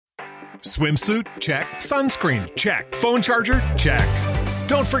Swimsuit? Check. Sunscreen? Check. Phone charger? Check.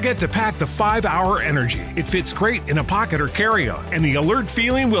 Don't forget to pack the 5-Hour Energy. It fits great in a pocket or carry-on, and the alert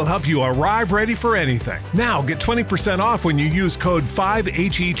feeling will help you arrive ready for anything. Now get 20% off when you use code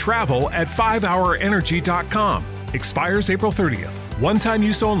 5HETRAVEL at 5hourenergy.com. Expires April 30th. One-time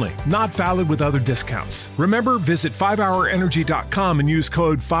use only. Not valid with other discounts. Remember, visit 5hourenergy.com and use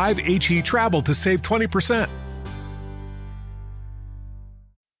code 5HETRAVEL to save 20%.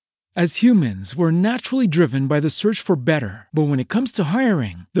 As humans, we're naturally driven by the search for better. But when it comes to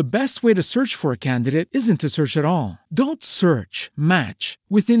hiring, the best way to search for a candidate isn't to search at all. Don't search, match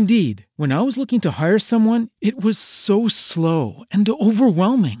with Indeed. When I was looking to hire someone, it was so slow and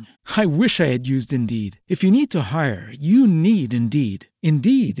overwhelming. I wish I had used Indeed. If you need to hire, you need Indeed.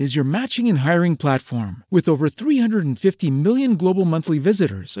 Indeed is your matching and hiring platform with over 350 million global monthly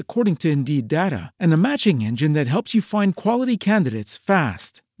visitors, according to Indeed data, and a matching engine that helps you find quality candidates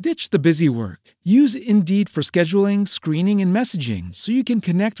fast. Ditch the busy work. Use Indeed for scheduling, screening, and messaging so you can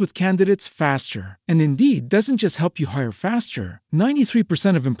connect with candidates faster. And Indeed doesn't just help you hire faster.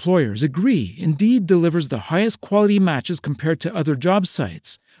 93% of employers agree Indeed delivers the highest quality matches compared to other job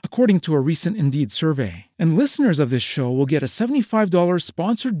sites, according to a recent Indeed survey. And listeners of this show will get a $75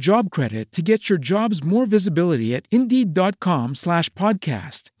 sponsored job credit to get your jobs more visibility at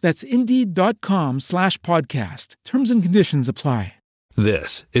Indeed.com/podcast. That's Indeed.com/podcast. Terms and conditions apply.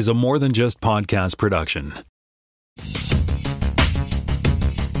 This is a More Than Just Podcast production.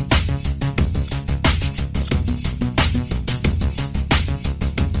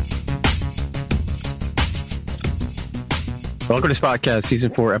 Welcome to Spotcast, Season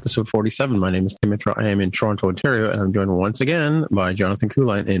 4, Episode 47. My name is Tim Mitchell. I am in Toronto, Ontario, and I'm joined once again by Jonathan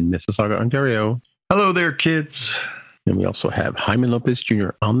Kuline in Mississauga, Ontario. Hello there, kids. And we also have Hyman Lopez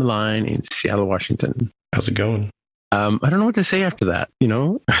Jr. on the line in Seattle, Washington. How's it going? I don't know what to say after that, you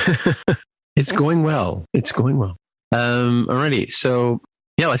know? It's going well. It's going well. Alrighty. So,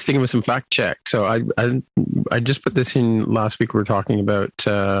 yeah, let's dig in with some fact check. So I just put this in last week. We were talking about,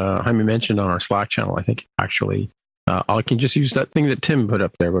 Jaime mentioned on our Slack channel, I think, actually. I can just use that thing that Tim put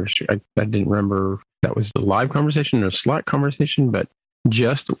up there, but I didn't remember if that was the live conversation or a Slack conversation, but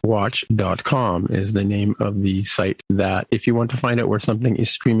justwatch.com is the name of the site that if you want to find out where something is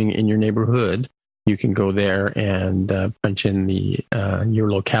streaming in your neighborhood, you can go there and punch in the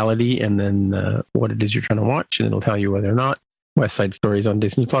your locality and then what it is you're trying to watch, and it'll tell you whether or not West Side Story is on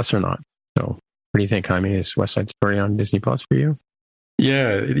Disney Plus or not. So, what do you think, Jaime? Is West Side Story on Disney Plus for you?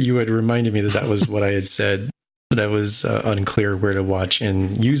 Yeah, you had reminded me that was what I had said, that I was unclear where to watch,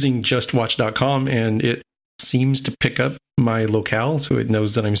 and using justwatch.com, and it seems to pick up my locale, so it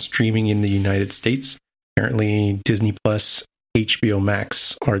knows that I'm streaming in the United States. Apparently, Disney Plus, HBO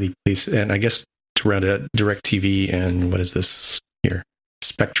Max are the place, and I guess to round it out, DirecTV and what is this here?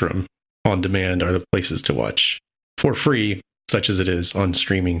 Spectrum on demand are the places to watch for free, such as it is on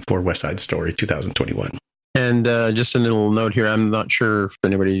streaming for West Side Story 2021. And just a little note here, I'm not sure if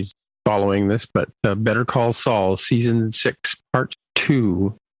anybody's following this, but Better Call Saul Season 6 Part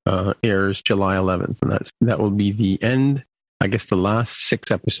 2 airs July 11th, and that will be the end, I guess, the last 6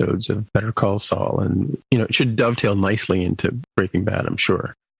 episodes of Better Call Saul. And, you know, it should dovetail nicely into Breaking Bad, I'm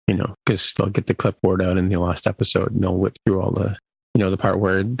sure. You know, because they'll get the clipboard out in the last episode and they'll whip through all the, you know, the part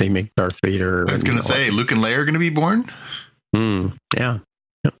where they make Darth Vader. I was going to say, Luke and Leia are going to be born? Yeah,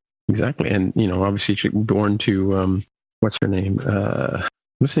 exactly. And, you know, obviously she's born to, what's her name?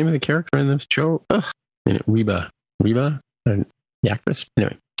 What's the name of the character in this show? Reba, the actress?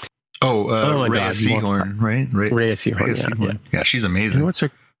 Anyway. Rhea Seehorn, right? Rhea Seehorn, yeah, she's amazing.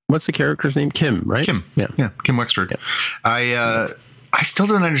 And what's the character's name? Kim, right? Kim, yeah, Kim Wexford. Yeah. I still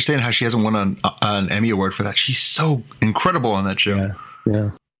don't understand how she hasn't won an Emmy Award for that. She's so incredible on that show.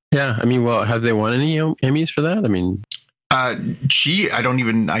 Yeah. I mean, well, have they won any Emmys for that? I mean, I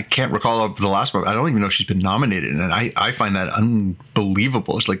can't recall the last one. I don't even know if she's been nominated, and I find that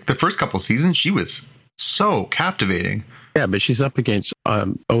unbelievable. It's like the first couple seasons, she was so captivating. Yeah, but she's up against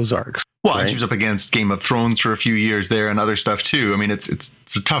Ozarks. Well, right? And she was up against Game of Thrones for a few years there and other stuff too. I mean, it's a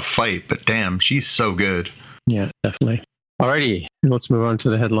tough fight, but damn, she's so good. Yeah, definitely. Alrighty, let's move on to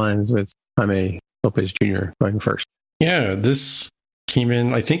the headlines with Jaime Lopez Jr. going first. Yeah, this came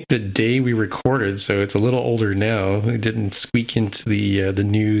in, I think, the day we recorded, so it's a little older now. It didn't squeak into the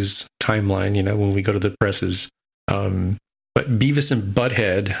news timeline, you know, when we go to the presses. But Beavis and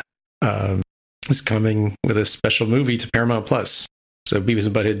Butthead is coming with a special movie to Paramount Plus. So Beavis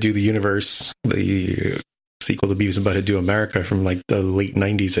and Butthead Do the Universe, the sequel to Beavis and Butthead Do America from like the late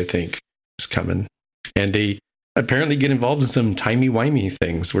 90s, I think, is coming. And they apparently get involved in some timey-wimey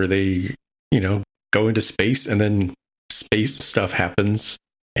things where they, you know, go into space and then space stuff happens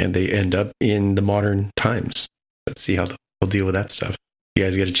and they end up in the modern times. Let's see how they'll deal with that stuff. You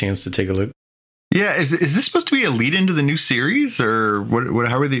guys get a chance to take a look? Yeah, is this supposed to be a lead into the new series, or what?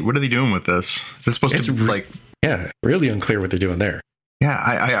 How are they? What are they doing with this? Is this supposed to be like? Yeah, really unclear what they're doing there.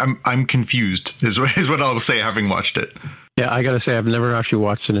 Yeah, I'm confused. Is what I'll say, having watched it. Yeah, I gotta say, I've never actually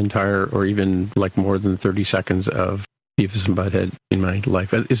watched an entire, or even like more than 30 seconds of Beavis and Butthead in my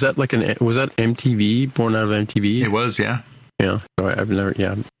life. Is that like was that MTV? Born out of MTV? It was, yeah. Yeah. So I've never,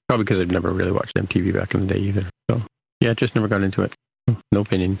 probably because I've never really watched MTV back in the day either. So yeah, just never got into it. No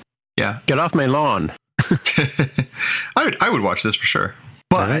opinion. Yeah. Get off my lawn. I would watch this for sure,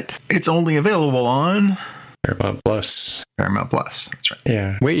 but it's only available on Paramount Plus. Paramount Plus. That's right.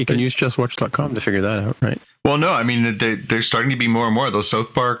 Yeah. Wait, you can use JustWatch.com to figure that out, right? Well, no, I mean, they're starting to be more and more of those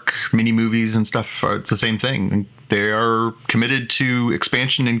South Park mini movies and stuff. It's the same thing. They are committed to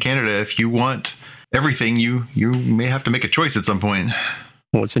expansion in Canada. If you want everything, you may have to make a choice at some point.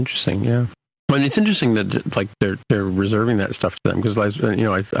 Well, it's interesting, yeah. Well, it's interesting that like they're reserving that stuff to them because, you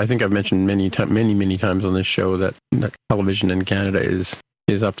know, I think I've mentioned many times on this show that television in Canada is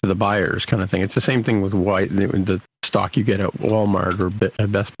up to the buyers kind of thing. It's the same thing with the stock you get at Walmart or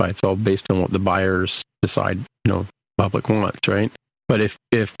Best Buy. It's all based on what the buyers decide, you know, public wants, right? But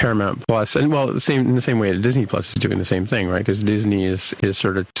if Paramount Plus, and well, in the same way that Disney Plus is doing the same thing, right? Because Disney is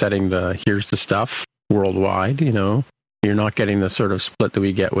sort of setting here's the stuff worldwide, you know. You're not getting the sort of split that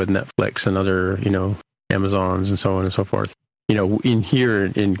we get with Netflix and other, you know, Amazons and so on and so forth. You know,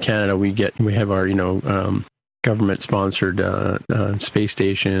 in Canada, we have our, you know, government-sponsored space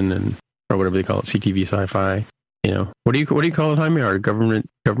station or whatever they call it, CTV Sci-Fi. You know, what do you call it, Jaime? Our government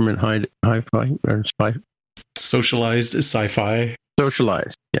hi-fi or spy? Socialized sci-fi.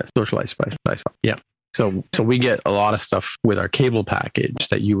 Socialized, yeah, socialized sci-fi. Yeah. So we get a lot of stuff with our cable package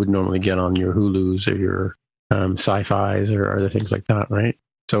that you would normally get on your Hulus or your Sci-Fis or other things like that, right?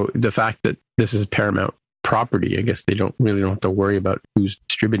 So the fact that this is Paramount property, I guess they don't have to worry about who's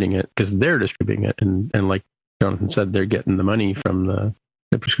distributing it because they're distributing it, and like Jonathan said, they're getting the money from the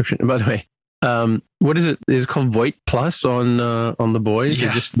prescription. And by the way, what is it? Is it called Voight Plus on The Boys?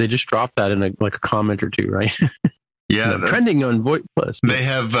 Yeah. They just dropped that in a comment or two, right? Yeah, trending on Voight Plus. They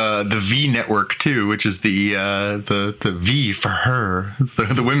have the V Network too, which is the V for her. It's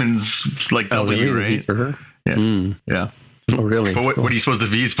the women's like W, right? V for her. Yeah, yeah. Oh, really? But what do you suppose the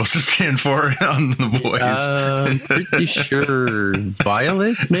V is supposed to stand for on The Boys? Pretty sure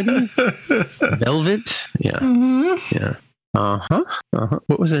Violet, maybe? Velvet? Yeah. Mm-hmm. Yeah.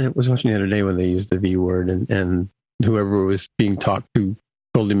 What was it? I was watching the other day when they used the V word and whoever was being talked to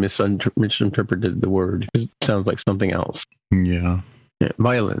totally misinterpreted the word because it sounds like something else. Yeah.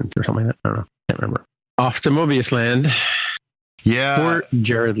 Violent or something like that. I don't know. Can't remember. Off to Mobius Land. Yeah. Poor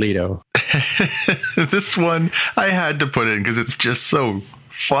Jared Leto. This one I had to put in because it's just so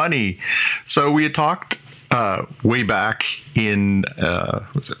funny. So we had talked way back in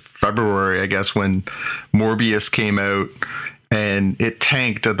was it February, I guess, when Morbius came out and it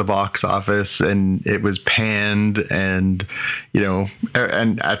tanked at the box office and it was panned, and you know,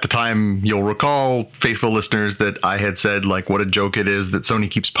 and at the time you'll recall, faithful listeners, that I had said like what a joke it is that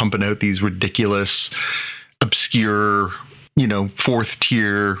Sony keeps pumping out these ridiculous, obscure, you know, fourth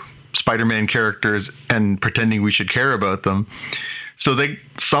tier Spider-Man characters and pretending we should care about them. So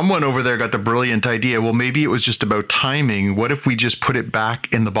someone over there got the brilliant idea, well, maybe it was just about timing. What if we just put it back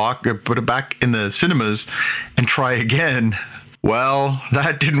in the box, put it back in the cinemas and try again? Well,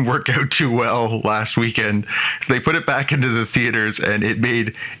 that didn't work out too well last weekend. So they put it back into the theaters and it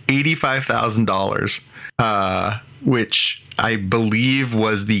made $85,000, which I believe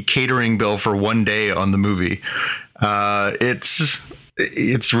was the catering bill for one day on the movie.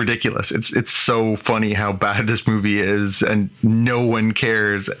 It's ridiculous. It's so funny how bad this movie is, and no one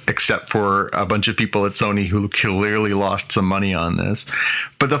cares except for a bunch of people at Sony who clearly lost some money on this.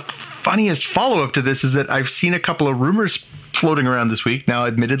 But the funniest follow-up to this is that I've seen a couple of rumors floating around this week. Now,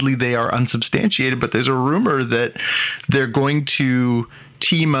 admittedly, they are unsubstantiated, but there's a rumor that they're going to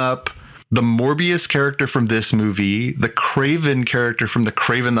team up the Morbius character from this movie, the Kraven character from the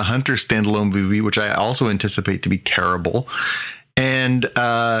Kraven the Hunter standalone movie, which I also anticipate to be terrible. And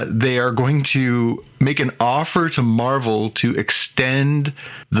they are going to make an offer to Marvel to extend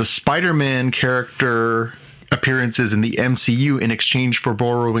the Spider-Man character appearances in the MCU in exchange for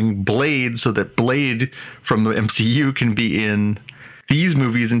borrowing Blade, so that Blade from the MCU can be in these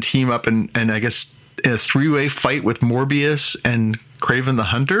movies and team up and I guess in a three-way fight with Morbius and Kraven the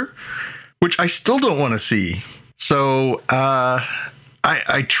Hunter, which I still don't want to see. So I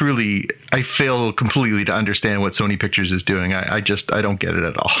fail completely to understand what Sony Pictures is doing. I don't get it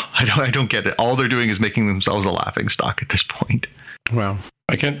at all. I don't get it. All they're doing is making themselves a laughing stock at this point. Wow.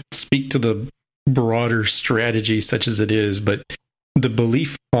 I can't speak to the broader strategy such as it is, but the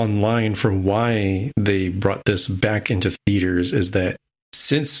belief online for why they brought this back into theaters is that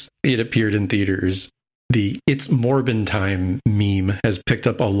since it appeared in theaters, the "It's Morbin Time" meme has picked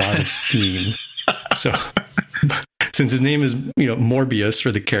up a lot of steam. So since his name is, Morbius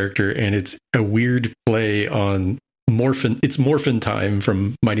for the character, and it's a weird play on it's Morphin Time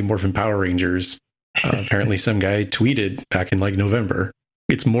from Mighty Morphin Power Rangers. Apparently some guy tweeted back in like November,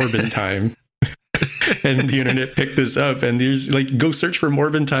 "It's Morbin Time." And the internet picked this up, and there's like, go search for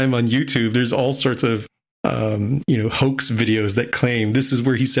Morbin Time on YouTube. There's all sorts of hoax videos that claim this is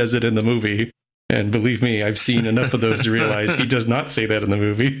where he says it in the movie. And believe me, I've seen enough of those to realize he does not say that in the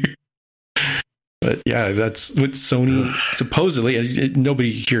movie. But yeah, that's what Sony supposedly,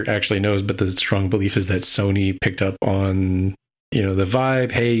 nobody here actually knows, but the strong belief is that Sony picked up on, the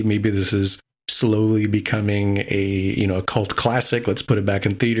vibe. Hey, maybe this is slowly becoming a cult classic. Let's put it back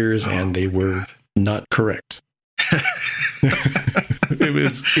in theaters. And they were not correct. It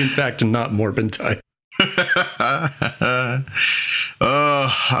was, in fact, not Morbin Time. Oh,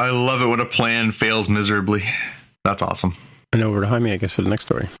 I love it when a plan fails miserably. That's awesome. And over to Jaime, I guess, for the next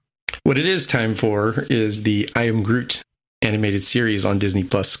story. What it is time for is the I Am Groot animated series on Disney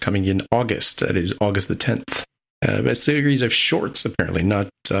Plus coming in August. That is August the 10th. A series of shorts, apparently, not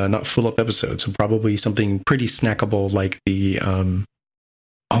full up episodes. So probably something pretty snackable like the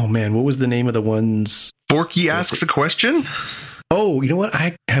oh man, what was the name of the ones? Forky Asks a Question? Oh, you know what?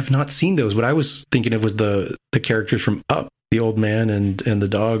 I have not seen those. What I was thinking of was the characters from Up, the old man and the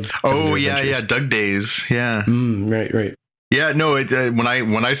dog. Oh yeah, Doug Days. Yeah. Right. Yeah, no. When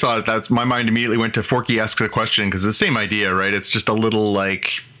I saw it, that's my mind immediately went to Forky Asks a Question, because it's the same idea, right? It's just a little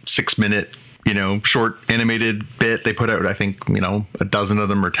like 6-minute, short animated bit they put out. I think a dozen of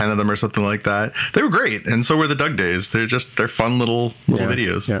them or 10 of them or something like that. They were great, and so were the Doug Days. They're fun little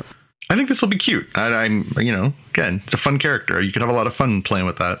videos. Yeah. I think this will be cute. I'm again, it's a fun character. You could have a lot of fun playing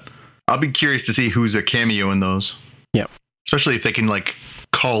with that. I'll be curious to see who's a cameo in those. Yeah. Especially if they can like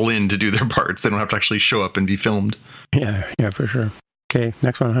call in to do their parts. They don't have to actually show up and be filmed. Yeah, for sure. Okay,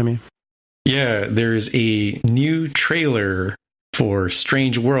 next one, Jaime. Yeah, there's a new trailer for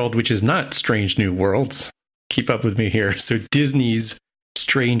Strange World, which is not Strange New Worlds. Keep up with me here. So Disney's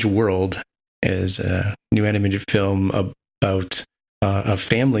Strange World is a new animated film about a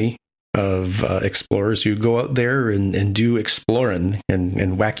family of explorers who go out there and do exploring,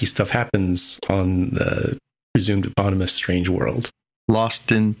 and wacky stuff happens on the presumed eponymous Strange World.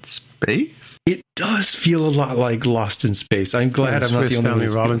 Lost in Space? It does feel a lot like Lost in Space. I'm glad I'm not the only one.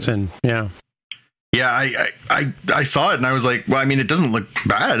 Family Robinson. Yeah. Yeah, I saw it and I was like, well, I mean, it doesn't look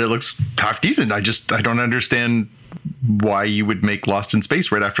bad. It looks half decent. I don't understand why you would make Lost in Space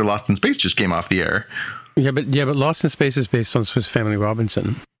right after Lost in Space just came off the air. Yeah, but Lost in Space is based on Swiss Family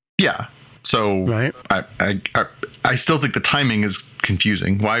Robinson. Yeah. So right. I still think the timing is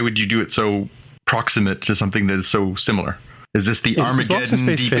confusing. Why would you do it so proximate to something that is so similar? Is this the Armageddon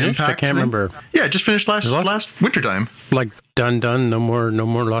Deep finished? Impact? I can't remember. Yeah, it just finished last wintertime. Like done. No more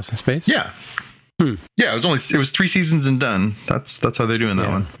Lost in Space. Yeah. Yeah, it was 3 seasons and done. That's how they're doing that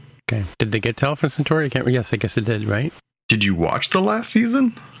one. Okay. Did they get to Alpha Centauri? Yes, I guess it did. Right. Did you watch the last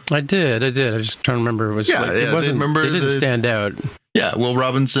season? I did. I was just trying to remember. It didn't stand out. Yeah, Will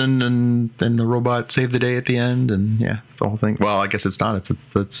Robinson and the robot save the day at the end, and yeah, it's the whole thing. Well, I guess it's not.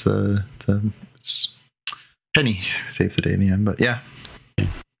 It's Penny saves the day in the end, but yeah.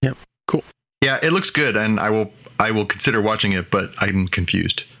 Yep. Cool. Yeah, it looks good, and I will consider watching it, but I'm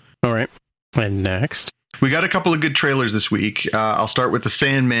confused. All right. And next, we got a couple of good trailers this week. I'll start with The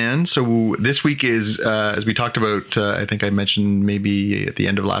Sandman. So this week is, as we talked about, I think I mentioned maybe at the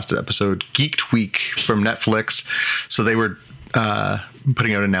end of last episode, Geeked Week from Netflix. So they were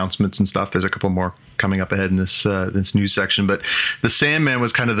putting out announcements and stuff. There's a couple more coming up ahead in this news section. But The Sandman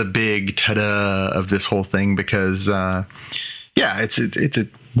was kind of the big ta-da of this whole thing because, it's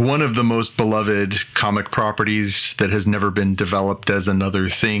one of the most beloved comic properties that has never been developed as another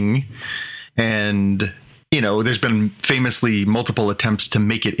thing. And, there's been famously multiple attempts to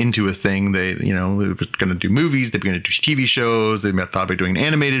make it into a thing. They were going to do movies. They were going to do TV shows. They thought about doing an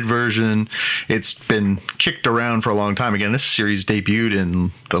animated version. It's been kicked around for a long time. Again, this series debuted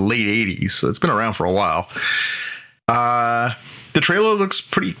in the late 80s, so it's been around for a while. The trailer looks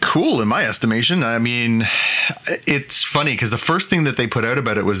pretty cool in my estimation. I mean, it's funny because the first thing that they put out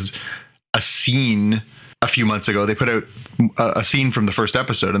about it was a scene a few months ago. They put out a scene from the first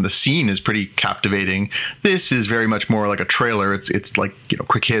episode, and the scene is pretty captivating. This is very much more like a trailer. It's like,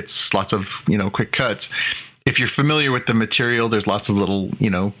 quick hits, lots of, quick cuts. If you're familiar with the material, there's lots of little,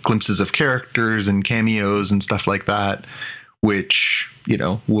 glimpses of characters and cameos and stuff like that. which, you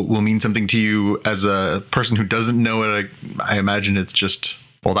know, will mean something to you as a person who doesn't know it. I imagine it's just,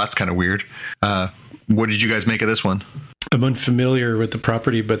 well, that's kind of weird. What did you guys make of this one? I'm unfamiliar with the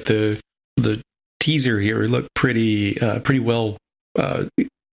property, but the teaser here looked pretty well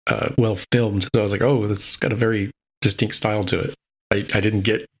filmed. So I was like, oh, this has got a very distinct style to it. I didn't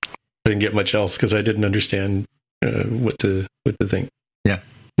get much else because I didn't understand what to think. Yeah.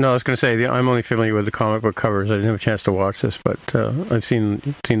 No, I was going to say I'm only familiar with the comic book covers. I didn't have a chance to watch this, but I've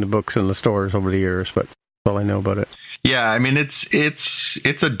seen the books in the stores over the years. But that's all I know about it. Yeah, I mean it's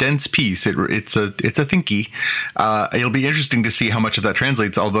a dense piece. It's a thinky. It'll be interesting to see how much of that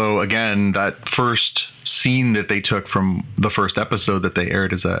translates. Although again, that first scene that they took from the first episode that they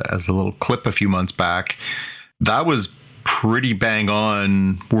aired as a little clip a few months back, that was pretty bang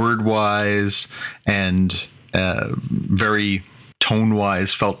on word wise and very tone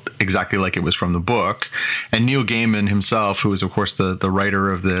wise, felt exactly like it was from the book. And Neil Gaiman himself, who is of course the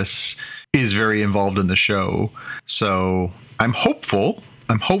writer of this, is very involved in the show. So I'm hopeful.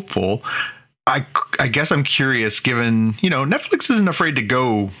 I guess I'm curious, given, you know, Netflix isn't afraid to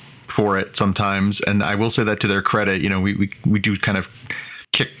go for it sometimes, and I will say that to their credit. You know, we do kind of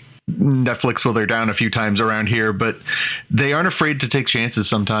kick Netflix while they're down a few times around here, but they aren't afraid to take chances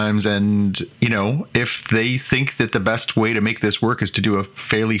sometimes. And, you know, if they think that the best way to make this work is to do a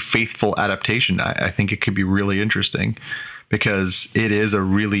fairly faithful adaptation, I think it could be really interesting, because it is a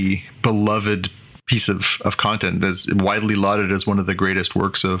really beloved piece of content that's widely lauded as one of the greatest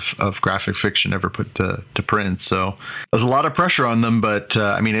works of graphic fiction ever put to print. So there's a lot of pressure on them, but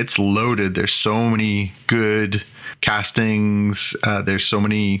I mean, it's loaded. There's so many good castings. There's so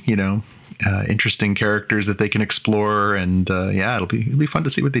many, you know, interesting characters that they can explore, and yeah, it'll be fun to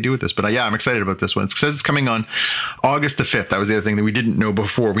see what they do with this. But yeah, I'm excited about this one. It says it's coming on August the 5th. That was the other thing that we didn't know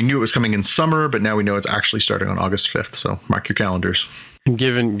before. We knew it was coming in summer, but now we know it's actually starting on August 5th. So mark your calendars. And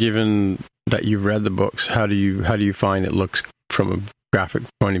given that you've read the books, how do you find it looks from a graphic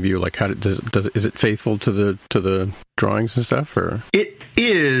point of view? Like, is it faithful to the drawings and stuff, or? It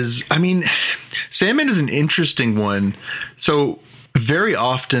is. I mean, Sandman is an interesting one. So very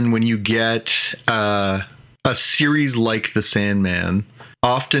often when you get a series like The Sandman,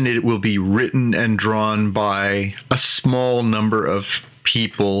 often it will be written and drawn by a small number of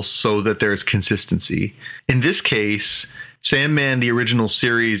people so that there's consistency. In this case, Sandman, the original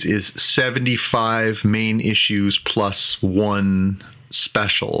series, is 75 main issues plus one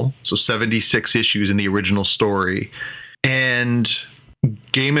special. So 76 issues in the original story. And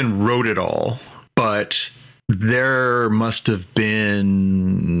Gaiman wrote it all, but there must have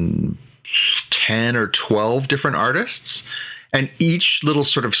been 10 or 12 different artists. And each little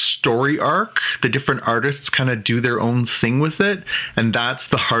sort of story arc, the different artists kind of do their own thing with it. And that's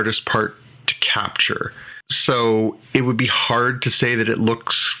the hardest part to capture. So it would be hard to say that it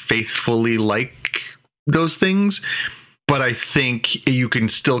looks faithfully like those things, but I think you can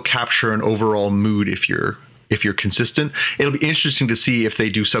still capture an overall mood if you're consistent. It'll be interesting to see if they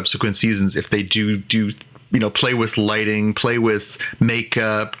do subsequent seasons, if they do you know, play with lighting, play with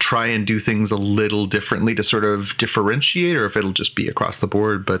makeup, try and do things a little differently to sort of differentiate, or if it'll just be across the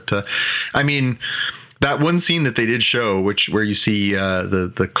board. But I mean, that one scene that they did show, where you see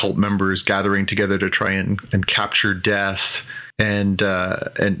the cult members gathering together to try and capture Death and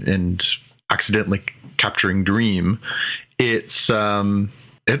accidentally capturing Dream, it's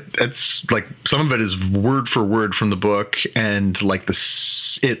like some of it is word for word from the book, and like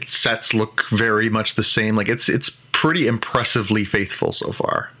its sets look very much the same. Like it's pretty impressively faithful so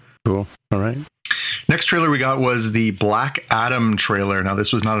far. Cool. All right. Next trailer we got was the Black Adam trailer. Now,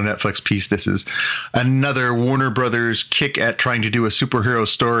 this was not a Netflix piece. This is another Warner Brothers kick at trying to do a superhero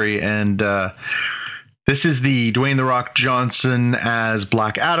story. And this is the Dwayne "The Rock" Johnson as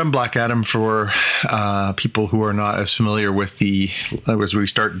Black Adam. Black Adam, for people who are not as familiar with as we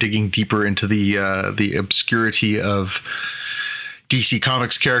start digging deeper into the obscurity of DC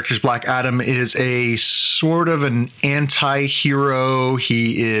Comics characters, Black Adam is a sort of an anti-hero.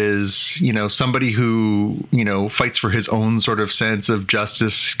 He is, you know, somebody who, you know, fights for his own sort of sense of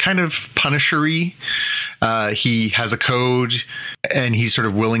justice, kind of Punisher-y. He has a code, and he's sort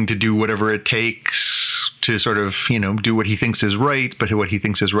of willing to do whatever it takes to sort of, you know, do what he thinks is right, but what he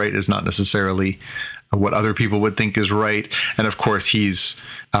thinks is right is not necessarily what other people would think is right. And of course, he's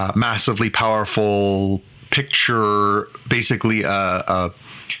massively powerful. Picture basically a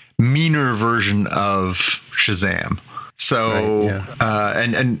meaner version of Shazam. So, right,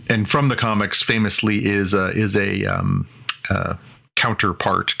 yeah. And from the comics, famously is a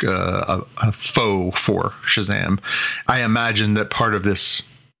counterpart, a foe for Shazam. I imagine that part of this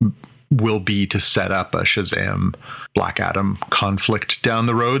will be to set up a Shazam Black Adam conflict down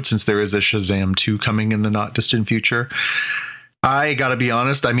the road, since there is a Shazam 2 coming in the not distant future. I gotta be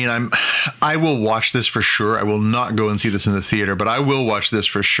honest. I mean, I will watch this for sure. I will not go and see this in the theater, but I will watch this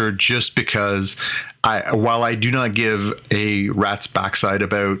for sure, just because while I do not give a rat's backside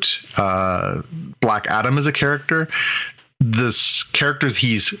about Black Adam as a character, the characters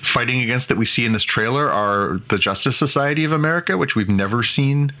he's fighting against that we see in this trailer are the Justice Society of America, which we've never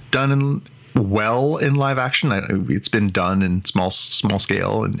seen done in live action. It's been done in small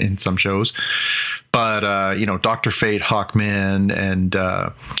scale in some shows, but Dr. Fate, Hawkman, and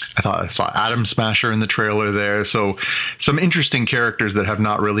I thought I saw Atom Smasher in the trailer there. So some interesting characters that have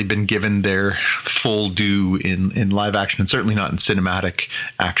not really been given their full due in live action, and certainly not in cinematic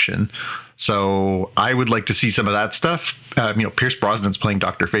action. So I would like to see some of that stuff. Pierce Brosnan's playing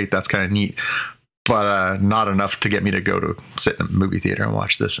Dr. Fate. That's kind of neat, but not enough to get me to go to sit in a movie theater and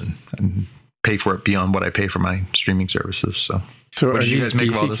watch this and pay for it beyond what I pay for my streaming services. So are these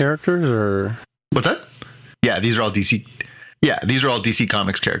DC characters, or what's that? Yeah, these are all DC. Yeah, these are all DC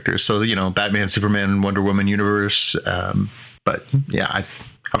Comics characters. So Batman, Superman, Wonder Woman universe. But yeah, I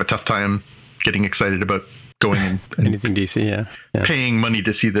have a tough time getting excited about going and anything DC. Yeah, paying money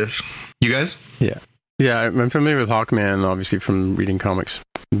to see this. You guys? Yeah, I'm familiar with Hawkman, obviously from reading comics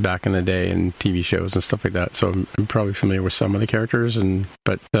back in the day and TV shows and stuff like that. So I'm probably familiar with some of the characters,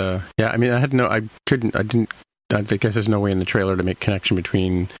 but I guess there's no way in the trailer to make connection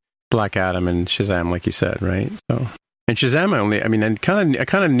between Black Adam and Shazam, like you said, right? So, and Shazam, I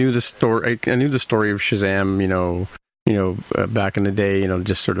kind of knew the story. I knew the story of Shazam, back in the day,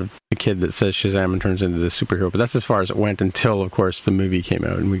 just sort of the kid that says Shazam and turns into the superhero. But that's as far as it went until, of course, the movie came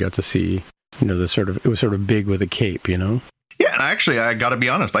out and we got to see, it was sort of big with a cape, Yeah, and actually, I got to be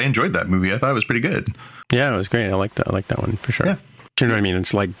honest, I enjoyed that movie. I thought it was pretty good. Yeah, it was great. I like that one for sure. Yeah. You know what I mean?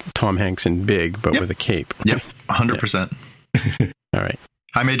 It's like Tom Hanks in Big, but with a cape. Yep, 100%. All right.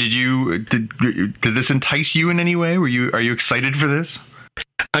 Jaime, did this entice you in any way? Are you excited for this?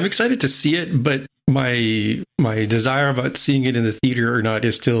 I'm excited to see it, but my desire about seeing it in the theater or not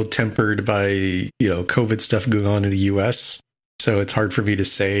is still tempered by COVID stuff going on in the US. So it's hard for me to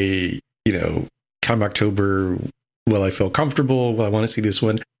say, come October, will I feel comfortable? Will I want to see this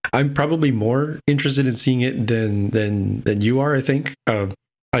one? I'm probably more interested in seeing it than you are, I think.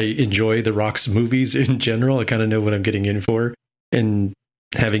 I enjoy The Rock's movies in general. I kind of know what I'm getting in for. And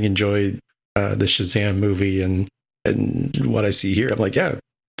having enjoyed the Shazam movie and what I see here, I'm like, yeah,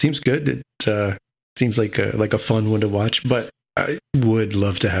 seems good. It seems like a fun one to watch, but I would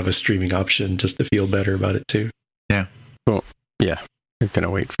love to have a streaming option just to feel better about it too. Yeah. Well, yeah. I'm going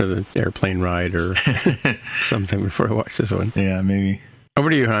to wait for the airplane ride or something before I watch this one. Yeah, maybe. Over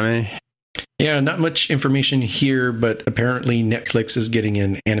to you, Jaime. Yeah, not much information here, but apparently Netflix is getting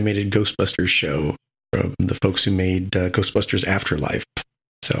an animated Ghostbusters show from the folks who made Ghostbusters Afterlife.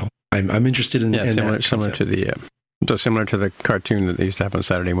 So I'm interested in similar to the cartoon that they used to have on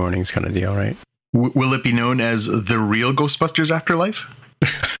Saturday mornings, kind of deal, right? Will it be known as The Real Ghostbusters Afterlife?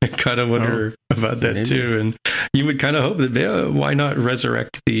 I kind of wonder about that too, and you would kind of hope that why not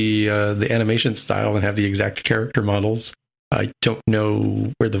resurrect the animation style and have the exact character models. I don't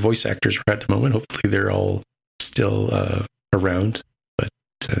know where the voice actors are at the moment. Hopefully, they're all still around, but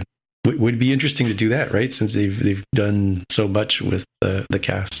would be interesting to do that, right? Since they've done so much with the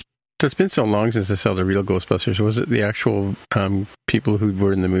cast. So it's been so long since I saw The Real Ghostbusters. Was it the actual people who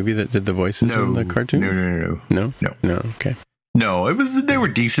were in the movie that did the voices in the cartoon? No. Okay. No, they were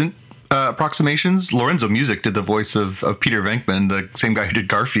decent approximations. Lorenzo Music did the voice of Peter Venkman, the same guy who did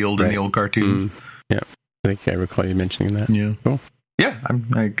Garfield in the old cartoons. Yeah, I think I recall you mentioning that. Yeah, cool. Yeah,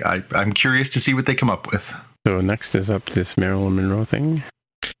 I'm curious to see what they come up with. So next is up this Marilyn Monroe thing.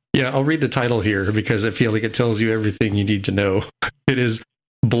 Yeah, I'll read the title here because I feel like it tells you everything you need to know. It is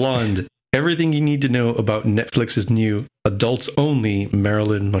Blonde. Everything you need to know about Netflix's new adults-only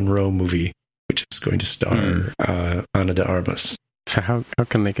Marilyn Monroe movie, which is going to star Ana de Armas. So how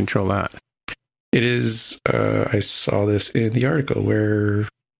can they control that? It is, I saw this in the article where,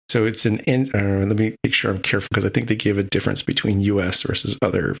 so it's let me make sure I'm careful because I think they gave a difference between US versus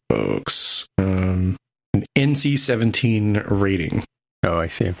other folks. An NC-17 rating. Oh, I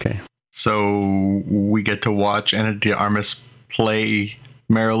see. Okay. So we get to watch Ana de Armas play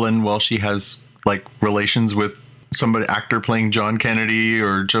Marilyn while she has relations with actor playing John Kennedy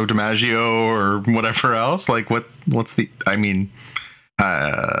or Joe DiMaggio or whatever else. What's the? I mean,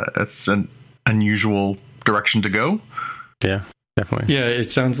 that's an unusual direction to go. Yeah, definitely. Yeah,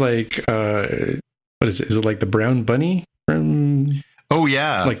 it sounds like what is it? Is it like the Brown Bunny from? Oh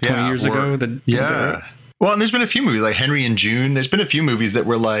yeah, 20 years ago. Well, and there's been a few movies like Henry and June. There's been a few movies that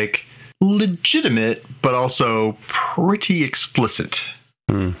were legitimate, but also pretty explicit.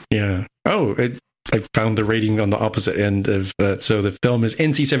 Yeah. Oh, I found the rating on the opposite end of so the film is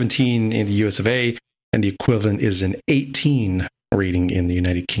NC-17 in the US of A, and the equivalent is an 18 rating in the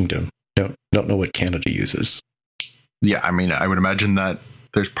United Kingdom. Don't know what Canada uses. Yeah, I mean, I would imagine that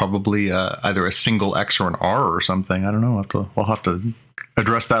there's probably either a single X or an R or something. I don't know. We'll have to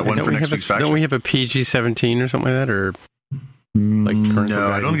address that one for next week's fact. Don't we have a PG-17 or something like that, or like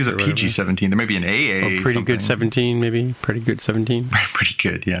no? I don't think it's a PG-17. There may be an AA. Or pretty good 17, maybe. Pretty good 17. Pretty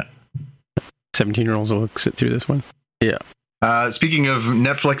good, yeah. 17-year-olds will sit through this one. Yeah. Speaking of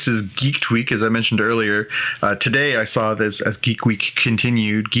Netflix's Geeked Week, as I mentioned earlier, today I saw this as Geeked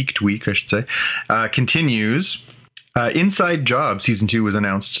Week, I should say, continues. Inside Job Season 2 was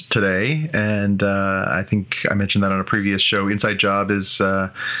announced today, and I think I mentioned that on a previous show. Inside Job is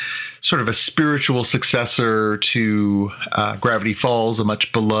sort of a spiritual successor to Gravity Falls, a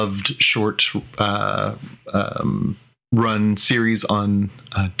much beloved short run series on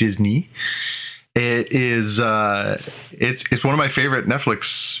Disney. It is it's one of my favorite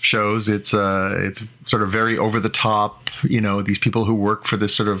Netflix shows. It's sort of very over the top. These people who work for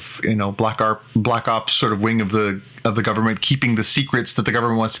this sort of black ops sort of wing of the government, keeping the secrets that the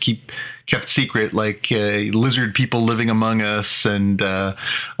government wants to keep kept secret, like lizard people living among us and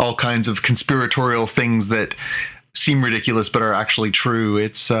all kinds of conspiratorial things that seem ridiculous but are actually true.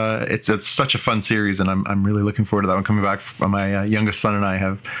 It's such a fun series, and I'm really looking forward to that one coming back. My youngest son and I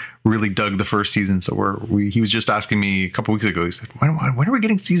have really dug the first season, so he was just asking me a couple weeks ago. He said, when are we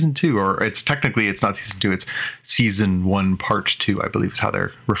getting season 2? Or it's not season 2, it's season 1 part 2, I believe is how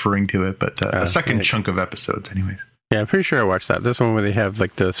they're referring to it, but a second chunk of episodes anyways. Yeah, I'm pretty sure I watched that. This one where they have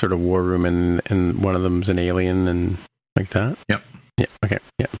like the sort of war room and one of them's an alien and like that. Yep. Yeah. Okay.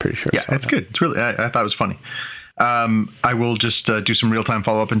 Yeah, I'm pretty sure. Yeah, it's good. It's really, I thought it was funny. I will just do some real-time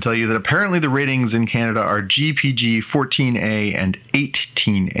follow-up and tell you that apparently the ratings in Canada are GPG 14A and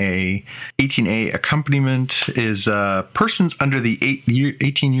 18A. 18A accompaniment is persons under the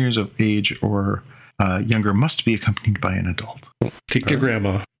 18 years of age or younger must be accompanied by an adult. Take your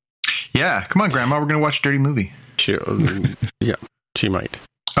grandma. Yeah, come on, Grandma. We're going to watch a dirty movie. Yeah, she might.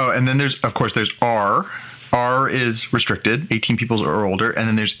 Oh, and then there's R. R is restricted, 18 people or older. And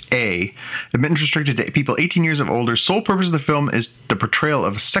then there's A, admittance restricted to people 18 years of older. Sole purpose of the film is the portrayal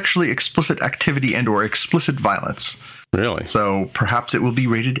of sexually explicit activity and or explicit violence. Really? So perhaps it will be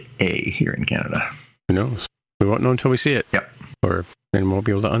rated A here in Canada. Who knows? We won't know until we see it. Yep. Or then we'll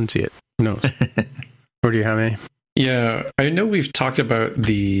be able to unsee it. Who knows? Or do you have any? Yeah, I know we've talked about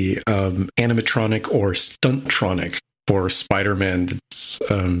the animatronic or stuntronic for Spider-Man that's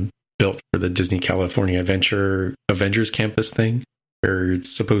built for the Disney California Avengers campus thing, where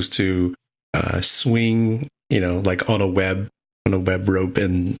it's supposed to swing, like on a web rope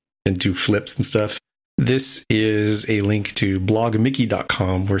and do flips and stuff. This is a link to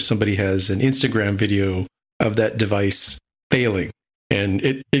blogmickey.com where somebody has an Instagram video of that device failing. And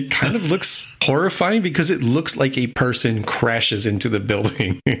it kind of looks horrifying because it looks like a person crashes into the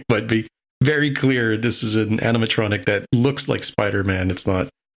building. But be very clear, this is an animatronic that looks like Spider-Man. It's not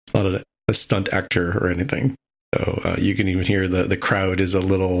a stunt actor or anything. So you can even hear the crowd is a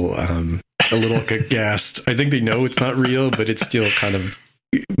little aghast. I think they know it's not real, but it still kind of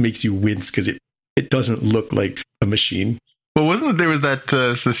makes you wince because it doesn't look like a machine. Well, there was that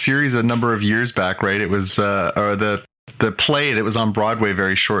the series a number of years back, right? It was or the play that was on Broadway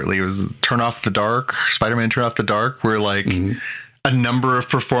very shortly. It was Spider-Man Turn Off the Dark, where like a number of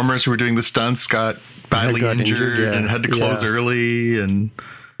performers who were doing the stunts got badly injured and had to close early. And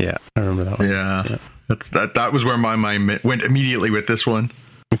yeah, I remember that one. Yeah. That was where my mind went immediately with this one.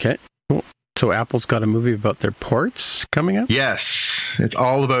 Okay, cool. So Apple's got a movie about their ports coming up? Yes, it's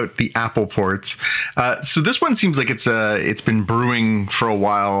all about the Apple ports. So this one seems like it's been brewing for a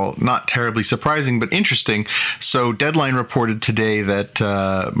while. Not terribly surprising, but interesting. So Deadline reported today that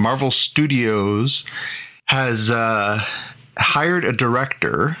Marvel Studios has hired a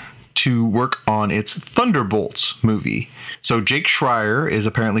director to work on its Thunderbolts movie. So Jake Schreier is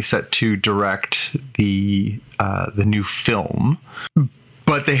apparently set to direct the new film.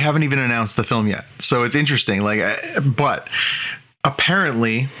 But they haven't even announced the film yet. So it's interesting. But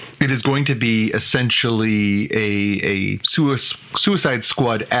apparently it is going to be essentially a Suicide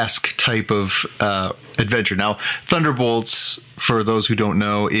Squad-esque type of adventure. Now, Thunderbolts, for those who don't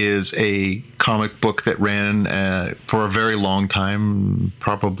know, is a comic book that ran for a very long time,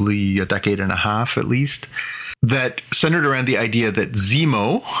 probably a decade and a half at least, that centered around the idea that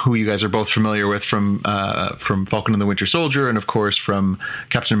Zemo, who you guys are both familiar with from Falcon and the Winter Soldier, and of course from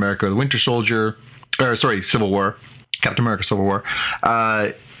Captain America: The Winter Soldier, Civil War, Captain America Civil War,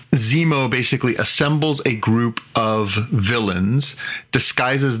 Zemo basically assembles a group of villains,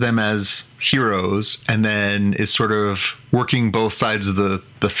 disguises them as heroes, and then is sort of working both sides of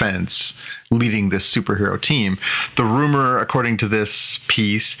the fence, leading this superhero team. The rumor, according to this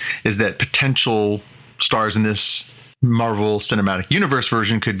piece, is that potential stars in this Marvel Cinematic Universe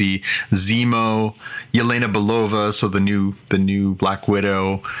version could be Zemo, Yelena Belova, so the new Black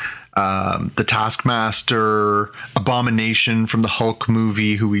Widow, the Taskmaster, Abomination from the Hulk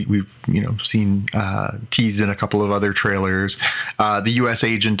movie, who we've seen teased in a couple of other trailers, the U.S.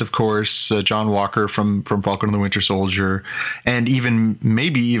 agent, of course, John Walker from Falcon and the Winter Soldier, and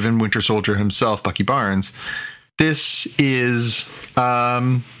maybe even Winter Soldier himself, Bucky Barnes. This is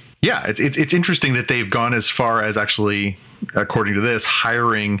it's interesting that they've gone as far as actually, according to this,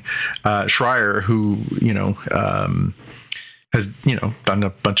 hiring Schreier, who has done a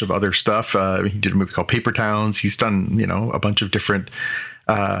bunch of other stuff. He did a movie called Paper Towns. He's done a bunch of different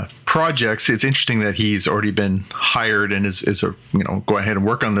projects. It's interesting that he's already been hired and is go ahead and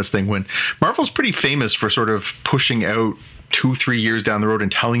work on this thing, when Marvel's pretty famous for sort of pushing out 2-3 years down the road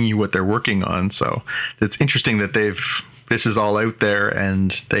and telling you what they're working on. So it's interesting that this is all out there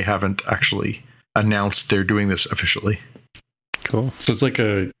and they haven't actually announced they're doing this officially. Cool. So it's like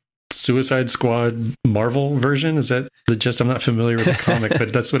a Suicide Squad Marvel version? Is that the gist? I'm not familiar with the comic,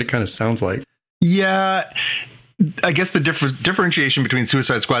 but that's what it kind of sounds like. Yeah. I guess the differentiation between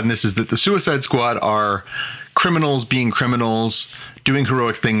Suicide Squad and this is that the Suicide Squad are criminals being criminals, doing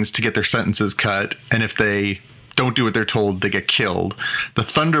heroic things to get their sentences cut, and if they don't do what they're told, they get killed. The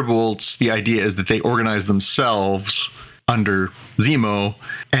Thunderbolts, the idea is that they organize themselves under Zemo,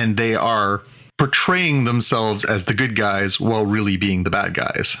 and they are portraying themselves as the good guys while really being the bad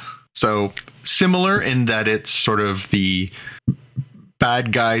guys. So similar in that it's sort of the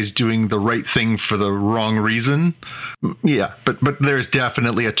bad guys doing the right thing for the wrong reason. Yeah, but there's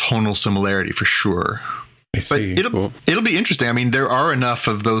definitely a tonal similarity for sure. I see. But it'll be interesting. I mean, there are enough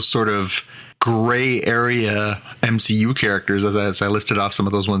of those sort of gray area MCU characters, as I listed off some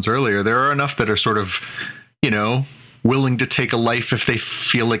of those ones earlier. There are enough that are sort of, willing to take a life if they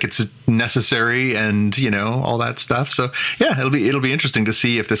feel like it's necessary, and all that stuff. So yeah, it'll be interesting to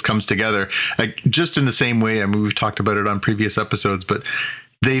see if this comes together. Just in the same way, I mean, we've talked about it on previous episodes, but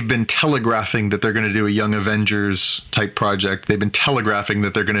they've been telegraphing that they're going to do a Young Avengers type project. They've been telegraphing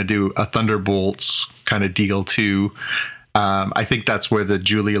that they're going to do a Thunderbolts kind of deal too. I think that's where the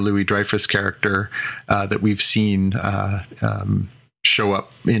Julia Louis-Dreyfus character that we've seen show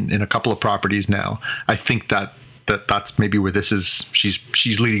up in a couple of properties now. I think that's maybe where this is.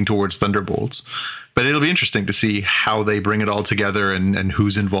 She's leading towards Thunderbolts, but it'll be interesting to see how they bring it all together and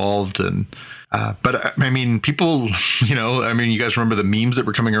who's involved. And but I mean, people, you guys remember the memes that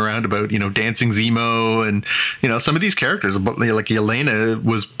were coming around about dancing Zemo, and some of these characters, like Yelena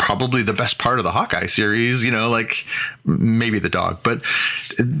was probably the best part of the Hawkeye series. Like maybe the dog, but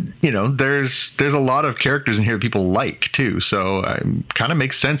there's a lot of characters in here that people like too. So it kind of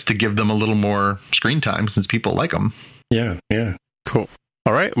makes sense to give them a little more screen time since people like them. Yeah. Cool.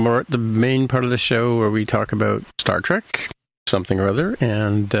 All right, we're at the main part of the show where we talk about Star Trek, something or other,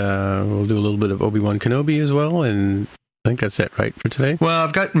 and we'll do a little bit of Obi-Wan Kenobi as well, and I think that's it, right, for today? Well,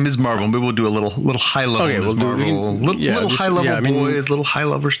 I've got Ms. Marvel. Maybe we'll do a little high level Ms. Marvel. Little high level boys, little high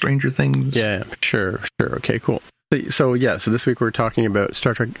level Stranger Things. Yeah, sure. Okay, cool. So this week we're talking about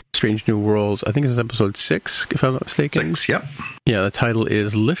Star Trek Strange New Worlds. I think it's episode 6, if I'm not mistaken. 6, yep. Yeah, the title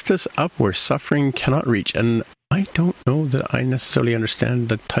is Lift Us Up Where Suffering Cannot Reach. And I don't know that I necessarily understand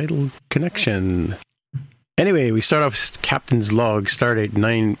the title connection. Anyway, we start off with Captain's Log, Stardate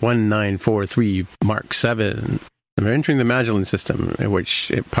 91943, Mark 7. We're entering the Magellan system, in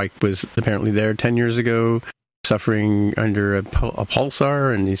which Pike was apparently there 10 years ago, suffering under a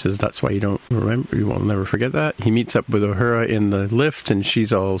pulsar, and he says that's why you don't remember, you will never forget that. He meets up with Uhura in the lift, and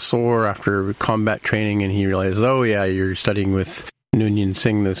she's all sore after combat training, and he realizes, oh yeah, you're studying with Noonien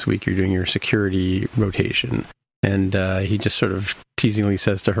Singh this week, you're doing your security rotation. And he just sort of teasingly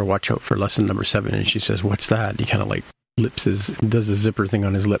says to her, watch out for lesson number 7, and she says, what's that? And he kind of like does a zipper thing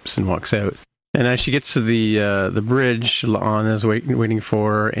on his lips and walks out. And as she gets to the bridge, La'an is waiting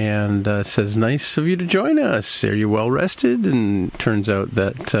for her and says, nice of you to join us. Are you well rested? And turns out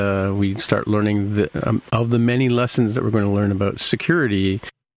that we start learning of the many lessons that we're going to learn about security.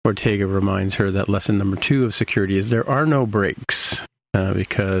 Ortega reminds her that lesson number 2 of security is there are no breaks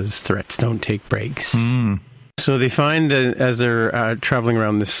because threats don't take breaks. So they find as they're traveling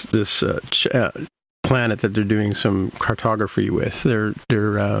around this planet that they're doing some cartography with,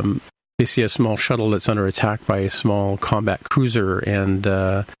 they see a small shuttle that's under attack by a small combat cruiser, and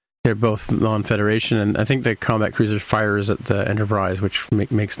they're both non-Federation, and I think the combat cruiser fires at the Enterprise, which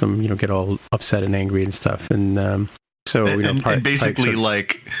makes them, get all upset and angry and stuff. And so, and basically,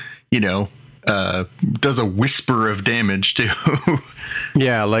 does a whisper of damage too.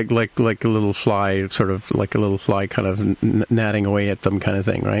 Yeah, like a little fly, sort of like a little fly, kind of gnatting away at them, kind of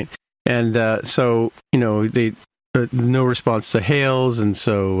thing, right? And so, they. No response to hails, and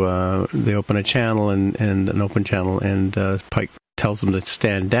so they open a channel and an open channel, and Pike tells them to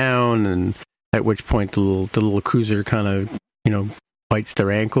stand down, and at which point the little cruiser kind of bites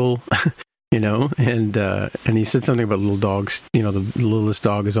their ankle, and he said something about little dogs. The littlest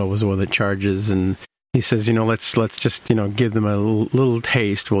dog is always the one that charges, and he says, let's just give them a little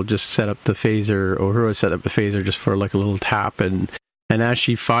taste. We'll just set up the phaser, or Uhura set up the phaser just for like a little tap, and as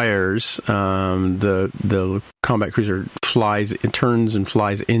she fires, the combat cruiser turns and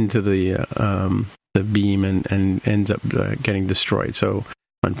flies into the beam and ends up getting destroyed. So,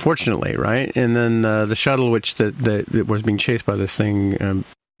 unfortunately, right? And then the shuttle, which that was being chased by this thing,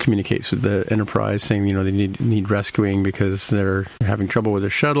 communicates with the Enterprise, saying they need rescuing because they're having trouble with their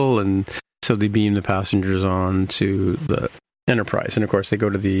shuttle, and so they beam the passengers on to the Enterprise. And of course, they go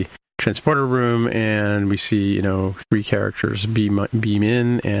to the transporter room, and we see 3 characters beam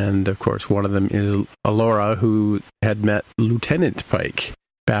in, and of course one of them is Alora, who had met Lieutenant Pike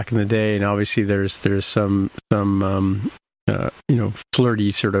back in the day, and obviously there's some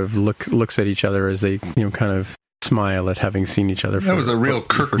flirty sort of looks at each other as they kind of smile at having seen each other. That was a real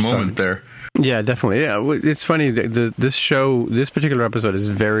Kirk moment there. Yeah, definitely. Yeah, it's funny. This particular episode is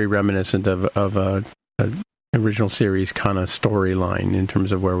very reminiscent of a original series kind of storyline in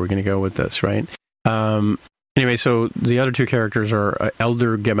terms of where we're going to go with this, right? Anyway, so the other 2 characters are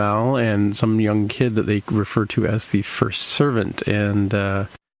Elder Gamal and some young kid that they refer to as the First Servant, and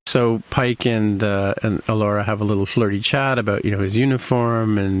so Pike and Alora have a little flirty chat about his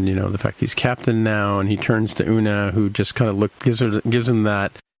uniform and the fact he's captain now, and he turns to Una, who just kind of gives him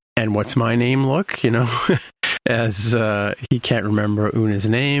that "and what's my name" look, as he can't remember Una's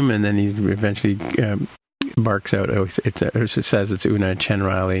name, and then he eventually barks out, it says it's Una Chen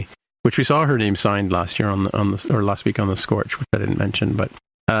Riley, which we saw her name signed last year or last week on the Scorch, which I didn't mention. But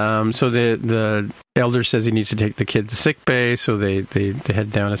so the elder says he needs to take the kid to sick bay, so they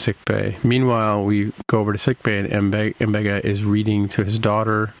head down to sick bay. Meanwhile, we go over to sick bay, and Mbega is reading to his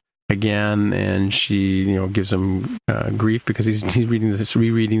daughter again, and she gives him grief because he's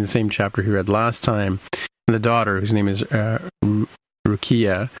rereading the same chapter he read last time. And the daughter, whose name is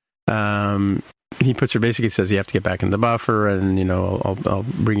Rukia, he basically says you have to get back in the buffer, and I'll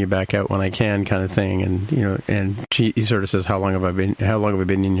bring you back out when I can, kind of thing. And and he sort of says, how long have I been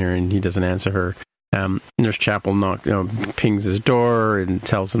in here? And he doesn't answer her. Nurse Chapel pings his door and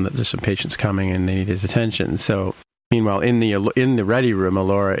tells him that there's some patients coming and they need his attention. So meanwhile, in the ready room,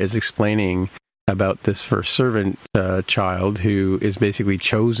 Alora is explaining about this First Servant child who is basically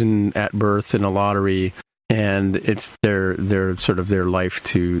chosen at birth in a lottery. And it's their sort of their life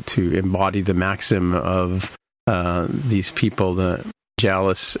to embody the maxim of these people, the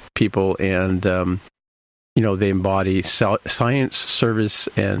Jalis people, and they embody science, service,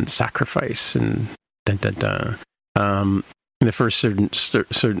 and sacrifice. And the first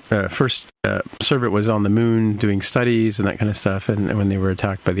servant was on the moon doing studies and that kind of stuff. And when they were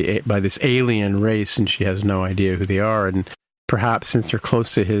attacked by this alien race, and she has no idea who they are, and perhaps since they're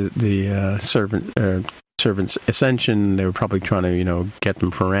close to the servant's ascension, they were probably trying to get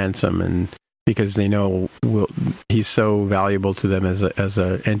them for ransom, and because they know he's so valuable to them as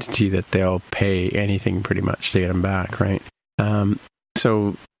a entity that they'll pay anything pretty much to get him back, right?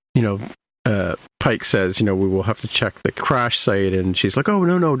 So Pike says we will have to check the crash site, and she's like, oh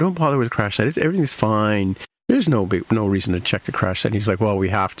no, don't bother with the crash site, everything's fine, there's no reason to check the crash site. And he's like, well, we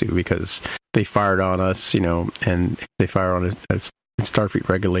have to because they fired on us, and if they fire on a Starfleet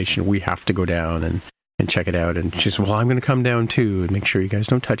regulation, we have to go down and check it out. And she's, well, I'm going to come down too and make sure you guys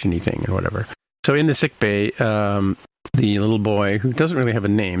don't touch anything or whatever. So in the sick bay, the little boy, who doesn't really have a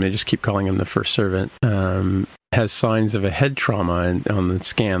name, they just keep calling him the First Servant, has signs of a head trauma on the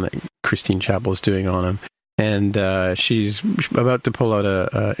scan that Christine Chapel is doing on him. And she's about to pull out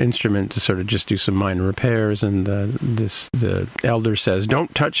a instrument to sort of just do some minor repairs. And the elder says,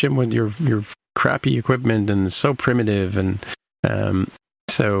 don't touch him with your crappy equipment, and it's so primitive. And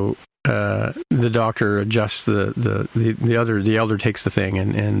so the doctor adjusts the elder takes the thing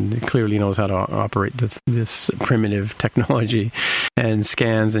and clearly knows how to operate this primitive technology, and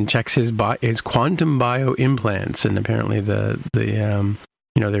scans and checks his quantum bio implants. And apparently they're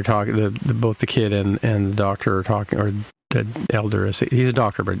talking, both the kid and the doctor are talking, or the elder, he's a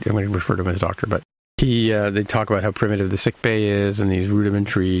doctor, but I'm going to refer to him as doctor, but they talk about how primitive the sick bay is and these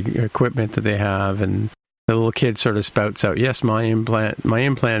rudimentary equipment that they have, and the little kid sort of spouts out, yes, my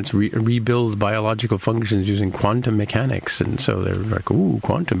implants rebuild biological functions using quantum mechanics. And so they're like, ooh,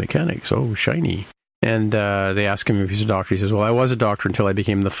 quantum mechanics, oh, shiny. And they ask him if he's a doctor. He says, well, I was a doctor until I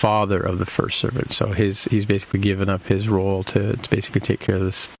became the father of the first servant. So he's basically given up his role to basically take care of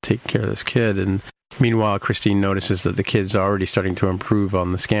this kid. And meanwhile, Christine notices that the kid's already starting to improve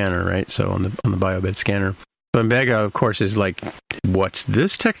on the scanner, right? So on the biobed scanner. But Mbega, of course, is like, what's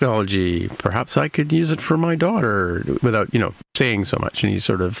this technology? Perhaps I could use it for my daughter, without, saying so much. And he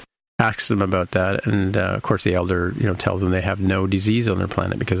sort of asks them about that. And, of course, the elder, tells them they have no disease on their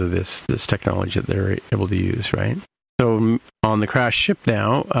planet because of this technology that they're able to use, right? So on the crashed ship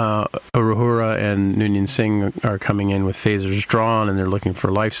now, Uhura and Noonien Singh are coming in with phasers drawn, and they're looking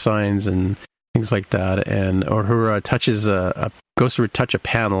for life signs and things like that. And Uhura goes to touch a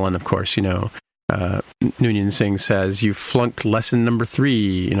panel, and, of course, Noonien Singh says, you flunked lesson number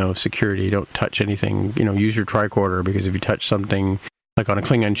 3, security, don't touch anything, use your tricorder, because if you touch something, like on a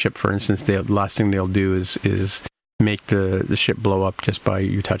Klingon ship, for instance, the last thing they'll do is make the ship blow up just by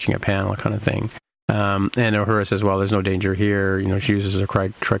you touching a panel kind of thing. And Uhura says, well, there's no danger here. She uses a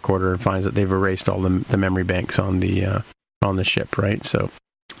tricorder and finds that they've erased all the memory banks on the ship, right? So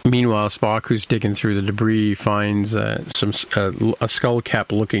meanwhile, Spock, who's digging through the debris, finds a skull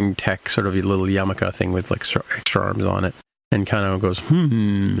cap looking tech, sort of a little yarmulke thing with like extra arms on it, and kind of goes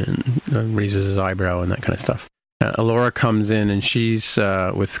and raises his eyebrow and that kind of stuff. Alora comes in, and she's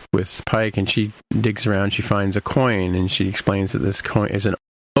with Pike, and she digs around. She finds a coin, and she explains that this coin is an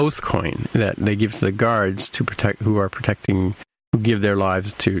oath coin that they give to the guards to protect, who give their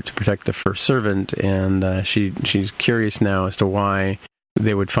lives to protect the first servant. And she's curious now as to why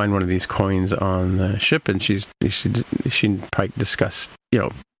they would find one of these coins on the ship, and she and Pike discuss,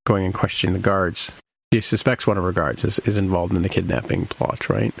 going and questioning the guards. She suspects one of her guards is involved in the kidnapping plot,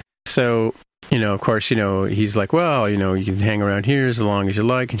 right? So, of course, he's like, well, you can hang around here as long as you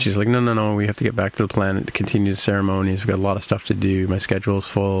like. And she's like, no, we have to get back to the planet to continue the ceremonies. We've got a lot of stuff to do. My schedule's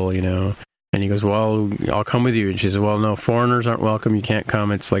full, And he goes, well, I'll come with you. And she says, well, no, foreigners aren't welcome. You can't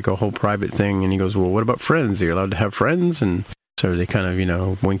come. It's like a whole private thing. And he goes, well, what about friends? Are you allowed to have friends? And so they kind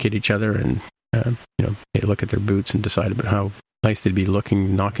of, wink at each other, and, they look at their boots and decide about how nice they'd be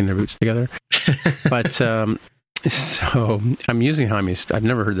looking, knocking their boots together. But, so I'm using Jaime's. I've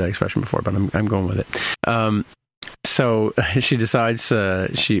never heard that expression before, but I'm going with it. So she decides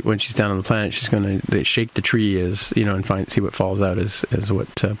when she's down on the planet, she's going to shake the tree and see what falls out, is what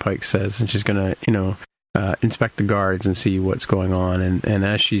Pike says, and she's going to inspect the guards and see what's going on. And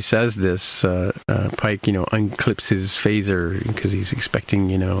as she says this, Pike unclips his phaser because he's expecting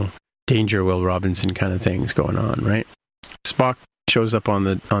danger, Will Robinson kind of things going on, right? Spock shows up on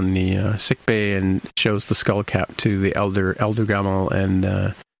the sick bay and shows the skull cap to the elder Gamal, and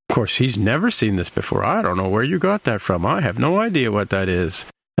of course he's never seen this before. I don't know where you got that from. I have no idea what that is.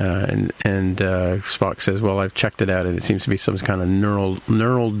 And Spock says, well, I've checked it out, and it seems to be some kind of neural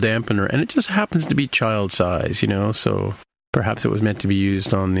dampener, and it just happens to be child size, so perhaps it was meant to be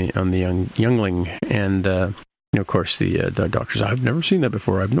used on the youngling. And of course the doctor says, I've never seen that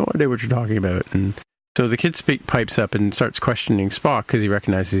before. I have no idea what you're talking about. And so the kid pipes up and starts questioning Spock because he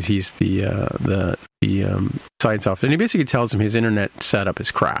recognizes he's the science officer, and he basically tells him his internet setup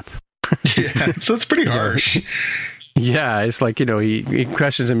is crap. Yeah, so it's pretty harsh. Yeah, it's like, he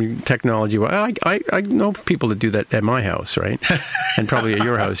questions him technology. Well, I know people that do that at my house, right? And probably at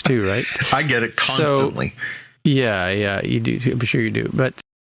your house too, right? I get it constantly. So, yeah, you do. I'm sure you do. But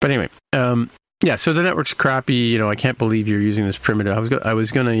anyway, yeah, so the network's crappy. I can't believe you're using this primitive. I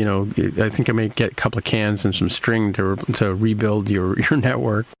was gonna, I think I may get a couple of cans and some string to rebuild your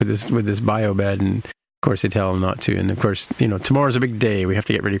network with this biobed, and of course they tell him not to. And of course, tomorrow's a big day. We have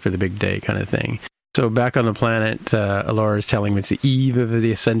to get ready for the big day, kind of thing. So back on the planet, Alora is telling him it's the eve of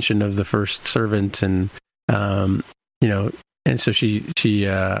the ascension of the first servant, and and so she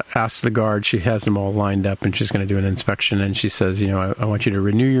asks the guard. She has them all lined up, and she's going to do an inspection. And she says, I want you to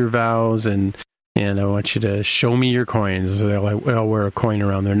renew your vows, and I want you to show me your coins. So they'll wear a coin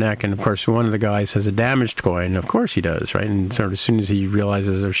around their neck. And of course, one of the guys has a damaged coin. Of course he does, right? And sort of as soon as he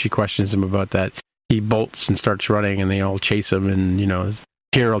realizes, or she questions him about that, he bolts and starts running, and they all chase him. And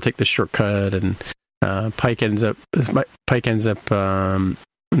here, I'll take the shortcut. And Pike ends up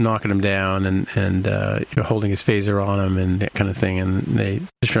knocking him down and holding his phaser on him and that kind of thing. And they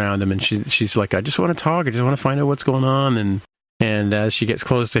surround him, and she's like, I just want to talk. I just want to find out what's going on. And as she gets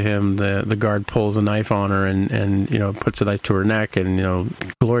close to him, the guard pulls a knife on her and puts a knife to her neck, and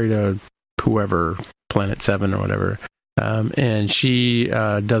glory to whoever, Planet 7 or whatever. And she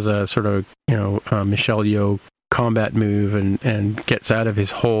does a sort of, Michelle Yeoh combat move and gets out of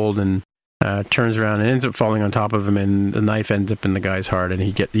his hold and turns around and ends up falling on top of him, and the knife ends up in the guy's heart, and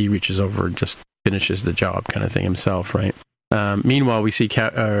he reaches over and just finishes the job kind of thing himself, right? Meanwhile, we see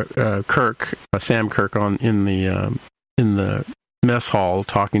Kirk, Sam Kirk, in the mess hall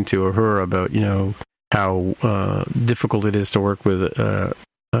talking to Uhura about, how difficult it is to work with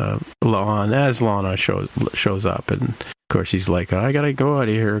La'an as Lana shows up, and of course he's like, I gotta go out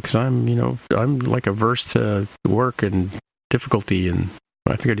of here because I'm like averse to work and difficulty, and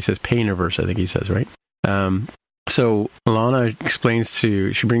I forget he says pain averse, I think he says, right? So Lana explains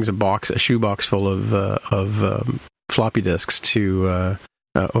she brings a shoebox full of floppy disks to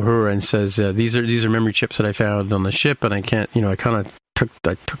Uhura and says, these are memory chips that I found on the ship, and I can't, I kind of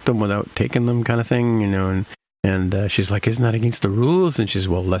took them without taking them, kind of thing, and she's like, isn't that against the rules? And she's,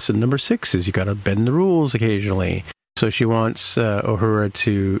 well, lesson number 6 is you got to bend the rules occasionally. So she wants Uhura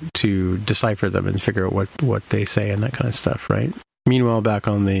to decipher them and figure out what they say and that kind of stuff, right? Meanwhile, back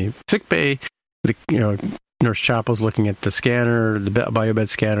on the sick bay, Nurse Chapel's looking at the scanner, the biobed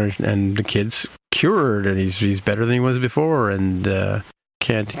scanner, and the kid's cured, and he's better than he was before, and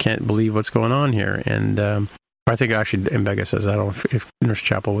can't believe what's going on here. And I think actually Mbega says, I don't know if Nurse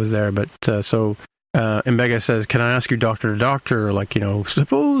Chapel was there, but so Mbega says, can I ask you doctor to doctor, like,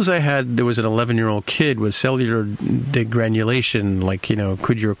 suppose there was an 11-year-old kid with cellular degranulation, like,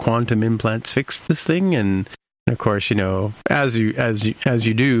 could your quantum implants fix this thing? And of course, as you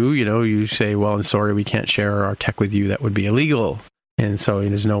do, you say, well, I'm sorry, we can't share our tech with you. That would be illegal. And so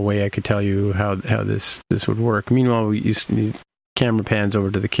there's no way I could tell you how this would work. Meanwhile, the camera pans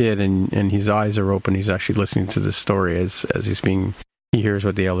over to the kid, and his eyes are open. He's actually listening to this story as he hears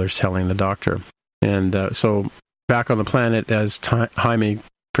what the elder's telling the doctor. And so back on the planet, as Jaime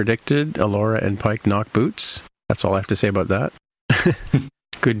predicted, Alora and Pike knock boots. That's all I have to say about that.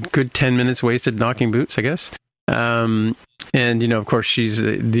 Good 10 minutes wasted knocking boots, I guess. And of course, she's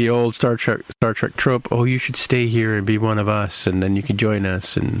the old Star Trek trope. Oh, you should stay here and be one of us, and then you can join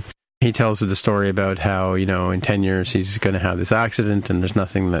us. And he tells her the story about how in 10 years he's going to have this accident, and there's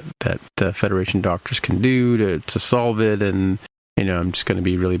nothing that Federation doctors can do to solve it, and I'm just going to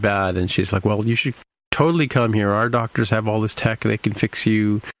be really bad. And she's like, well, you should totally come here. Our doctors have all this tech; they can fix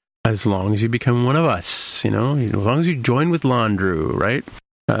you as long as you become one of us. As long as you join with Landru, right?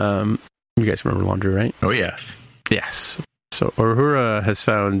 You guys remember Landru, right? Oh, yes. Yes. So Uhura has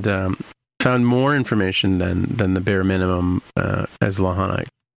found more information than the bare minimum as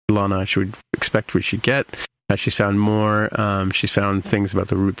Lana should expect what she'd get. She's found more. She's found things about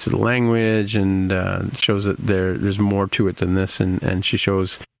the roots of the language, and shows that there's more to it than this. And she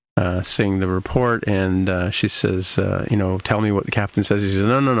shows seeing the report, and she says, tell me what the captain says. He says,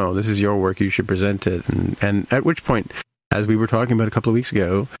 no, this is your work. You should present it. And at which point, as we were talking about a couple of weeks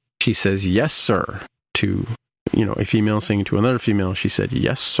ago, she says, yes, sir, to, a female saying to another female. She said,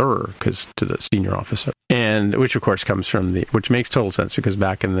 yes, sir, to the senior officer. And which, of course, comes from which makes total sense, because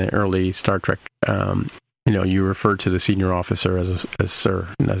back in the early Star Trek, you refer to the senior officer as sir,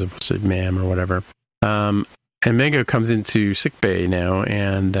 as opposed to ma'am or whatever. And Mega comes into sickbay now,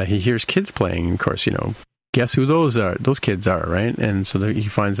 and he hears kids playing. Of course, guess who those kids are, right? And so he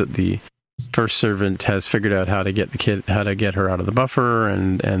finds that the first servant has figured out how to get her out of the buffer,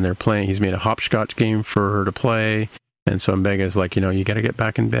 and they're playing. He's made a hopscotch game for her to play, and so Mbega's like, you got to get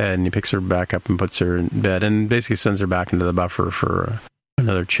back in bed, and he picks her back up and puts her in bed, and basically sends her back into the buffer for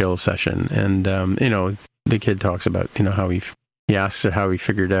another chill session. And the kid talks about how he asks her how he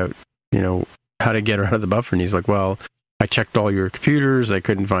figured out how to get her out of the buffer, and he's like, well, I checked all your computers, I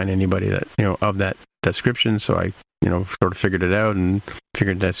couldn't find anybody that of that description, so I sort of figured it out and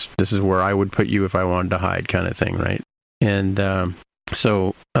figured this is where I would put you if I wanted to hide, kind of thing, right? And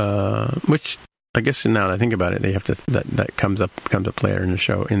so which I guess now that I think about it, they have to that comes up later in the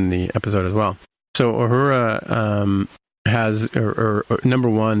show, in the episode as well. So Uhura has or number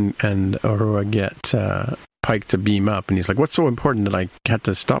one, and Uhura get Pike to beam up, and he's like, what's so important that I had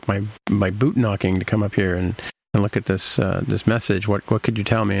to stop my boot knocking to come up here and look at this message? What could you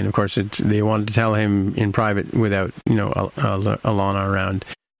tell me? And of course, they wanted to tell him in private without Alana around.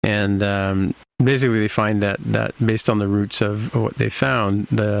 And basically, they find that based on the roots of what they found,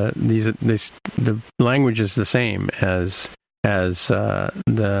 the language is the same as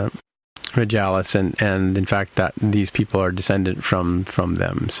the Majalis, and in fact that these people are descendant from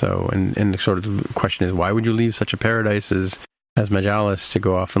them. So, and the sort of question is, why would you leave such a paradise as Majalis to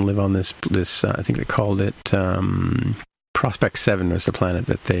go off and live on this I think they called it Prospect 7 was the planet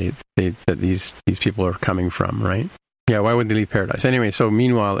that these people are coming from, right? Yeah, why would they leave Paradise? Anyway, so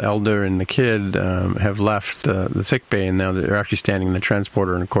meanwhile, Elder and the kid have left the sick bay, and now they're actually standing in the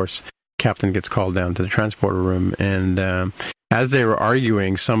transporter, and of course, Captain gets called down to the transporter room, and as they were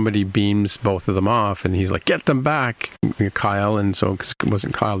arguing, somebody beams both of them off, and he's like, get them back, Kyle, and so, because it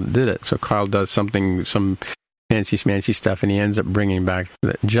wasn't Kyle that did it, so Kyle does some fancy stuff, and he ends up bringing back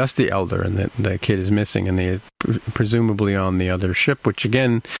just the Elder, and the kid is missing, and they presumably on the other ship, which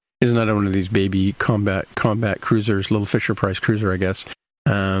again is another one of these baby combat cruisers, little Fisher-Price cruiser, I guess.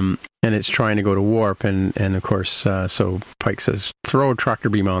 And it's trying to go to warp, and of course, so Pike says, throw a tractor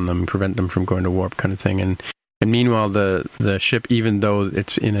beam on them, prevent them from going to warp, kind of thing. And meanwhile, the ship, even though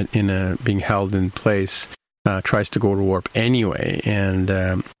it's in a being held in place, tries to go to warp anyway. And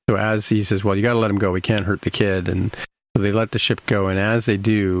so as he says, well, you got to let him go. We can't hurt the kid. And so they let the ship go. And as they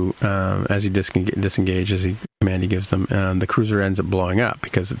do, as he disengages, the command he gives them, the cruiser ends up blowing up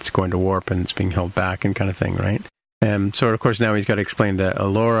because it's going to warp and it's being held back and kind of thing, right? So of course now he's got to explain to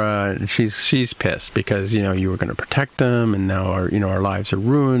Alora. She's pissed because you were going to protect them, and now our lives are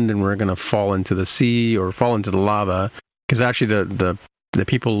ruined, and we're going to fall into the sea or fall into the lava. Because actually the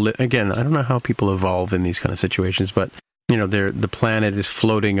people again, I don't know how people evolve in these kind of situations, but the planet is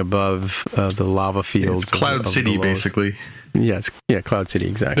floating above the lava fields. It's Cloud City, basically. Yeah, Cloud City,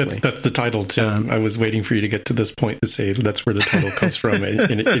 exactly. That's the title, Tim. I was waiting for you to get to this point to say that's where the title comes from,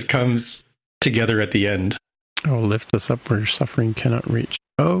 and it comes together at the end. Oh, lift us up where suffering cannot reach.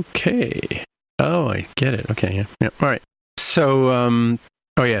 Okay. Oh, I get it. Okay, yeah. All right. So,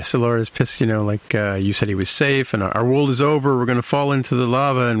 so Laura's pissed, you said he was safe, and our world is over, we're going to fall into the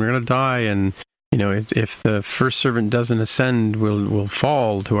lava, and we're going to die, and, if the first servant doesn't ascend, we'll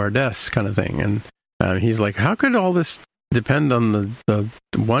fall to our deaths, kind of thing. And he's like, how could all this depend on the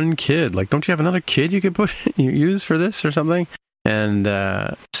one kid? Like, don't you have another kid you could use for this or something? And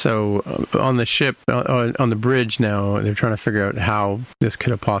so on the ship, on the bridge now, they're trying to figure out how this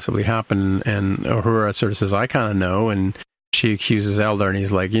could have possibly happened. And Uhura sort of says, I kind of know. And she accuses Eldar, and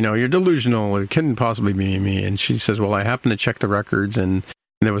he's like, you're delusional. It couldn't possibly be me. And she says, well, I happened to check the records, and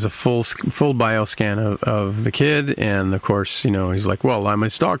there was a full bio scan of the kid. And of course, he's like, well, I'm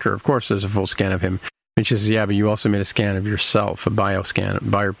his doctor. Of course, there's a full scan of him. And she says, yeah, but you also made a scan of yourself, a bio scan,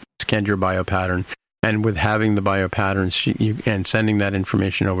 scanned your bio pattern. And with having the bio patterns and sending that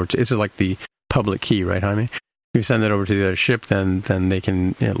information over to, it's like the public key, right, Jaime? If you send that over to the other ship, then they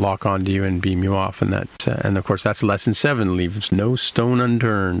can lock onto you and beam you off. And and of course, that's lesson 7: leaves no stone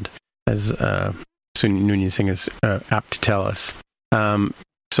unturned, as Noonien Singh is apt to tell us.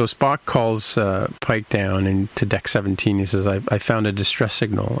 So Spock calls Pike down to deck 17. He says, I found a distress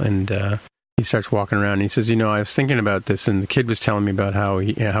signal, and he starts walking around, and he says, I was thinking about this, and the kid was telling me about how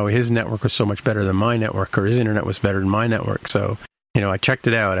his network was so much better than my network, or his internet was better than my network. So, I checked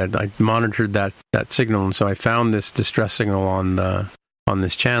it out. I monitored that signal, and so I found this distress signal on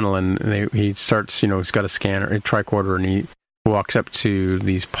this channel, and he starts, he's got a scanner, a tricorder, and he walks up to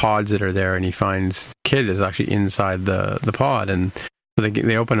these pods that are there, and he finds the kid is actually inside the pod, and so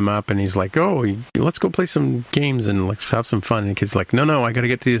they open him up, and he's like, oh, let's go play some games and let's have some fun. And the kid's like, no, I got to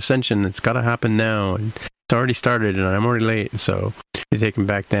get to the Ascension. It's got to happen now. And it's already started, and I'm already late. So they take him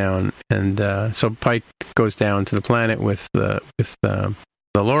back down. And so Pike goes down to the planet with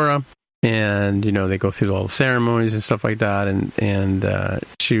Laura, and, they go through all the ceremonies and stuff like that. And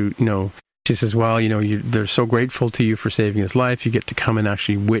she says, well, they're so grateful to you for saving his life. You get to come and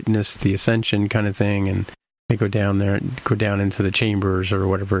actually witness the Ascension kind of thing. And they go down into the chambers or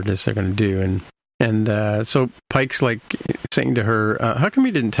whatever it is they're going to do, and so Pike's like saying to her, "How come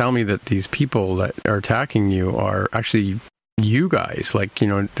you didn't tell me that these people that are attacking you are actually you guys? Like,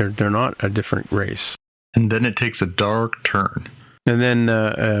 they're not a different race." And then it takes a dark turn. And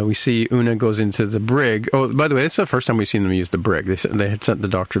then we see Una goes into the brig. Oh, by the way, it's the first time we've seen them use the brig. They had sent the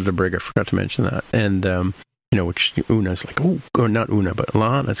doctor to the brig. I forgot to mention that, and which Una's like, or not Una, but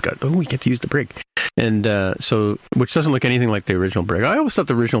Lana's got, we get to use the brig. And so, which doesn't look anything like the original brig. I always thought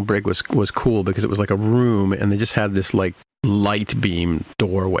the original brig was cool because it was like a room, and they just had this like light beam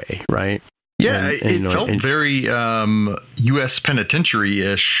doorway, right? Yeah, it felt very U.S.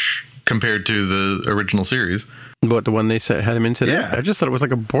 penitentiary-ish compared to the original series. But the one they had him in today? Yeah. I just thought it was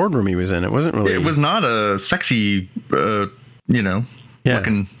like a boardroom he was in. It wasn't really... It was not a sexy,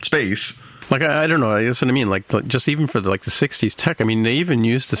 looking space. Like, I don't know, that's what I mean. Like, just even for the 60s tech, I mean, they even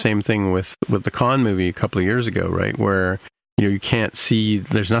used the same thing with the Khan movie a couple of years ago, right? Where, you can't see,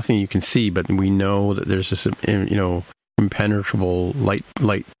 there's nothing you can see, but we know that there's this, impenetrable light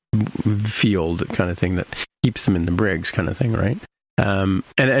field kind of thing that keeps them in the brigs kind of thing, right? And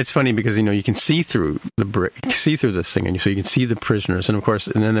it's funny because, you can see through see through this thing, and so you can see the prisoners, and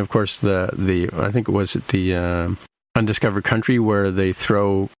then of course the I think it was the Undiscovered Country, where they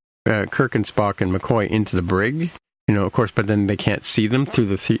throw Kirk and Spock and McCoy into the brig. Of course, but then they can't see them through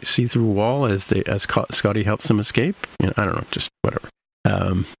the see-through wall as Scotty helps them escape. I don't know, just whatever.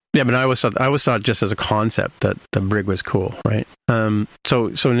 But I always saw it just as a concept that the brig was cool, right?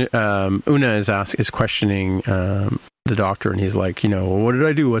 So Una is questioning the Doctor, and he's like, what did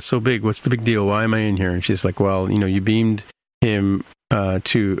I do? What's so big? What's the big deal? Why am I in here? And she's like, well, you beamed him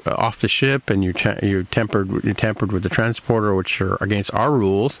to off the ship, and you tampered with the transporter, which are against our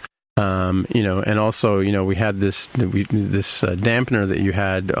rules. And also, we had this dampener that you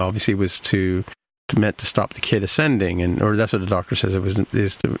had, obviously was meant to stop the kid ascending, or that's what the Doctor says. It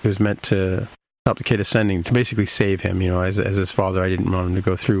was meant to stop the kid ascending, to basically save him. As his father, I didn't want him to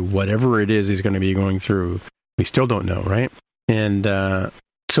go through whatever it is he's going to be going through. We still don't know, right? And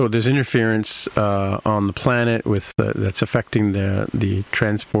so there's interference on the planet that's affecting the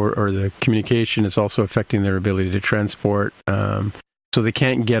transport or the communication. It's also affecting their ability to transport. So they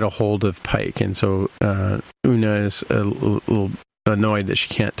can't get a hold of Pike, and so Una is a little annoyed that she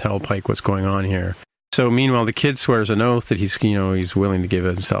can't tell Pike what's going on here. So meanwhile, the kid swears an oath that he's willing to give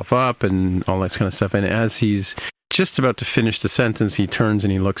himself up and all that kind of stuff. And as he's just about to finish the sentence, he turns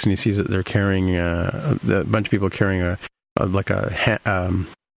and he looks and he sees that they're carrying a bunch of people carrying what do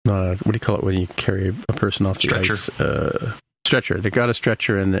you call it when you carry a person off the ice? Stretcher. They got a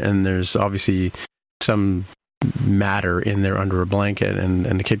stretcher, and there's obviously some matter in there under a blanket, and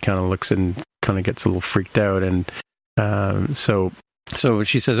the kid kind of looks and kind of gets a little freaked out, and so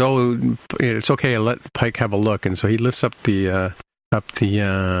she says, "Oh, it's okay. I'll let Pike have a look." And so he lifts up the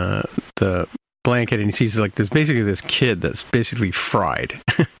blanket, and he sees there's basically this kid that's basically fried,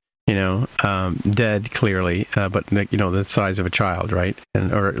 dead clearly, but the size of a child, right,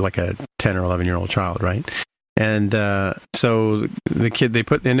 or like a 10 or 11-year-old child, right? And so the kid, they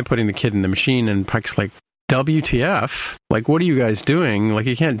end up putting the kid in the machine, and Pike's like, WTF? Like, what are you guys doing? Like,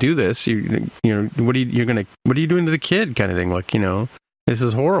 you can't do this. What are you doing to the kid? Kind of thing. Like, this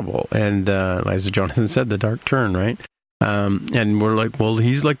is horrible. And as Jonathan said, the dark turn, right? And we're like, well,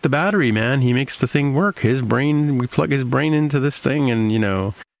 he's like the battery, man. He makes the thing work. We plug his brain into this thing, and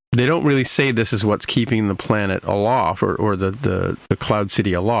they don't really say this is what's keeping the planet aloft or the Cloud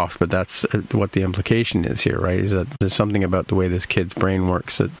City aloft, but that's what the implication is here, right? Is that there's something about the way this kid's brain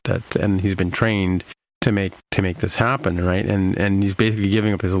works that and he's been trained to make this happen, right? And he's basically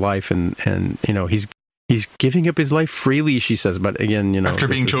giving up his life, and he's giving up his life freely, she says. But again, after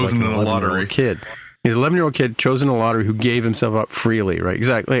being chosen in a lottery, kid, he's an 11-year-old kid chosen in a lottery who gave himself up freely, right?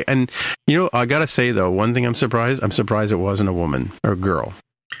 Exactly. And I gotta say though, one thing I'm surprised it wasn't a woman or a girl,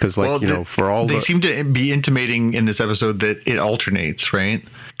 because they seem to be intimating in this episode that it alternates, right?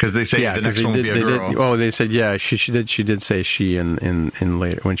 Because they say the next one will be a girl. They said she did say she in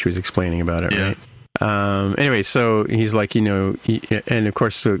later when she was explaining about it, right? Anyway, so he's like, and of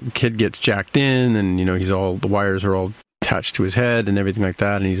course the kid gets jacked in, and the wires are all attached to his head and everything like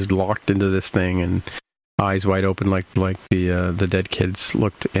that, and he's locked into this thing and eyes wide open like the dead kids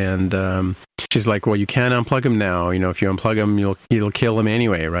looked. And she's like, well, you can't unplug him now. If you unplug him, you'll kill him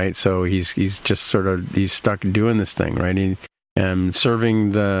anyway, right? So he's just he's stuck doing this thing, right?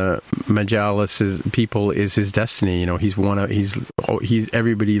 Serving the Majalis people is his destiny.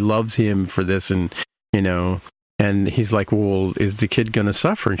 Everybody loves him for this, and and he's like, well, is the kid gonna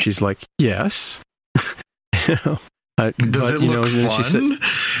suffer? And she's like, yes. Does it look fun?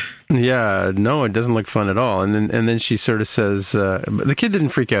 Yeah, no, it doesn't look fun at all. And then she sort of says, but the kid didn't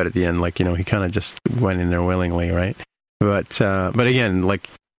freak out at the end. Like, he kind of just went in there willingly, right? But again,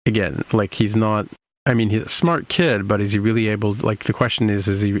 he's not. I mean, he's a smart kid, but is he really able? Like, the question is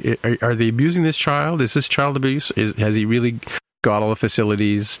are they abusing this child? Is this child abuse? Has he really got all the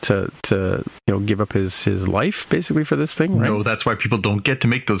facilities to give up his life basically for this thing? Right? No, that's why people don't get to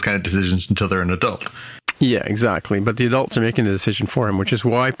make those kind of decisions until they're an adult. Yeah, exactly. But the adults are making the decision for him, which is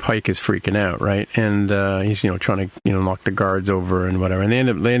why Pike is freaking out, right? And he's trying to knock the guards over and whatever, and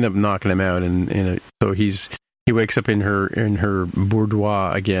they end up knocking him out, so he wakes up in her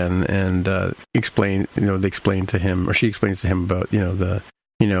boudoir again, and they explain to him, or she explains to him about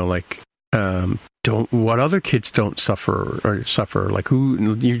what other kids don't suffer, like,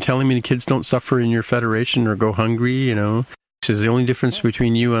 who you're telling me the kids don't suffer in your federation or go hungry, She says the only difference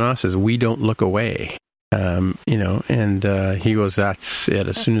between you and us is we don't look away. And he goes, that's it.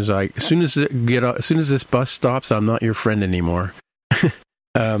 As soon as this bus stops, I'm not your friend anymore.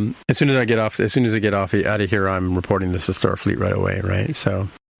 As soon as I get off out of here, I'm reporting this to Starfleet right away, right? So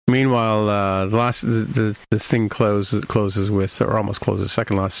meanwhile, this thing closes with, or almost closes. The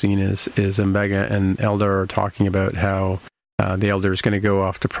second last scene is M'Benga and Eldar are talking about how the elder is going to go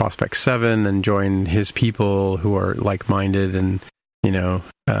off to Prospect 7 and join his people who are like-minded, and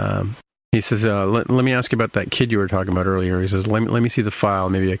he says, let me ask you about that kid you were talking about earlier. He says, let me see the file.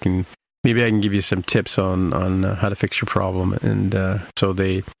 Maybe I can give you some tips on how to fix your problem. And so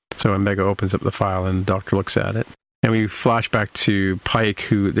M'Bego opens up the file, and the doctor looks at it. And we flash back to Pike,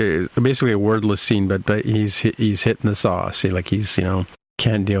 who basically a wordless scene, but he's hitting the sauce. He's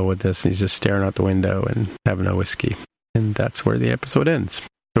can't deal with this, and he's just staring out the window and having a whiskey. And that's where the episode ends.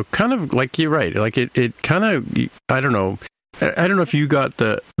 So kind of like you're right. Like it kind of, I don't know if you got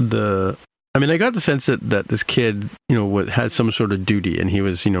I mean, I got the sense that this kid, had some sort of duty, and he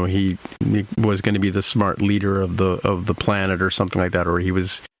was, he was going to be the smart leader of the planet or something like that, or he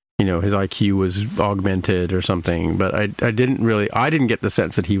was, his IQ was augmented or something. But I didn't get the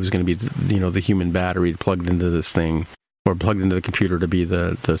sense that he was going to be, the human battery plugged into this thing, or plugged into the computer to be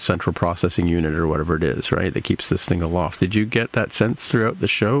the central processing unit or whatever it is, right, that keeps this thing aloft. Did you get that sense throughout the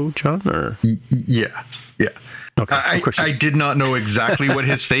show, John? Or yeah. Okay. I did not know exactly what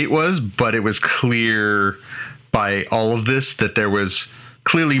his fate was, but it was clear by all of this that there was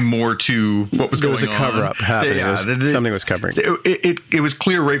clearly more to what was going on. There was a cover-up happening. Something was covering. It was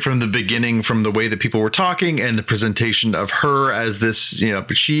clear right from the beginning, from the way that people were talking and the presentation of her as this,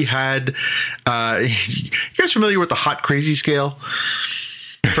 she had, you guys familiar with the hot crazy scale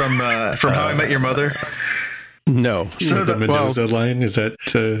from How I Met Your Mother? No. So the Mendoza line, is that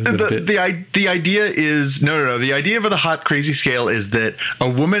the idea is no. The idea of the hot crazy scale is that a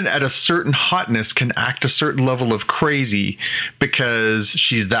woman at a certain hotness can act a certain level of crazy because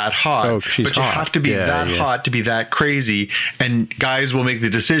she's that hot. Oh, she's but hot. You have to be hot to be that crazy. And guys will make the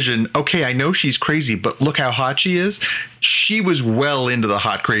decision, okay, I know she's crazy, but look how hot she is. She was well into the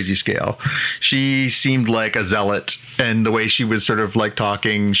hot crazy scale. She seemed like a zealot, and the way she was sort of like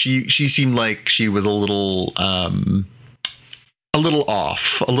talking, she seemed like she was a little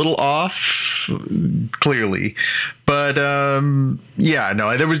off, clearly. But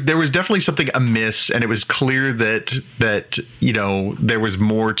there was definitely something amiss, and it was clear that there was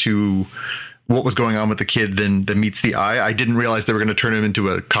more to what was going on with the kid than meets the eye. I didn't realize they were going to turn him into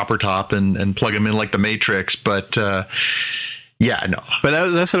a copper top and plug him in like the Matrix, but no.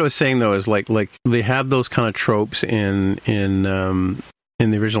 But that's what I was saying, though, is like they have those kind of tropes in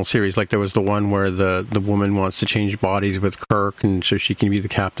the original series. Like there was the one where the woman wants to change bodies with Kirk, and so she can be the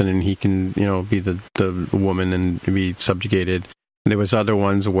captain and he can be the woman and be subjugated. And there was other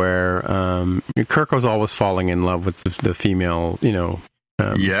ones where Kirk was always falling in love with the female,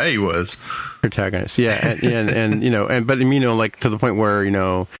 yeah, he was protagonist. Yeah, and but like to the point where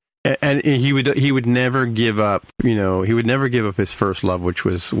and he would never give up. He would never give up his first love, which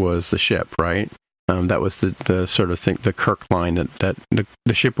was the ship, right? That was the sort of thing, the Kirk line that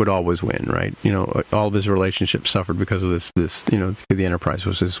the ship would always win, right? All of his relationships suffered because of this. The Enterprise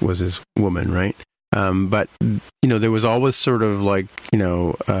was his woman, right? But there was always sort of like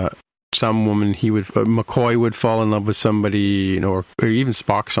some woman McCoy would fall in love with somebody, or even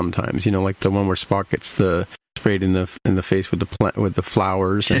Spock sometimes. Like the one where Spock gets sprayed in the face with the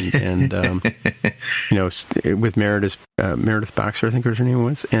flowers, and with Meredith Baxter, I think her name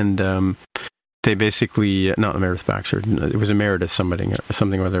was, and they basically not Meredith Baxter, it was a Meredith something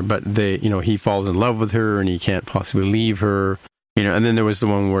or other, but he falls in love with her and he can't possibly leave her. And then there was the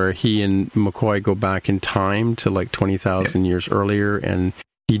one where he and McCoy go back in time to like 20,000 years earlier, and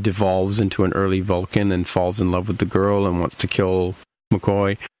he devolves into an early Vulcan and falls in love with the girl and wants to kill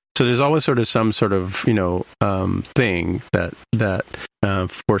McCoy. So there's always sort of some sort of thing that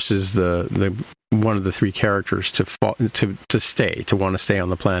forces the one of the three characters to want to stay on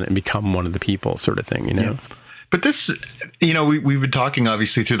the planet and become one of the people, sort of thing. Yeah. But this, we've been talking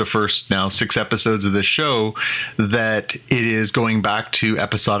obviously through the first now 6 episodes of this show that it is going back to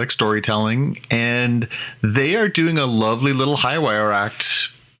episodic storytelling, and they are doing a lovely little high wire act,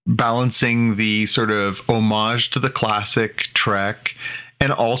 balancing the sort of homage to the classic Trek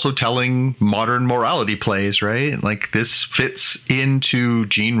and also telling modern morality plays, right? Like this fits into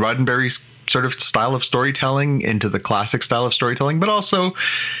Gene Roddenberry's sort of style of storytelling, into the classic style of storytelling, but also,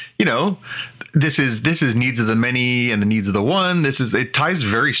 this is needs of the many and the needs of the one. It ties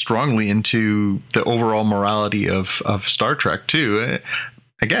very strongly into the overall morality of Star Trek too.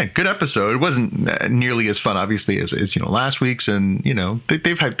 Again, good episode. It wasn't nearly as fun, obviously, as last week's, and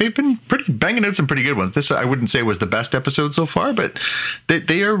they've been pretty banging out some pretty good ones. This I wouldn't say was the best episode so far, but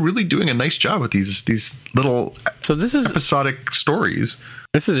they are really doing a nice job with these little episodic stories.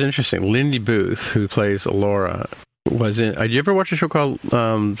 This is interesting. Lindy Booth, who plays Alora, was in. Did you ever watch a show called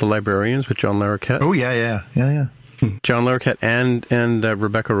The Librarians with John Larroquette? Oh yeah. John Larroquette and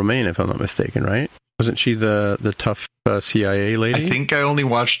Rebecca Romijn, if I'm not mistaken, right? Wasn't she the tough CIA lady? I think I only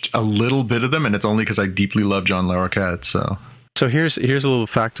watched a little bit of them, and it's only because I deeply love John Larroquette. So here's a little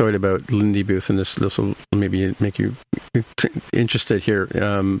factoid about Lindy Booth, and this will maybe make you interested here.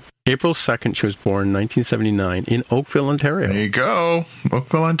 April 2nd, she was born, 1979, in Oakville, Ontario. There you go.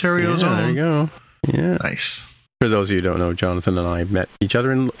 Oakville, Ontario's own. There you go. Yeah. Nice. For those of you who don't know, Jonathan and I met each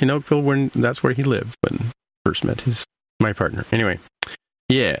other in Oakville when that's where he lived when first met my partner. Anyway,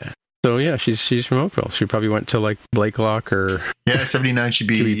 yeah. So yeah, she's from Oakville. She probably went to like Blakelock or 79. She'd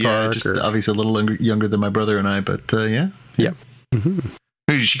be obviously a little younger than my brother and I, but yeah. Yeah. Mm-hmm.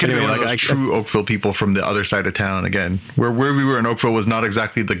 She could have been one of those true Oakville people from the other side of town again. Where we were in Oakville was not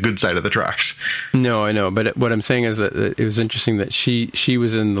exactly the good side of the tracks. No, I know. But what I'm saying is that it was interesting that she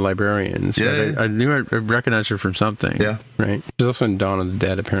was in The Librarians. Yeah. Right? I knew I recognized her from something. Yeah. Right. She's also in Dawn of the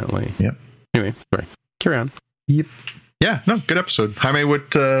Dead, apparently. Yep. Anyway, sorry. Carry on. Yep. Yeah, no, good episode. Jaime, where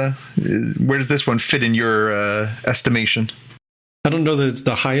does this one fit in your estimation? I don't know that it's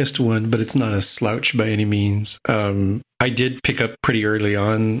the highest one, but it's not a slouch by any means. I did pick up pretty early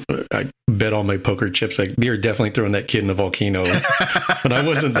on. I bet all my poker chips, like, they're definitely throwing that kid in the volcano. But I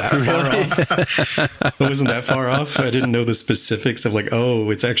wasn't that far off. I wasn't that far off. I didn't know the specifics of like,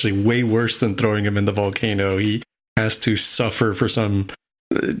 oh, it's actually way worse than throwing him in the volcano. He has to suffer for some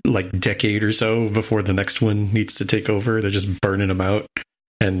like decade or so before the next one needs to take over. They're just burning him out.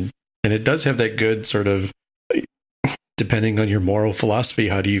 And it does have that good sort of, depending on your moral philosophy,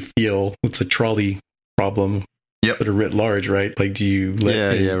 how do you feel? It's a trolley problem. Yep. But a writ large, right? Like, do you let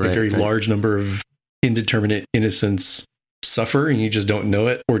a very large number of indeterminate innocents suffer and you just don't know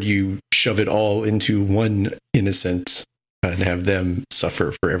it? Or do you shove it all into one innocent and have them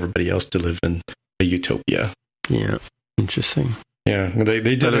suffer for everybody else to live in a utopia? Yeah. Interesting. Yeah. They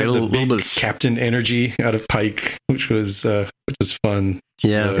did a little bit of Captain Energy out of Pike, which was fun.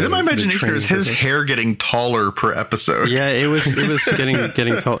 Yeah. My imagination is his hair getting taller per episode. Yeah, it was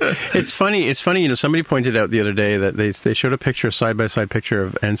getting tall. It's funny, somebody pointed out the other day that they showed a side-by-side picture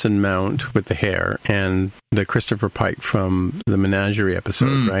of Ensign Mount with the hair and the Christopher Pike from the Menagerie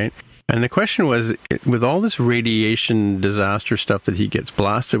episode, right? And the question was, with all this radiation disaster stuff that he gets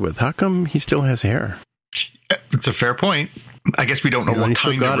blasted with, how come he still has hair? It's a fair point. I guess we don't know what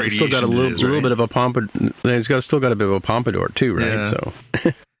kind of radiation he's still got a little bit of a pompadour. He's still got a bit of a pompadour too, right? Yeah. So,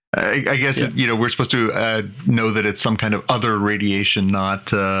 I guess we're supposed to know that it's some kind of other radiation,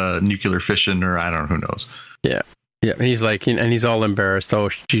 not nuclear fission, or I don't know, who knows. Yeah, yeah. And he's like, and he's all embarrassed. Oh,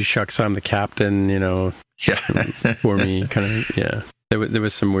 gee shucks, I'm the captain. Yeah. For me, kind of. Yeah. There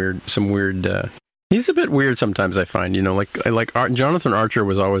was some weird. He's a bit weird sometimes, I find. Like Jonathan Archer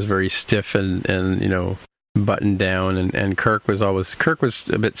was always very stiff and buttoned down, and Kirk was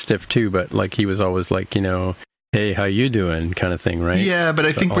a bit stiff too, but like he was always like, hey, how you doing, kind of thing, right? Yeah, but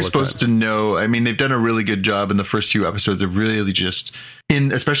I think we're supposed to know. I mean, they've done a really good job in the first few episodes of really just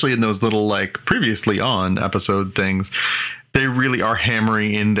especially in those little like previously on episode things. They really are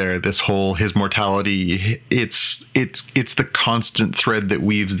hammering in there this whole his mortality. It's the constant thread that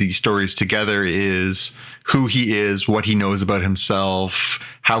weaves these stories together, is who he is, what he knows about himself,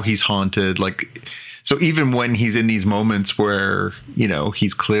 how he's haunted. Like, so even when he's in these moments where,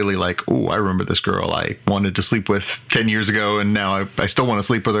 he's clearly like, oh, I remember this girl I wanted to sleep with 10 years ago, and now I still want to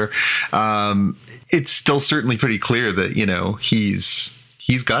sleep with her. It's still certainly pretty clear that, he's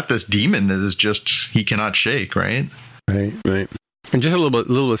got this demon that is just, he cannot shake, right? Right. And just a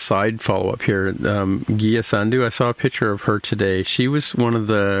little side follow-up here. Gia Sandhu, I saw a picture of her today. She was one of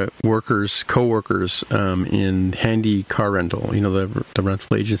the co-workers in Handy Car Rental, the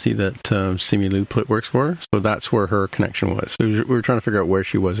rental agency that Simi Liu works for. So that's where her connection was. So we were trying to figure out where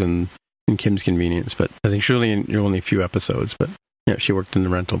she was in Kim's Convenience, but I think she was only a few episodes. But yeah, she worked in the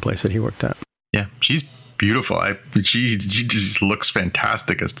rental place that he worked at. Yeah, she's beautiful. She just looks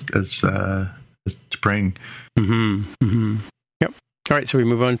fantastic as T'Pring. Mm-hmm. Yep. All right, so we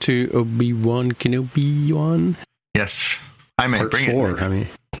move on to Obi-Wan Kenobi. Yes, I might Part bring 4. it. I mean,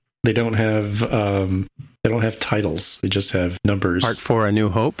 they don't have titles. They just have numbers. Part 4, A New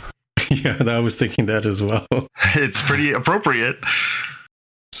Hope. Yeah, I was thinking that as well. It's pretty appropriate.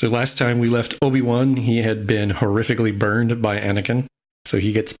 So last time we left Obi-Wan, he had been horrifically burned by Anakin. So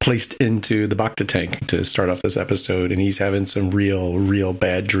he gets placed into the Bacta tank to start off this episode, and he's having some real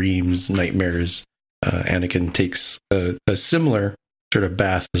bad dreams, nightmares. Anakin takes a similar sort of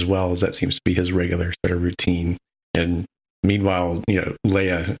bath as well, as that seems to be his regular sort of routine. And meanwhile,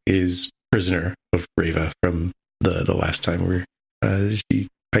 Leia is prisoner of Reva from the last time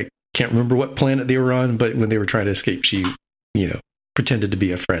I can't remember what planet they were on, but when they were trying to escape, she, pretended to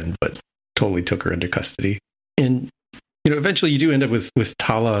be a friend, but totally took her into custody. And eventually you do end up with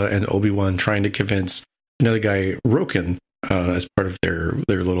Tala and Obi-Wan trying to convince another guy, Roken, as part of their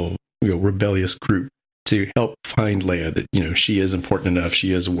little rebellious group, to help find Leia, that she is important enough,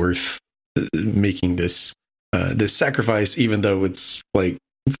 she is worth making this sacrifice, even though it's like,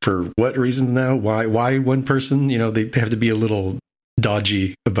 for what reasons now? Why one person? They have to be a little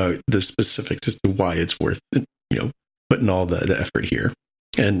dodgy about the specifics as to why it's worth putting all the effort here.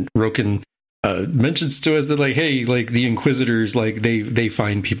 And Roken mentions to us that, like, hey, like, the Inquisitors, like, they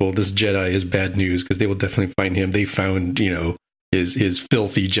find people. This Jedi is bad news because they will definitely find him. They found his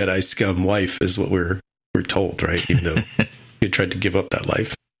filthy Jedi scum wife, is what we're told, right? Even though he tried to give up that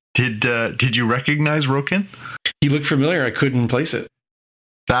life. Did you recognize Roken? He looked familiar. I couldn't place it.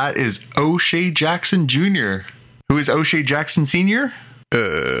 That is O'Shea Jackson Jr. Who is O'Shea Jackson Sr.?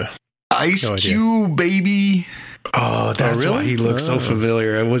 Ice Cube, baby. Oh, that's really? why he looks so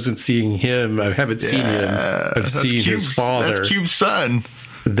familiar. I wasn't seeing him. I haven't seen him. I've seen his father. That's Cube's son.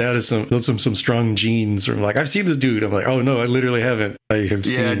 That is some strong genes. From, like, I've seen this dude. I'm like, oh no, I literally haven't. I have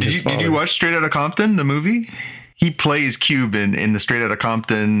seen his father. Did you watch Straight Outta Compton, the movie? He plays Cube in the Straight Outta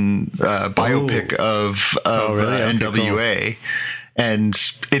Compton biopic of NWA. Cool. And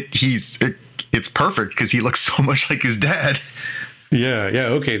it's perfect because he looks so much like his dad. Yeah.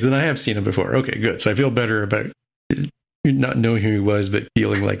 Okay, then I have seen him before. Okay, good. So I feel better about not knowing who he was, but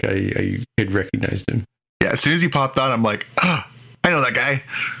feeling like I had recognized him. Yeah, as soon as he popped on, I'm like, oh, I know that guy.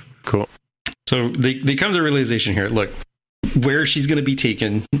 Cool. So they come to the realization here. Look, where she's going to be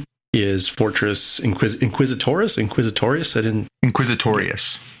taken is Fortress Inquisitorius.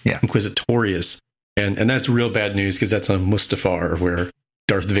 Yeah. Inquisitorius. And that's real bad news because that's on Mustafar, where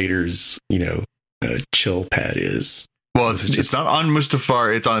Darth Vader's, chill pad is. Well, it's not on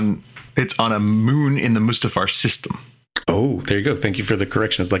Mustafar. It's on a moon in the Mustafar system. Oh, there you go. Thank you for the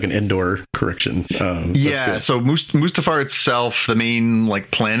correction. It's like an Endor correction. Yeah. So Mustafar itself, the main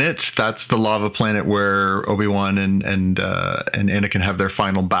planet, that's the lava planet where Obi-Wan and Anakin have their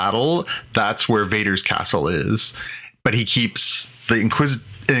final battle. That's where Vader's castle is. But he keeps the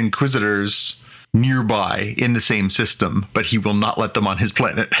Inquisitors nearby in the same system, but he will not let them on his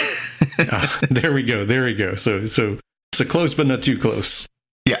planet. There we go. So close, but not too close.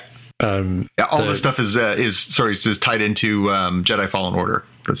 Yeah. All this stuff is tied into Jedi Fallen Order.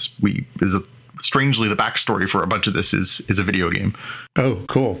 Strangely, the backstory for a bunch of this is a video game. Oh,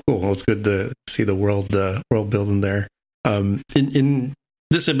 cool. Well, it's good to see the world building there. In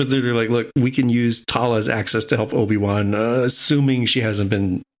this episode, they're like, look, we can use Tala's access to help Obi-Wan, assuming she hasn't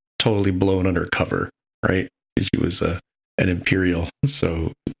been totally blown undercover, right? She was an Imperial,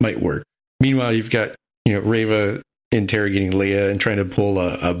 so it might work. Meanwhile, you've got Reva interrogating Leia and trying to pull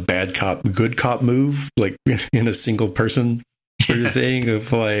a bad cop, good cop move, like in a single person sort of thing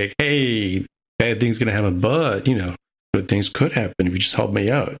of like, hey, bad things gonna happen, but good things could happen if you just help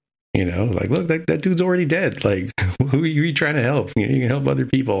me out. Like, look, that dude's already dead. Like, who are you trying to help? You can help other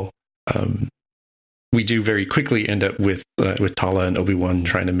people. We do very quickly end up with Tala and Obi-Wan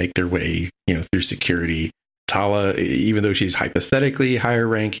trying to make their way, through security. Tala, even though she's hypothetically higher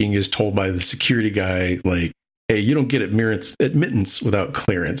ranking, is told by the security guy, like, hey, you don't get admittance without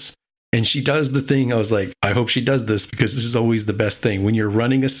clearance. And she does the thing. I was like, I hope she does this because this is always the best thing. When you're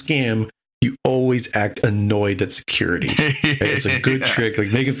running a scam, you always act annoyed at security. It's a good trick.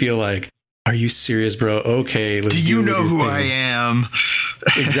 Like, make it feel like, are you serious, bro? Okay, let's do you know who I am?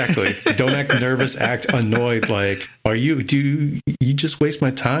 Exactly. Don't act nervous, act annoyed. Like, do you just waste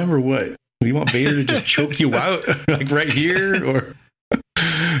my time or what? Do you want Vader to just choke you out like right here? Or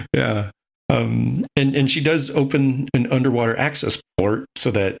yeah. And she does open an underwater access port so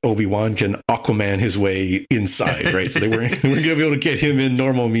that Obi-Wan can Aquaman his way inside, right? So they weren't going to be able to get him in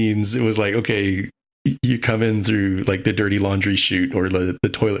normal means. It was like, okay, you come in through like the dirty laundry chute or the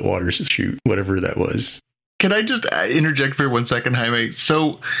toilet water chute, whatever that was. Can I just interject for 1 second, Jaime?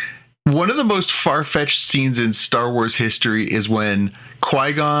 So one of the most far-fetched scenes in Star Wars history is when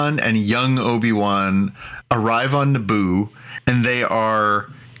Qui-Gon and young Obi-Wan arrive on Naboo and they are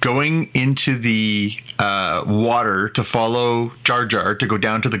going into the water to follow Jar Jar to go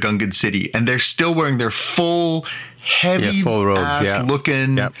down to the Gungan city, and they're still wearing their full robes,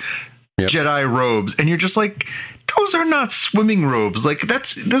 looking Jedi robes, and you're just like, those are not swimming robes. Like,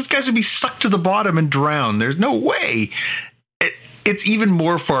 those guys would be sucked to the bottom and drown. There's no way. It's even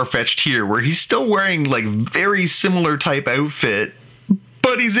more far-fetched here, where he's still wearing like very similar type outfit,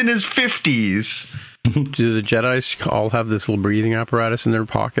 but he's in his 50s. Do the Jedis all have this little breathing apparatus in their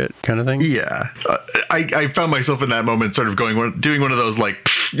pocket kind of thing? Yeah. I found myself in that moment sort of doing one of those like,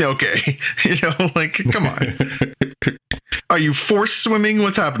 okay, like, come on. Are you force swimming?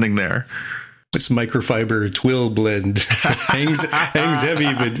 What's happening there? This microfiber twill blend hangs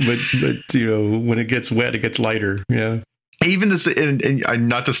heavy, but when it gets wet, it gets lighter. Yeah. Even this, and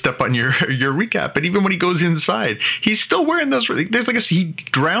not to step on your recap, but even when he goes inside, he's still wearing those. There's he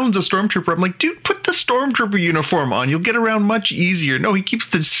drowns a stormtrooper. I'm like, dude, put the stormtrooper uniform on. You'll get around much easier. No, he keeps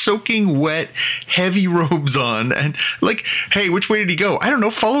the soaking wet, heavy robes on, and hey, which way did he go? I don't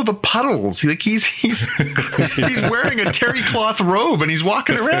know. Follow the puddles. He's he's wearing a terry cloth robe and he's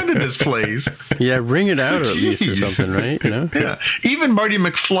walking around in this place. Yeah, wring it out at least or something, right? Yeah. Even Marty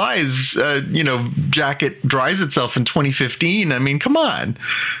McFly's jacket dries itself in 2015. I mean, come on.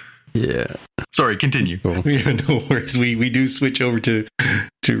 Yeah. Sorry, continue. Cool. Yeah, no worries. We do switch over to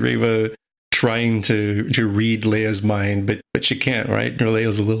Reva trying to read Leia's mind, but she can't, right?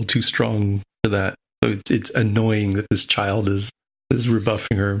 Leia's a little too strong for that. So it's annoying that this child is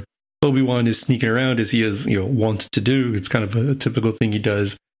rebuffing her. Obi-Wan is sneaking around as he is, wont to do. It's kind of a typical thing he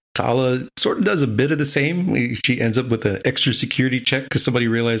does. Tala sort of does a bit of the same. She ends up with an extra security check because somebody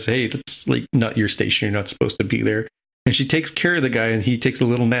realized, hey, that's not your station. You're not supposed to be there. And she takes care of the guy, and he takes a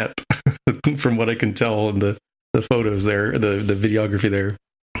little nap, from what I can tell in the photos there, the videography there.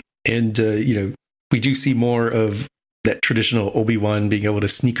 And, we do see more of that traditional Obi-Wan being able to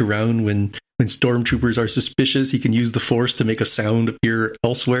sneak around when stormtroopers are suspicious. He can use the Force to make a sound appear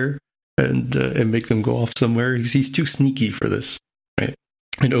elsewhere and make them go off somewhere. He's too sneaky for this, right?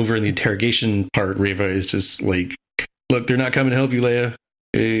 And over in the interrogation part, Reva is just like, look, they're not coming to help you, Leia.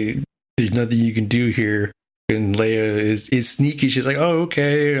 There's nothing you can do here. And Leia is sneaky. She's like, oh,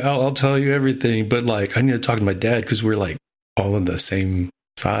 okay, I'll tell you everything. But I need to talk to my dad because we're all on the same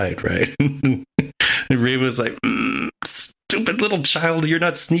side, right? And Reva's like, stupid little child, you're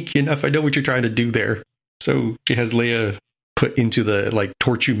not sneaky enough. I know what you're trying to do there. So she has Leia put into the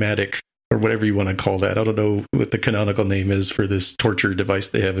torture-matic or whatever you want to call that. I don't know what the canonical name is for this torture device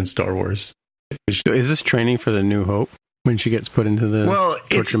they have in Star Wars. Is this training for the New Hope? When she gets put into the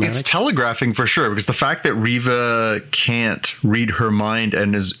it's telegraphing for sure, because the fact that Reva can't read her mind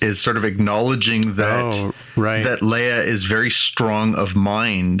and is sort of acknowledging that that Leia is very strong of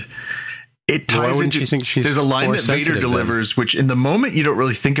mind, it ties into. There's a line that Vader delivers, which in the moment you don't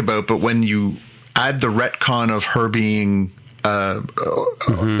really think about, but when you add the retcon of her being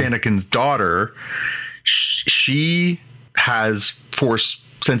Anakin's daughter, she has Force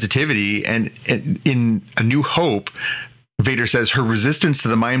sensitivity, and in A New Hope, Vader says her resistance to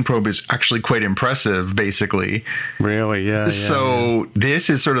the mind probe is actually quite impressive, basically. Really? Yeah. So this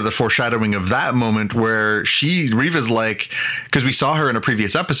is sort of the foreshadowing of that moment where Reva's because we saw her in a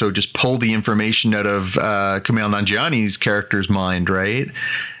previous episode just pull the information out of Kumail Nanjiani's character's mind, right?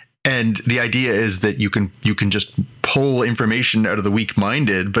 And the idea is that you can just pull information out of the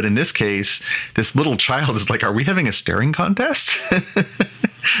weak-minded, but in this case, this little child is like, are we having a staring contest?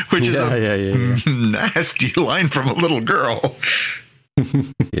 Which is a nasty line from a little girl.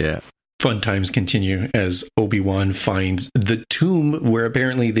 Yeah. Fun times continue as Obi-Wan finds the tomb where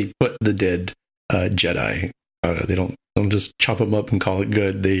apparently they put the dead Jedi. They don't just chop them up and call it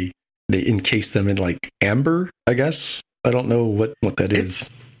good. They encase them in amber, I guess. I don't know what that is.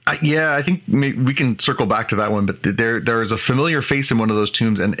 I think we can circle back to that one, but there is a familiar face in one of those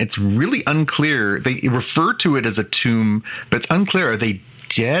tombs, and it's really unclear. They refer to it as a tomb, but it's unclear. Are they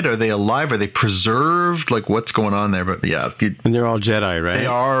dead? Are they alive? Are they preserved? What's going on there? But yeah. And they're all Jedi, right? They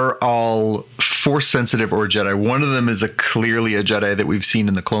are all Force sensitive or Jedi. One of them is clearly a Jedi that we've seen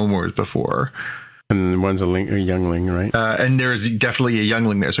in the Clone Wars before. And one's a youngling, right? And there's definitely a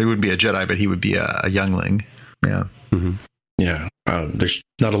youngling there. So he wouldn't be a Jedi, but he would be a youngling. Yeah. Mm-hmm. Yeah. There's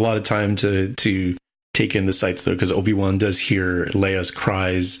not a lot of time to take in the sights, though, because Obi-Wan does hear Leia's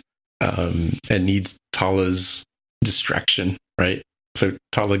cries and needs Tala's distraction, right? So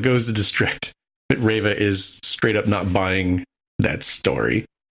Tala goes to distract, but Reva is straight up not buying that story.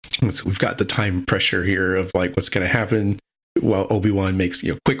 So we've got the time pressure here of what's going to happen while Obi-Wan makes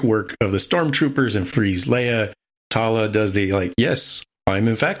quick work of the stormtroopers and frees Leia. Tala does the yes, I'm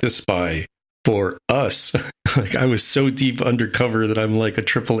in fact a spy for us. I was so deep undercover that I'm a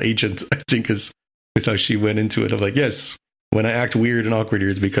triple agent, I think is how she went into it. Of yes, when I act weird and awkward here,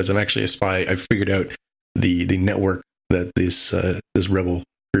 it's because I'm actually a spy. I figured out the network that this rebel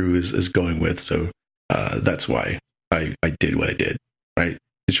crew is going with. So that's why I did what I did, right?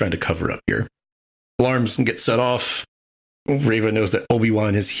 He's trying to cover up here. Alarms get set off. Reva knows that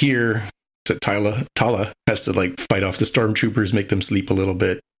Obi-Wan is here. So Tala has to fight off the stormtroopers, make them sleep a little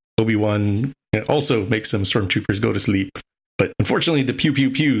bit. Obi-Wan also makes some stormtroopers go to sleep. But unfortunately, the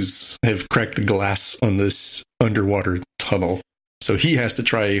pew-pew-pews have cracked the glass on this underwater tunnel. So he has to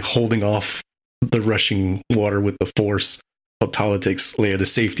try holding off the rushing water with the Force while Tala takes Leia to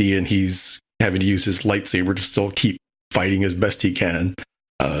safety, and he's having to use his lightsaber to still keep fighting as best he can.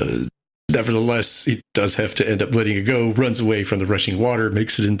 Nevertheless, he does have to end up letting it go, runs away from the rushing water,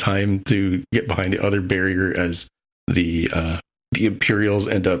 makes it in time to get behind the other barrier as the Imperials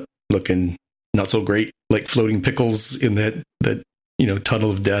end up looking not so great, like floating pickles in that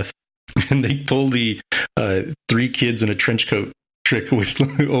tunnel of death. And they pull the 3 kids in a trench coat trick with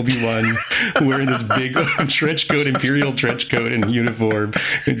Obi-Wan wearing this big trench coat, Imperial trench coat and uniform,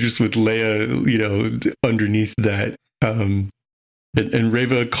 and just with Leia, underneath that. And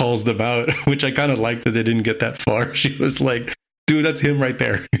Reva calls them out, which I kind of like that they didn't get that far. She was like, dude, that's him right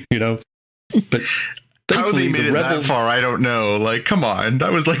there, But how they made it that far, I don't know. Like, come on.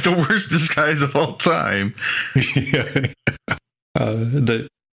 That was like the worst disguise of all time. Yeah.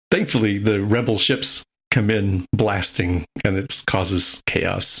 Thankfully, the rebel ships come in blasting, and it causes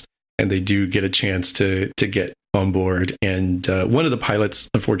chaos. And they do get a chance to get on board. And one of the pilots,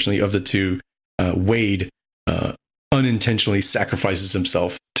 unfortunately, of the 2, Wade, unintentionally sacrifices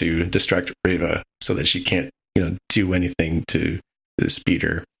himself to distract Reva so that she can't, do anything to the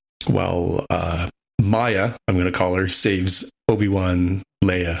speeder. While Maya, I'm going to call her, saves Obi-Wan,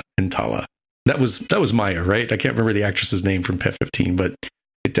 Leia, and Tala. That was Maya, right? I can't remember the actress's name from Pet 15, but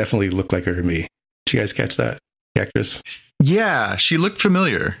it definitely looked like her to me. Did you guys catch that, the actress? Yeah, she looked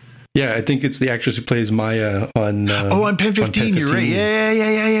familiar. Yeah, I think it's the actress who plays Maya on Pen 15. You're right.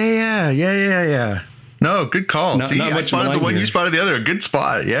 Yeah. No, good call. See, I spotted the one, you spotted the other. Good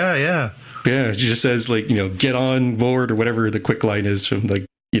spot. Yeah. Yeah, she just says, like, get on board or whatever the quick line is from, like,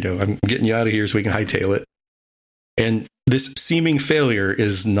 I'm getting you out of here so we can hightail it. And this seeming failure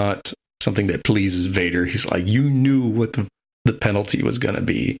is not something that pleases Vader. He's like, you knew what the penalty was going to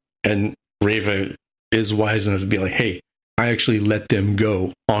be. And Reva is wise enough to be like, hey, I actually let them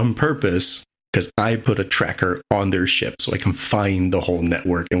go on purpose because I put a tracker on their ship so I can find the whole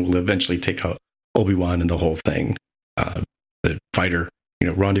network and will eventually take out Obi-Wan and the whole thing. The fighter,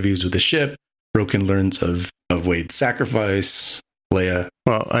 rendezvous with the ship. Roken learns of Wade's sacrifice. Leia.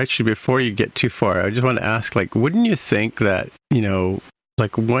 Well, actually, before you get too far, I just want to ask, like, wouldn't you think that,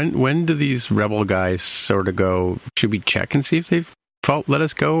 like, when do these rebel guys sort of go, should we check and see if they've let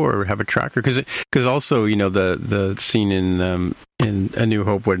us go or have a tracker? Because also, the scene in A New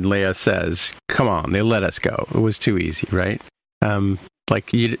Hope when Leia says, come on, they let us go. It was too easy, right? Do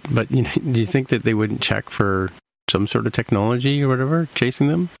you think that they wouldn't check for some sort of technology or whatever chasing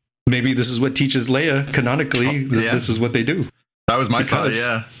them? Maybe this is what teaches Leia canonically that this is what they do. That was my thought,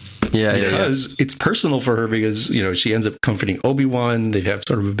 yeah. Because it's personal for her because, she ends up comforting Obi-Wan. They have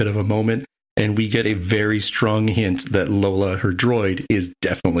sort of a bit of a moment. And we get a very strong hint that Lola, her droid, is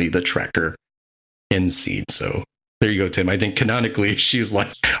definitely the tracker end seed. So there you go, Tim. I think canonically, she's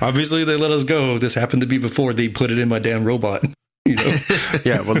like, obviously they let us go. This happened to be before they put it in my damn robot.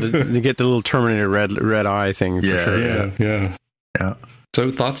 Yeah, well, they get the little Terminator red eye thing. Yeah. So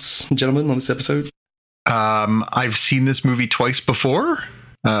thoughts, gentlemen, on this episode? I've seen this movie twice before.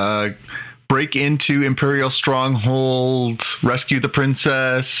 Break into Imperial stronghold, rescue the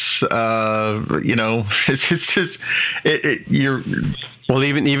princess. It's just you're. Well,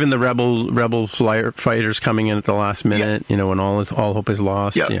 even the rebel fighters coming in at the last minute, when all hope is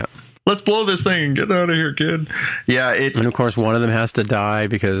lost. Yep. Yeah. Let's blow this thing and get out of here, kid. Yeah. And of course, one of them has to die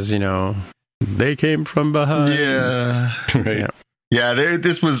because they came from behind. Yeah. Right. Yeah,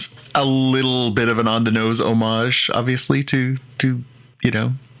 this was a little bit of an on-the-nose homage, obviously, to the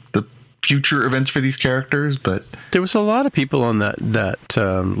future events for these characters, but there was a lot of people on that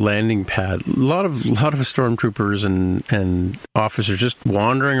landing pad. A lot of stormtroopers and officers just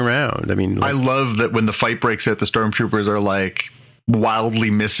wandering around. I mean, I love that when the fight breaks out, the stormtroopers are like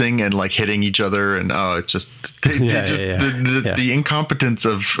wildly missing and like hitting each other, and it's just the incompetence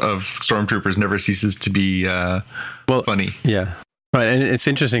of stormtroopers never ceases to be funny. Yeah. Right, and it's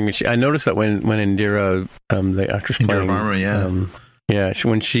interesting. I noticed that when Indira, the actress playing Varma,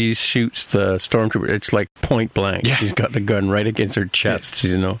 when she shoots the stormtrooper, it's like point blank. Yeah. She's got the gun right against her chest.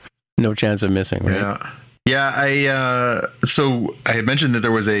 She's no chance of missing. Right? Yeah. So I had mentioned that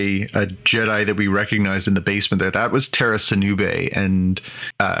there was a Jedi that we recognized in the basement there. That was Tara Sinube, and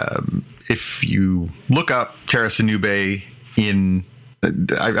if you look up Tara Sinube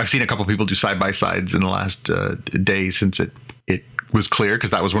I've seen a couple people do side by sides in the last day since it was clear,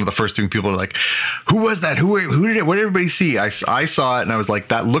 because that was one of the first things people were like, who was that? Who did it? What did everybody see? I saw it and I was like,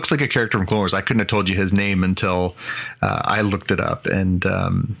 that looks like a character from Clone Wars. I couldn't have told you his name until I looked it up. And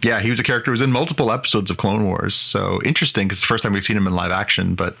he was a character who was in multiple episodes of Clone Wars. So interesting, because it's the first time we've seen him in live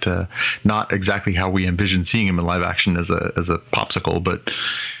action, but not exactly how we envisioned seeing him in live action as a popsicle. But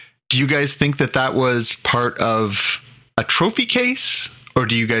do you guys think that was part of a trophy case, Or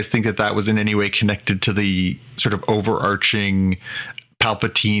do you guys think that that was in any way connected to the sort of overarching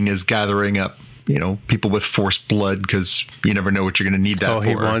Palpatine is gathering up, people with Force blood, because you never know what you're going to need that for?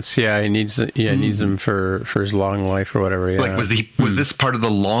 He wants, he needs them for his long life or whatever. Yeah. Like, was this part of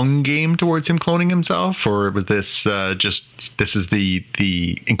the long game towards him cloning himself, or was this this is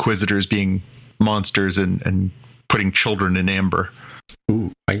the Inquisitors being monsters and putting children in amber?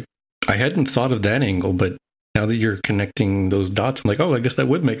 Ooh, I hadn't thought of that angle, but now that you're connecting those dots, I'm like, oh, I guess that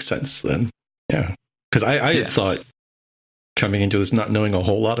would make sense then. Yeah, because I had thought, coming into this not knowing a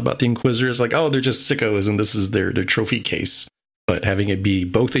whole lot about the Inquisitors, like, oh, they're just sickos and this is their trophy case. But having it be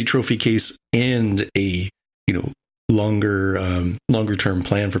both a trophy case and a longer term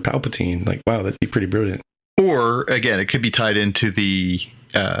plan for Palpatine, like, wow, that'd be pretty brilliant. Or again, it could be tied into the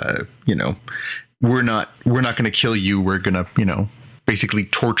we're not going to kill you, we're going to basically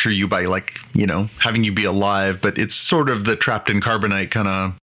torture you by having you be alive, but it's sort of the trapped in carbonite kind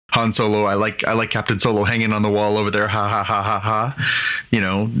of Han Solo. I like Captain Solo hanging on the wall over there. Ha ha ha ha ha.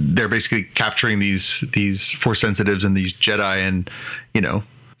 They're basically capturing these Force sensitives and these Jedi and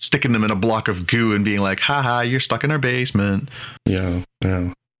sticking them in a block of goo and being like, ha ha, you're stuck in our basement. Yeah.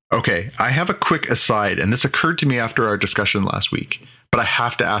 Okay, I have a quick aside, and this occurred to me after our discussion last week, but I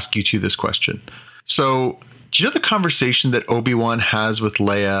have to ask you two this question. So, do you know the conversation that Obi-Wan has with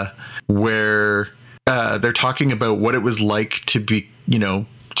Leia where they're talking about what it was like to be,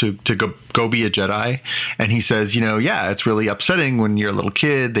 to go be a Jedi? And he says, yeah, it's really upsetting when you're a little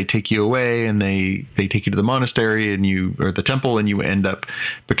kid, they take you away and they take you to the monastery or the temple, and you end up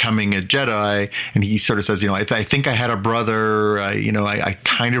becoming a Jedi. And he sort of says, I think I had a brother. I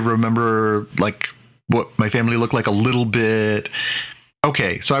kind of remember like what my family looked like a little bit.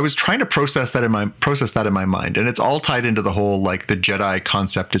 Okay, so I was trying to process that in my mind, and it's all tied into the whole, like, the Jedi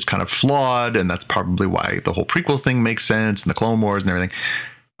concept is kind of flawed, and that's probably why the whole prequel thing makes sense, and the Clone Wars and everything.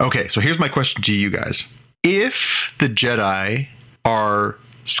 Okay, so here's my question to you guys. If the Jedi are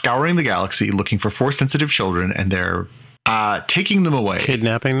scouring the galaxy looking for Force-sensitive children, and they're taking them away...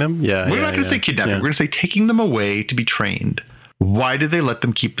 Kidnapping them? Yeah. We're not going to say kidnapping. Yeah. We're going to say taking them away to be trained. Why did they let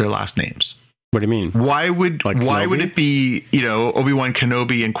them keep their last names? What do you mean? Why would it be, Obi-Wan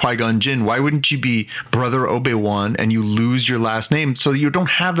Kenobi and Qui-Gon Jinn? Why wouldn't you be Brother Obi-Wan and you lose your last name so you don't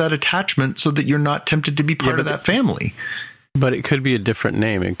have that attachment, so that you're not tempted to be part of that family? But it could be a different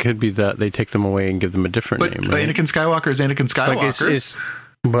name. It could be that they take them away and give them a different name. Right? Anakin Skywalker is Anakin Skywalker.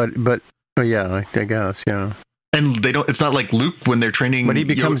 I guess, yeah. And they don't. It's not like Luke when they're training. But he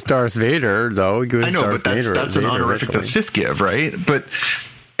becomes Darth Vader, though. I know, but that's an honorific that Sith give, right? But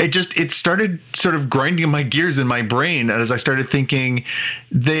it started sort of grinding my gears in my brain as I started thinking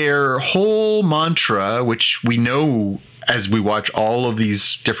their whole mantra, which we know as we watch all of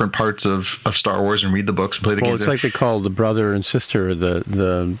these different parts of Star Wars and read the books and play the games. Well, it's like they call the brother and sister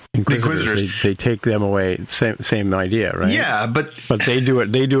the Inquisitors. They take them away. Same idea, right? Yeah, but they do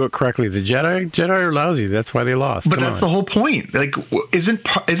it. They do it correctly. The Jedi are lousy. That's why they lost. But that's the whole point. Like, isn't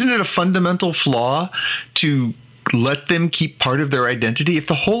it a fundamental flaw to let them keep part of their identity? If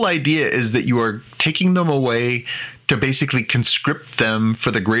the whole idea is that you are taking them away to basically conscript them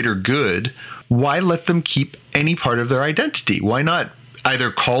for the greater good, why let them keep any part of their identity? Why not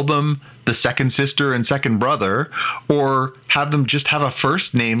either call them the second sister and second brother, or have them just have a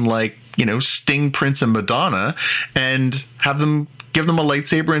first name like, Sting, Prince, and Madonna, and have them give them a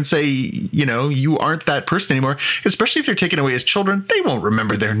lightsaber and say, you aren't that person anymore? Especially if they're taken away as children, they won't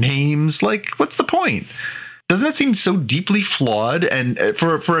remember their names. Like, what's the point? Doesn't that seem so deeply flawed? And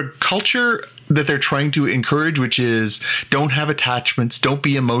for a culture that they're trying to encourage, which is don't have attachments, don't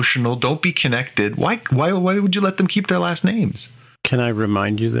be emotional, don't be connected, why would you let them keep their last names? Can I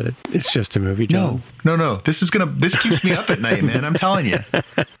remind you that it's just a movie, John? No. This keeps me up at night, man. I'm telling you.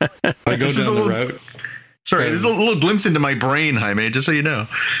 I go down the route. Sorry, there's a little glimpse into my brain, Jaime, just so you know.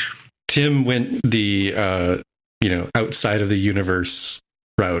 Tim went the outside of the universe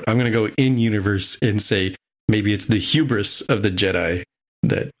route. I'm going to go in universe and say maybe it's the hubris of the Jedi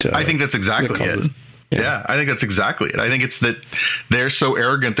that I think that's exactly it. Yeah, I think that's exactly it. I think it's that they're so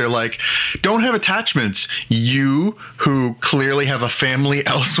arrogant. They're like, don't have attachments. You who clearly have a family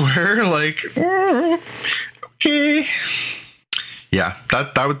elsewhere, like, okay. Yeah,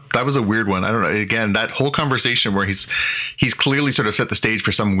 that was a weird one. I don't know. Again, that whole conversation where he's clearly sort of set the stage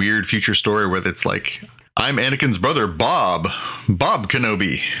for some weird future story where it's like, I'm Anakin's brother, Bob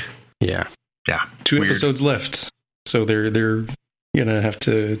Kenobi. Yeah. 2 episodes left, so they're gonna have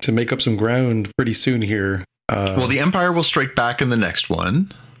to make up some ground pretty soon here. Well, the Empire will strike back in the next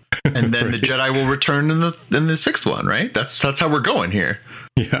one, and then right. The Jedi will return in the 6th one, right? That's how we're going here.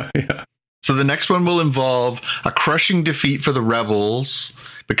 Yeah. So the next one will involve a crushing defeat for the rebels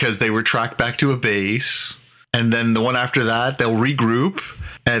because they were tracked back to a base. And then the one after that, they'll regroup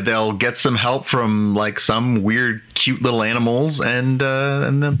and they'll get some help from like some weird, cute little animals, and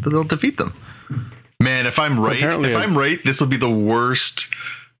then they'll defeat them. Man, if I'm right, this will be the worst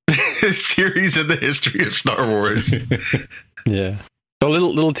series in the history of Star Wars. Yeah. A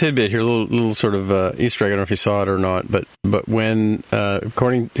little tidbit here, little sort of Easter egg. I don't know if you saw it or not, but when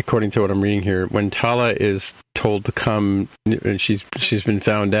according to what I'm reading here, when Tala is told to come, and she's been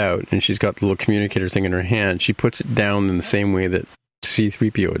found out, and she's got the little communicator thing in her hand, she puts it down in the same way that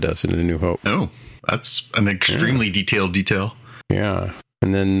C-3PO does in A New Hope. Oh, that's an extremely detailed detail. Yeah,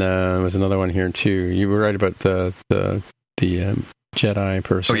 and then there was another one here too. You were right about the Jedi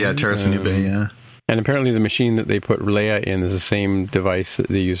person. Oh yeah, Terrace Anube, yeah. And apparently the machine that they put Leia in is the same device that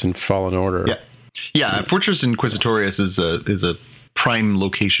they use in Fallen Order. Yeah. Fortress Inquisitorius is a prime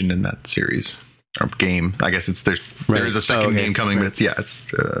location in that series or game. I guess there is a second game coming, but it's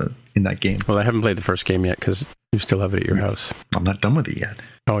in that game. Well, I haven't played the first game yet because you still have it at your house. I'm not done with it yet.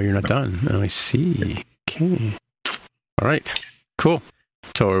 Oh, you're not done. Oh, I see. Okay. All right. Cool.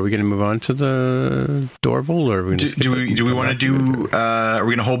 So are we going to move on to the Dorval, or are we do we want to do? Are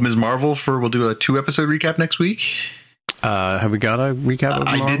we going to hold Ms. Marvel we'll do a 2-episode recap next week? Have we got a recap of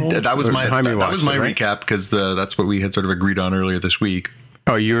Marvel? I did. That was my right? recap because that's what we had sort of agreed on earlier this week.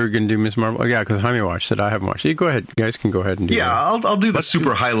 Oh, you were going to do Ms. Marvel? Oh, yeah, because Jaime watched it. I haven't watched it. You go ahead. You guys can go ahead and do it. Yeah, I'll do the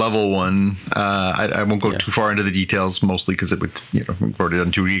super high level one. I won't go too far into the details, mostly because it would, we've already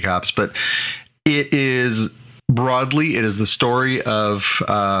done 2 recaps, but it is. Broadly, it is the story of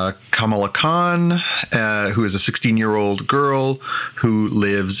Kamala Khan, who is a 16-year-old girl who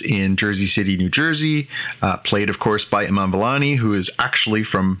lives in Jersey City, New Jersey, played, of course, by Iman Vellani, who is actually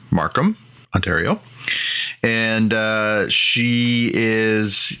from Markham, Ontario. And she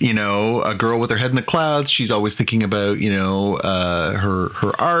is, a girl with her head in the clouds. She's always thinking about,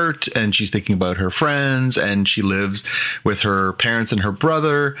 her art, and she's thinking about her friends, and she lives with her parents and her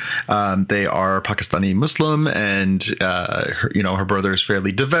brother. They are Pakistani Muslim, and her brother is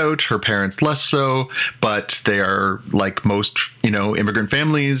fairly devout. Her parents less so, but they are like most, immigrant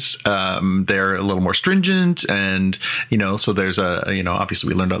families. They're a little more stringent, and so there's obviously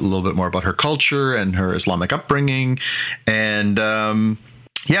we learned a little bit more about her culture and her Islamic upbringing, and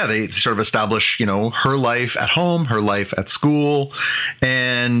they sort of establish her life at home, her life at school,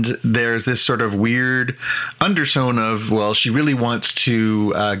 and there's this sort of weird undertone of, she really wants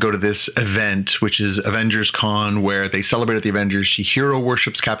to go to this event, which is Avengers Con, where they celebrate the Avengers. She hero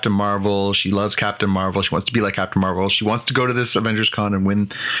worships Captain Marvel. She loves Captain Marvel. She wants to be like Captain Marvel. She wants to go to this Avengers Con and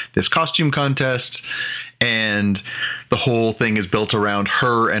win this costume contest. And the whole thing is built around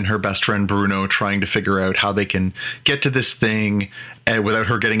her and her best friend Bruno trying to figure out how they can get to this thing without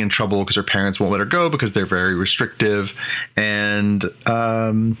her getting in trouble, because her parents won't let her go because they're very restrictive. And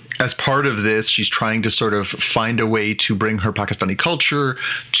as part of this, she's trying to sort of find a way to bring her Pakistani culture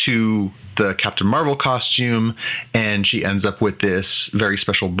to the Captain Marvel costume, and she ends up with this very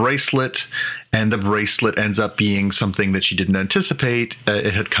special bracelet, and the bracelet ends up being something that she didn't anticipate.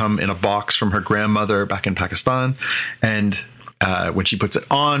 It had come in a box from her grandmother back in Pakistan, and when she puts it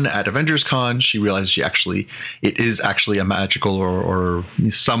on at Avengers Con, she realizes it is actually a magical or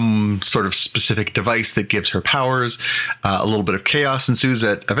some sort of specific device that gives her powers. A little bit of chaos ensues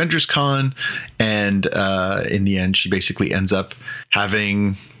at Avengers Con, and in the end, she basically ends up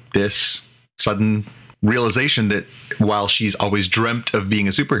having this sudden realization that while she's always dreamt of being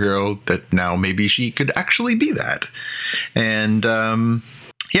a superhero, that now maybe she could actually be that. And so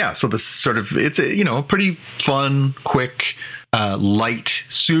this sort of, it's a pretty fun, quick, light,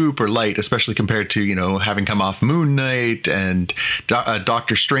 super light, especially compared to, having come off Moon Knight and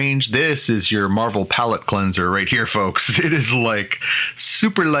Doctor Strange. This is your Marvel palette cleanser right here, folks. It is like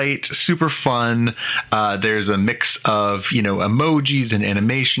super light, super fun. There's a mix of, emojis and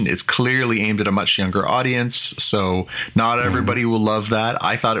animation. It's clearly aimed at a much younger audience, so not everybody will love that.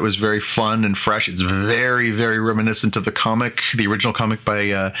 I thought it was very fun and fresh. It's very, very reminiscent of the original comic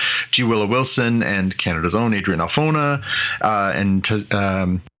by G. Willow Wilson and Canada's own Adrian Alphona. What's his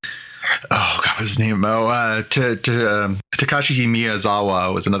name? Takashi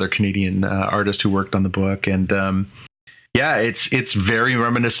Miyazawa was another Canadian artist who worked on the book, and it's very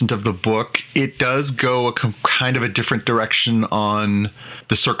reminiscent of the book. It does go a kind of a different direction on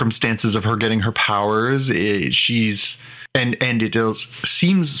the circumstances of her getting her powers. It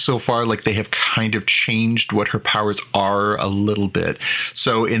seems so far like they have kind of changed what her powers are a little bit.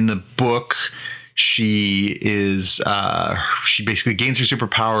 So in the book, she basically gains her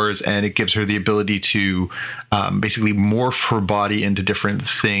superpowers, and it gives her the ability to basically morph her body into different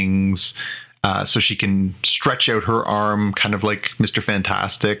things. So she can stretch out her arm, kind of like Mr.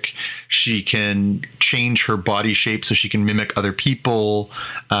 Fantastic. She can change her body shape so she can mimic other people.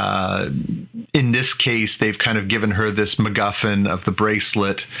 In this case, they've kind of given her this MacGuffin of the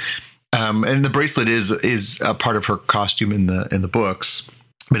bracelet. And the bracelet is a part of her costume in the books.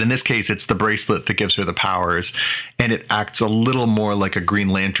 But in this case, it's the bracelet that gives her the powers, and it acts a little more like a Green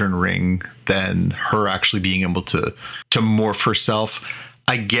Lantern ring than her actually being able to morph herself.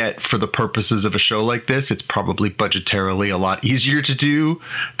 I get, for the purposes of a show like this, it's probably budgetarily a lot easier to do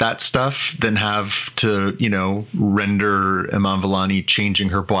that stuff than have to, render Iman Vellani changing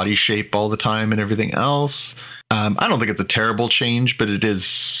her body shape all the time and everything else. I don't think it's a terrible change, but it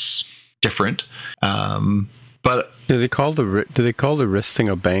is different. But do they call the wrist thing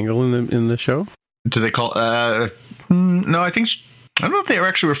a bangle in the show? Do they call? No, I don't know if they ever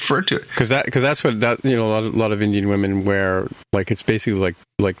actually referred to it, because that's what a lot of Indian women wear. Like, it's basically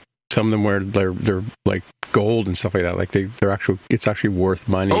like some of them wear they're like gold and stuff like that. Like it's actually worth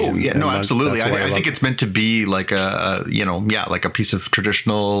money. Oh, yeah, no, absolutely. I think it's meant to be like like a piece of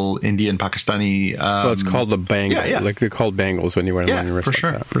traditional Indian Pakistani. Well, it's called the bangle. Yeah. Like they're called bangles when you wear them on your wrist.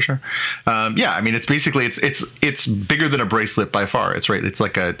 For sure. I mean, it's basically it's bigger than a bracelet by far. It's right. It's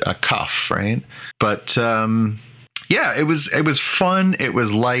like a cuff, right? But yeah, it was fun. It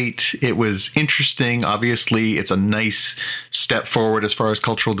was light. It was interesting. Obviously, it's a nice step forward as far as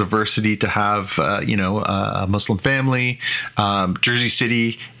cultural diversity to have, a Muslim family. Jersey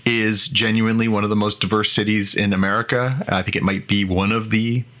City is genuinely one of the most diverse cities in America. I think it might be one of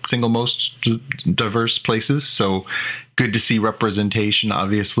the single most diverse places. So good to see representation,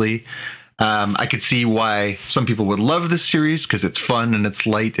 obviously. I could see why some people would love this series because it's fun and it's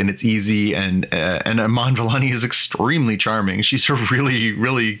light and it's easy, and Iman Vellani is extremely charming. She's a really,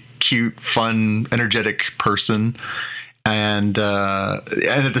 really cute, fun, energetic person, and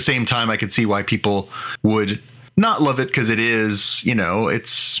at the same time, I could see why people would not love it because it is,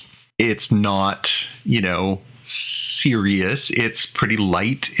 it's not, serious. It's pretty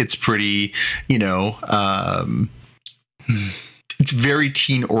light. It's pretty, it's very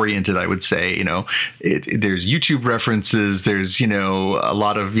teen oriented, I would say. There's YouTube references. There's, a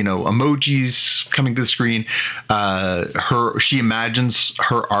lot of, emojis coming to the screen. She imagines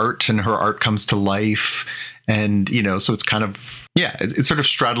her art and her art comes to life. And, so it's kind of, it's sort of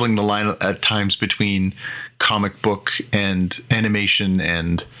straddling the line at times between comic book and animation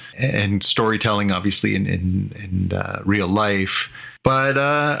and storytelling, obviously, in real life. But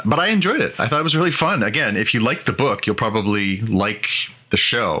I enjoyed it. I thought it was really fun. Again, if you like the book, you'll probably like the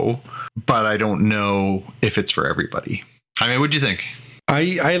show, but I don't know if it's for everybody. I mean, what'd you think?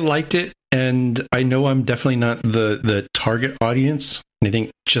 I liked it, and I know I'm definitely not the target audience. And I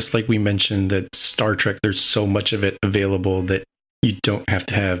think, just like we mentioned, that Star Trek, there's so much of it available that you don't have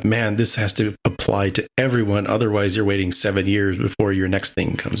to have, this has to apply to everyone. Otherwise, you're waiting 7 years before your next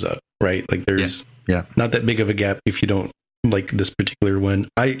thing comes up, right? Like, there's not that big of a gap if you don't like this particular one.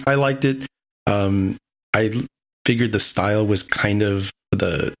 I liked it. I figured the style was kind of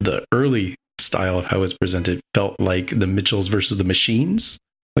the early style of how it was presented. Felt like the Mitchells versus the Machines,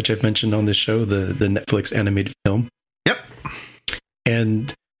 which I've mentioned on this show, the Netflix animated film. Yep.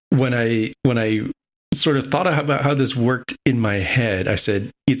 And when I sort of thought about how this worked in my head, I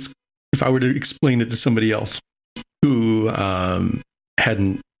said, if I were to explain it to somebody else who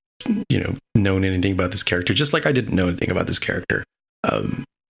hadn't known anything about this character, just like I didn't know anything about this character,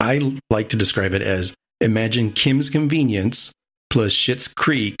 I like to describe it as, imagine Kim's Convenience plus Schitt's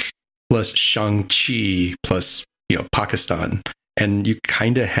Creek plus Shang-Chi plus Pakistan, and you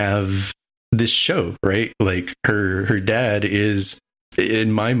kind of have this show, right? Like her dad is,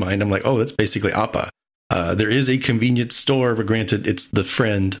 in my mind, I'm like, oh, that's basically Appa. There is a convenience store, but granted, it's the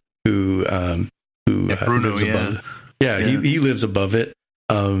friend who Bruno, lives above. He lives above it.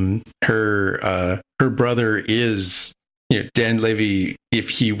 Her brother is Dan Levy if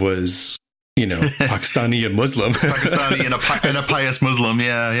he was Pakistani and Muslim. Pakistani and a pious Muslim.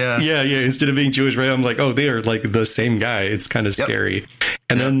 Yeah. Instead of being Jewish, right? I'm like, oh, they are like the same guy. It's kind of scary.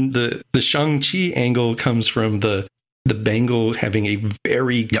 And then the Shang-Chi angle comes from the bangle having a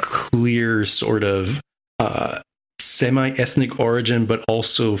very clear sort of semi-ethnic origin, but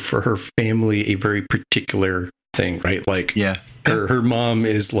also for her family a very particular thing, right? Like her mom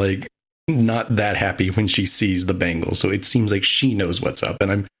is like not that happy when she sees the bangle, so it seems like she knows what's up,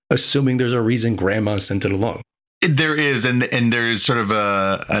 and I'm assuming there's a reason grandma sent it along. There is, and there's sort of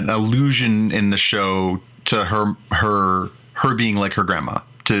an allusion in the show to her being like her grandma,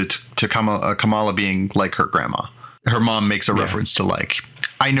 to Kamala being like her grandma. Her mom makes a reference to like,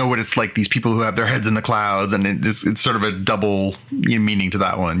 I know what it's like, these people who have their heads in the clouds, and it's sort of a double meaning to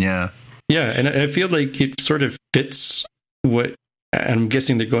that one. Yeah, and I feel like it sort of fits what I'm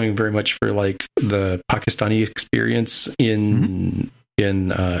guessing they're going very much for, like the Pakistani experience in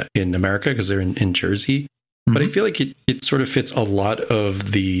America, because they're in Jersey. Mm-hmm. But I feel like it sort of fits a lot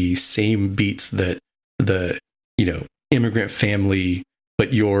of the same beats that the immigrant family,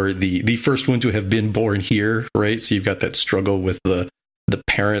 but you're the first one to have been born here, right? So you've got that struggle with the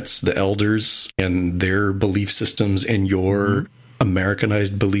parents, the elders, and their belief systems, and your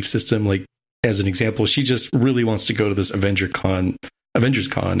Americanized belief system. Like, as an example, she just really wants to go to this Avengers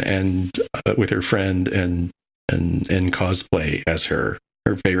Con and with her friend and cosplay as her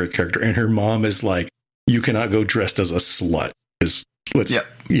favorite character. And her mom is like, you cannot go dressed as a slut, is what's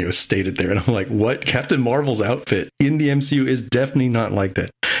stated there. And I'm like, what? Captain Marvel's outfit in the MCU is definitely not like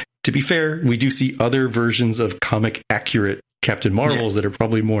that. To be fair, we do see other versions of comic accurate Captain Marvels that are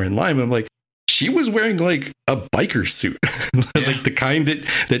probably more in line. But I'm like, she was wearing like a biker suit, like the kind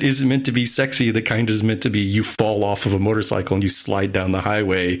that isn't meant to be sexy. The kind is meant to be, you fall off of a motorcycle and you slide down the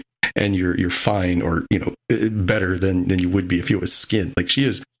highway and you're fine, or better than you would be if you was skin. Like, she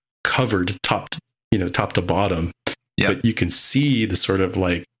is covered top to bottom. But you can see the sort of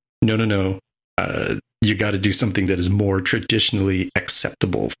like, no, you got to do something that is more traditionally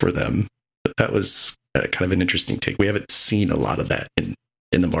acceptable for them. But that was kind of an interesting take. We haven't seen a lot of that in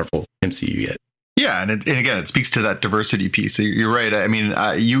the Marvel MCU yet. Yeah, and again, it speaks to that diversity piece. So you're right. I mean,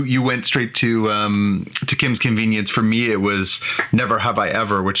 you went straight to Kim's Convenience. For me, it was Never Have I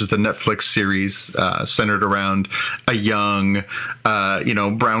Ever, which is the Netflix series centered around a young,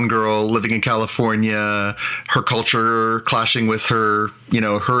 brown girl living in California, her culture clashing with her,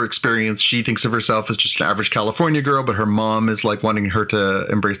 her experience. She thinks of herself as just an average California girl, but her mom is like wanting her to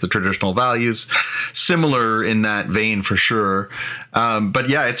embrace the traditional values. Similar in that vein, for sure. But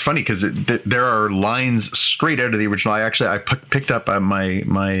yeah, it's funny because there are lines straight out of the original. I picked up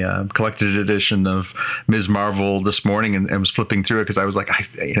my collected edition of Ms. Marvel this morning and was flipping through it because I was like,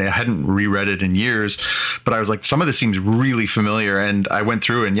 I hadn't reread it in years, but I was like, some of this seems really familiar. And I went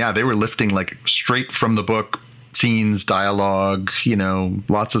through and they were lifting like straight from the book scenes, dialogue,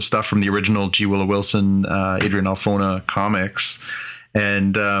 lots of stuff from the original G. Willow Wilson, Adrian Alphona comics.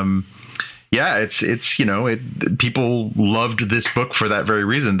 And people loved this book for that very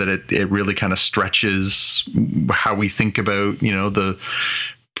reason, that it really kind of stretches how we think about, the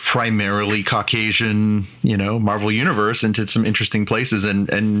primarily Caucasian, Marvel universe into some interesting places, and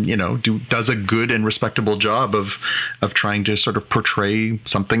does a good and respectable job of trying to sort of portray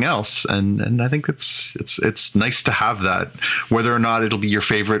something else. And I think it's nice to have that, whether or not it'll be your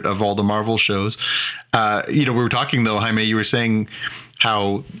favorite of all the Marvel shows. We were talking though, Jaime, you were saying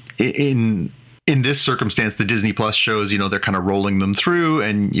how in this circumstance, the Disney Plus shows, they're kind of rolling them through.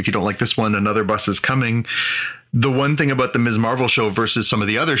 And if you don't like this one, another bus is coming. The one thing about the Ms. Marvel show versus some of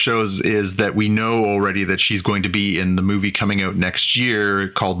the other shows is that we know already that she's going to be in the movie coming out next year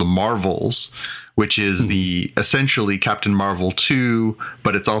called The Marvels, which is the essentially Captain Marvel 2,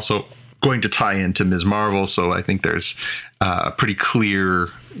 but it's also going to tie into Ms. Marvel. So I think there's pretty clear,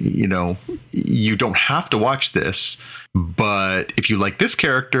 you don't have to watch this, but if you like this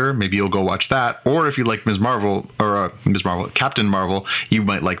character, maybe you'll go watch that. Or if you like Captain Marvel, you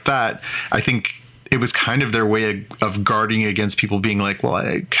might like that. I think it was kind of their way of guarding against people being like,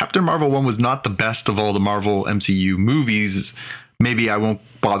 well, Captain Marvel 1 was not the best of all the Marvel MCU movies. Maybe I won't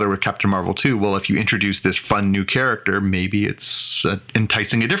bother with Captain Marvel 2. Well, if you introduce this fun new character, maybe it's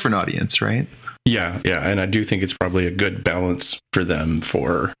enticing a different audience, right? Yeah. And I do think it's probably a good balance for them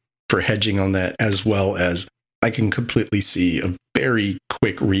for hedging on that, as well as I can completely see a very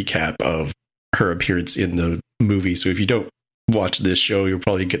quick recap of her appearance in the movie. So if you don't watch this show, you'll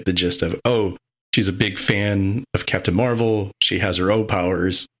probably get the gist of, she's a big fan of Captain Marvel. She has her own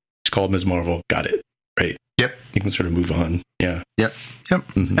powers. It's called Ms. Marvel. Got it. Right. Yep. You can sort of move on. Yeah. Yep.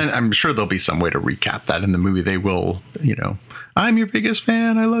 Mm-hmm. And I'm sure there'll be some way to recap that in the movie. They will, I'm your biggest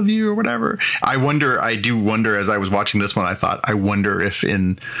fan, I love you, or whatever. I do wonder, as I was watching this one, I wonder if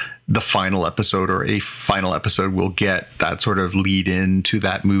in the final episode or a final episode we'll get that sort of lead into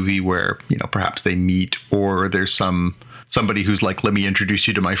that movie where, perhaps they meet, or there's somebody who's like, let me introduce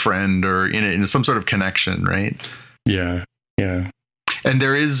you to my friend, or in some sort of connection, right? Yeah. And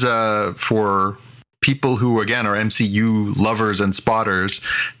there is, for people who, again, are MCU lovers and spotters,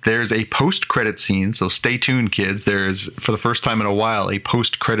 there's a post-credit scene. So stay tuned, kids. There's, for the first time in a while, a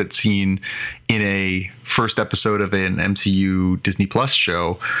post-credit scene in a first episode of an MCU Disney Plus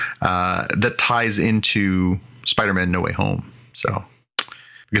show that ties into Spider-Man No Way Home. So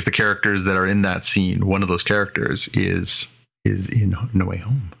because the characters that are in that scene, one of those characters is in No Way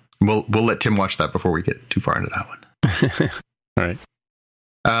Home. We'll let Tim watch that before we get too far into that one. All right.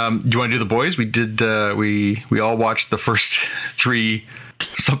 You want to do The Boys? We did. We all watched the first 3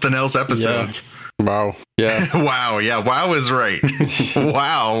 something else episodes. Yeah. Wow. Yeah. Wow. Yeah. Wow is right.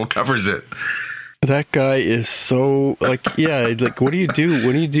 Wow covers it. That guy is so like, yeah. Like, what do you do?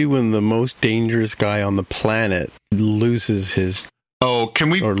 What do you do when the most dangerous guy on the planet loses his? Oh, can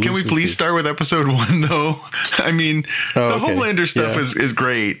we please start with episode 1 though? I mean, the Homelander stuff is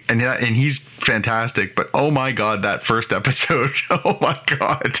great, and he's fantastic. But oh my god, that first episode! Oh my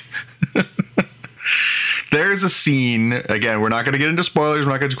god. There's a scene, again, we're not going to get into spoilers,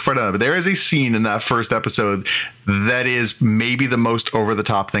 we're not going to go far down, but there is a scene in that first episode that is maybe the most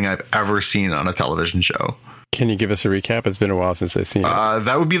over-the-top thing I've ever seen on a television show. Can you give us a recap? It's been a while since I've seen it.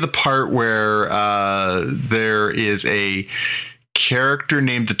 That would be the part where there is a character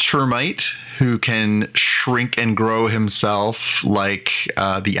named the Termite who can shrink and grow himself like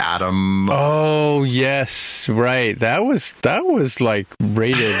the Atom. Oh, yes, right. That was like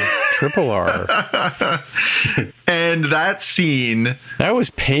rated RRR. And that scene, that was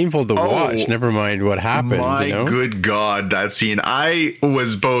painful to watch. Never mind what happened. My good God, that scene. I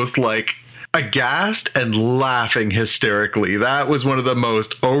was both like aghast and laughing hysterically. That was one of the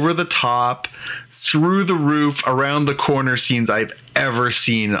most over the top, through the roof, around the corner scenes I've ever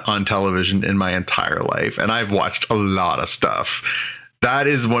seen on television in my entire life. And I've watched a lot of stuff. That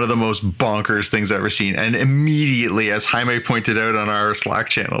is one of the most bonkers things I've ever seen. And immediately, as Jaime pointed out on our Slack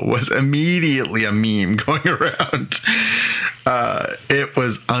channel, was immediately a meme going around. It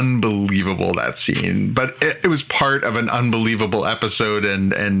was unbelievable, that scene. But it was part of an unbelievable episode,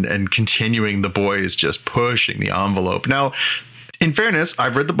 and continuing The Boys, just pushing the envelope. Now, in fairness,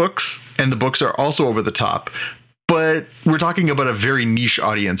 I've read the books, and the books are also over the top. But we're talking about a very niche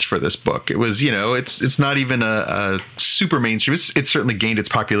audience for this book. It was, it's not even a super mainstream. It's certainly gained its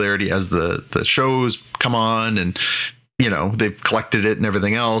popularity as the shows come on, and they've collected it and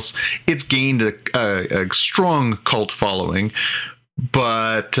everything else. It's gained a strong cult following.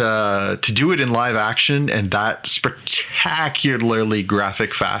 But to do it in live action and that spectacularly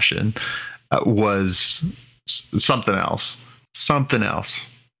graphic fashion was something else. Something else.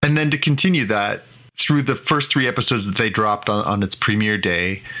 And then to continue that through the first 3 episodes that they dropped on its premiere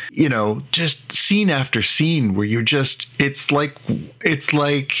day, just scene after scene where it's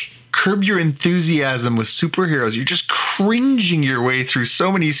like Curb Your Enthusiasm with superheroes. You're just cringing your way through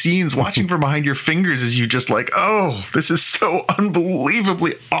so many scenes, watching from behind your fingers as you just like, oh, this is so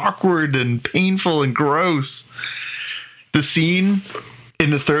unbelievably awkward and painful and gross. The scene in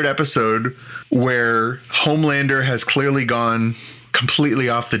the 3rd episode where Homelander has clearly gone completely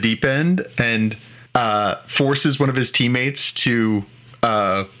off the deep end and forces one of his teammates to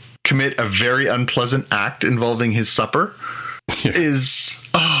commit a very unpleasant act involving his supper is,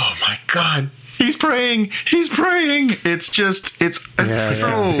 oh my God, he's praying. It's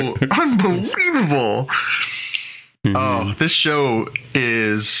so unbelievable. Mm-hmm. Oh, this show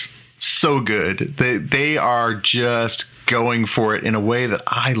is so good. They are just going for it in a way that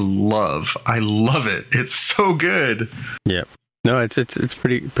I love. I love it. It's so good. Yeah. No, it's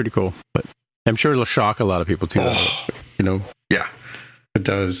pretty cool, but I'm sure it'll shock a lot of people too. Yeah, it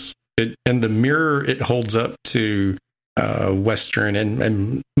does. And the mirror it holds up to Western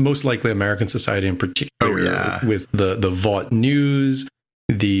and most likely American society in particular, with the Vought News,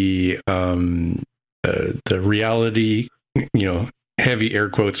 the reality, heavy air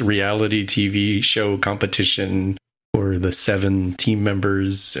quotes, reality TV show competition for the 7 team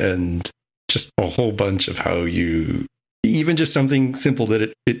members, and just a whole bunch of how you. Even just something simple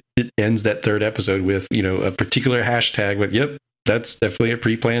that it ends that 3rd episode with, a particular hashtag with, yep, that's definitely a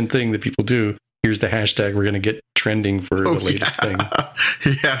pre-planned thing that people do. Here's the hashtag we're going to get trending for the latest thing.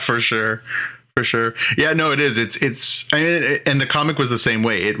 Yeah, for sure. For sure. Yeah, no, it is. It's and the comic was the same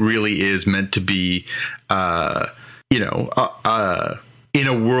way. It really is meant to be, in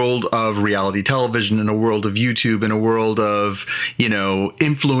a world of reality television, in a world of YouTube, in a world of,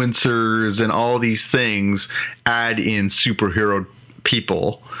 influencers and all these things, add in superhero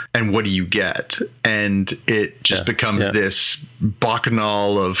people. And what do you get? And it just becomes this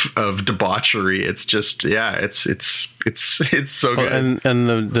bacchanal of debauchery. It's just, it's so good.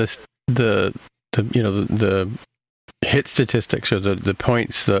 And the hit statistics or the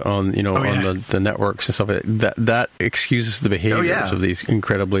points that on the networks and stuff like that excuses the behaviors of these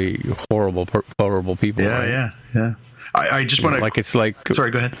incredibly horrible people. Yeah. I just want to it's like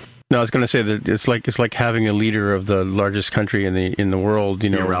sorry, go ahead. No, I was going to say that it's like having a leader of the largest country in the world. You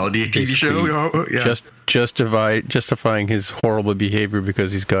know, a reality TV show. Oh, yeah. Justifying his horrible behavior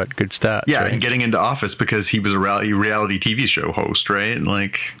because he's got good stats. Yeah, right? and getting into office because he was a reality TV show host, right?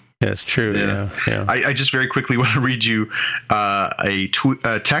 Like. That's true. Yeah. I just very quickly want to read you a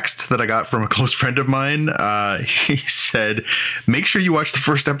text that I got from a close friend of mine. He said, "Make sure you watch the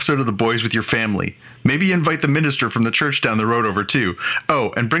first episode of The Boys with your family. Maybe invite the minister from the church down the road over too.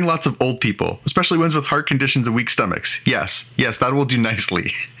 Oh, and bring lots of old people, especially ones with heart conditions and weak stomachs. Yes, that will do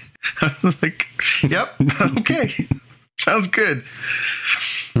nicely." I was like, "Yep, okay, sounds good."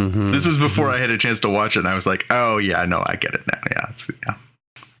 Mm-hmm. This was before I had a chance to watch it, and I was like, "Oh yeah, no, I get it now. Yeah."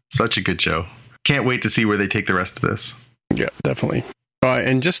 Such a good show. Can't wait to see where they take the rest of this. Yeah, definitely.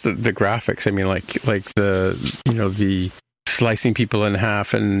 And just the graphics. I mean, like the the slicing people in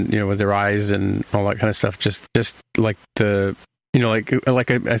half and with their eyes and all that kind of stuff. Just like the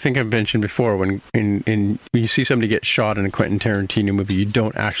I think I've mentioned before, when you see somebody get shot in a Quentin Tarantino movie, you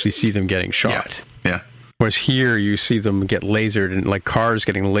don't actually see them getting shot. Yeah. Whereas here you see them get lasered, and like cars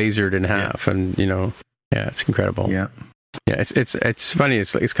getting lasered in half, and it's incredible. Yeah. Yeah, it's funny.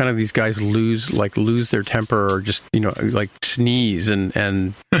 It's kind of these guys lose their temper, or just like sneeze and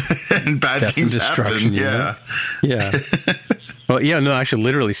and bad death things and destruction. happen. Yeah. Well, yeah, no, actually,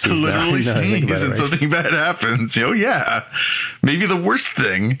 literally sneeze. Literally sneeze, and something bad happens. Oh yeah, maybe the worst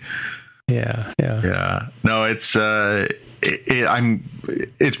thing. Yeah. No, it's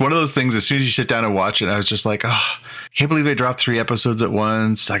it's one of those things. As soon as you sit down and watch it, I was just like, oh, I can't believe they dropped 3 episodes at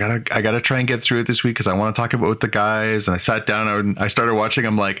once. I gotta try and get through it this week because I want to talk about with the guys. And I sat down and I started watching.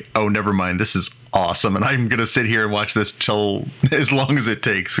 I'm like, oh, never mind. This is awesome, and I'm gonna sit here and watch this till as long as it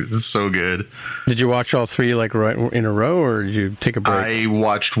takes. It's so good. Did you watch all 3 like right in a row, or did you take a break? I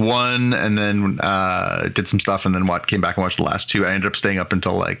watched 1 and then did some stuff, and then came back and watched the last 2. I ended up staying up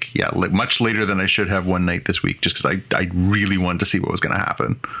until much later than I should have one night this week, just because I really wanted to see what was going to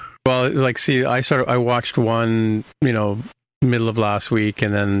happen. Well, I watched 1, middle of last week,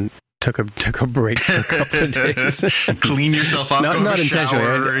 and then took a break for a couple of days. Clean yourself up, not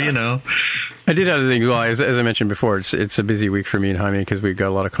intentionally. I did other things. Well, as I mentioned before, it's a busy week for me and Jaime because we've got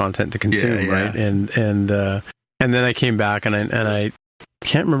a lot of content to consume, right? And then I came back and I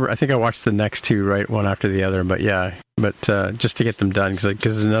can't remember. I think I watched the next 2 right, one after the other. But just to get them done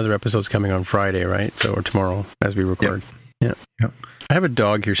because another episode's coming on Friday, right? So or tomorrow as we record. Yep. I have a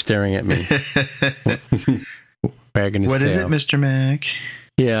dog here staring at me. Wagging his what tail. Is it, Mr. Mac?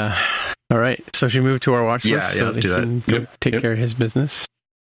 Yeah. All right. So should we move to our watch list? Yeah, let's do that. Go take care of his business.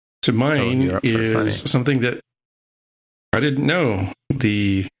 So mine is something that I didn't know.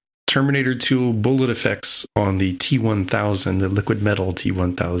 The Terminator 2 bullet effects on the T-1000, the liquid metal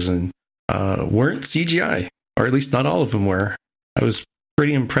T-1000, weren't CGI, or at least not all of them were. I was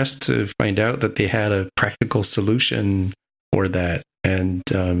pretty impressed to find out that they had a practical solution for that. And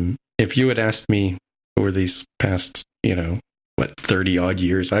if you had asked me over these past, 30 odd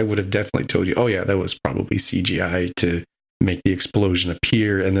years, I would have definitely told you, oh yeah, that was probably CGI to make the explosion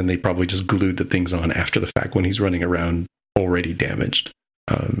appear, and then they probably just glued the things on after the fact when he's running around already damaged.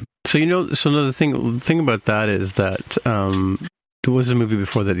 So the thing about that is that there was a movie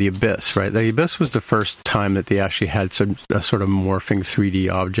before that, The Abyss, right? The Abyss was the first time that they actually had a sort of morphing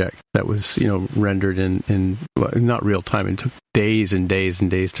 3D object that was, rendered in not real time. It took days and days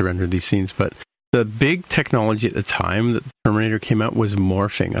and days to render these scenes. But the big technology at the time that Terminator came out was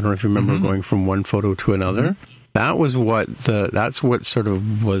morphing. I don't know if you remember going from one photo to another. Mm-hmm. That's what sort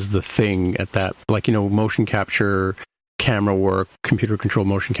of was the thing at that, motion capture, camera work, computer controlled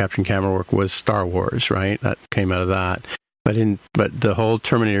motion capture and camera work was Star Wars, right? That came out of that. But the whole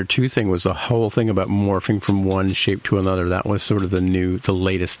Terminator 2 thing was the whole thing about morphing from one shape to another. That was sort of the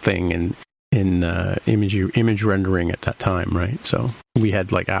latest thing in image rendering at that time, right? So we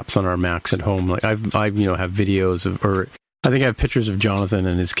had like apps on our Macs at home. Like I've have videos I think I have pictures of Jonathan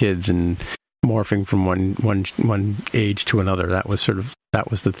and his kids and morphing from one age to another. That was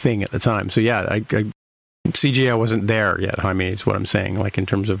the thing at the time. So yeah, CGI wasn't there yet, Jaime, is what I'm saying. Like in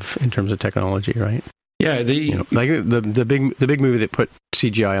terms of technology, right? Yeah, the big movie that put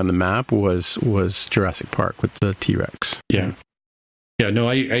CGI on the map was Jurassic Park with the T-Rex. Yeah. No,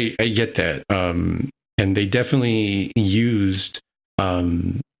 I get that, and they definitely used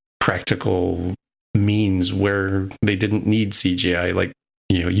practical means where they didn't need CGI, like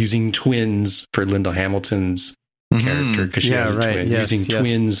using twins for Linda Hamilton's character because she has a twin. Using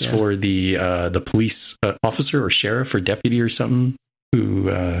twins for the police officer or sheriff or deputy or something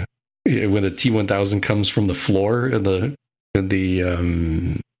who. When the T-1000 comes from the floor and the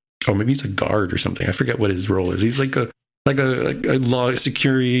or maybe he's a guard or something. I forget what his role is. He's like like a law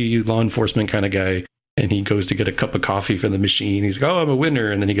enforcement kind of guy, and he goes to get a cup of coffee from the machine. He's like, "Oh, I'm a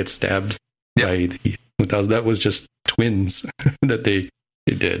winner," and then he gets stabbed by that was just twins that they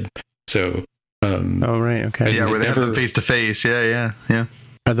did. So, oh right, okay, yeah, where they have them face to face. Yeah.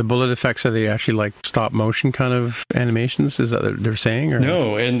 Are the bullet effects, are they actually like stop motion kind of animations? Is that what they're saying? Or?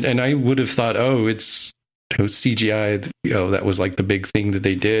 No, and I would have thought, it's CGI. That was like the big thing that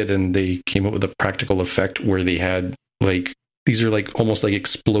they did, and they came up with a practical effect where they had like these are like almost like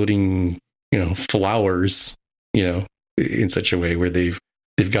exploding, flowers, in such a way where they've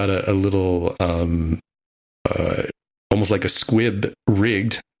got a little almost like a squib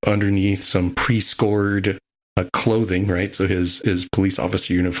rigged underneath some pre-scored clothing, right? So his police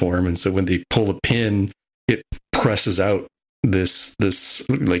officer uniform, and so when they pull a pin, it presses out this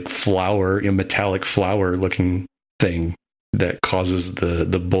like flower, metallic flower looking thing that causes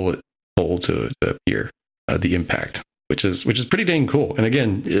the bullet hole to appear, the impact, which is pretty dang cool. And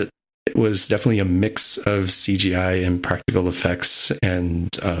again, it was definitely a mix of CGI and practical effects. And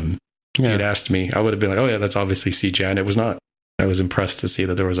if you had asked me, I would have been like, oh yeah, that's obviously CGI, and it was not. I was impressed to see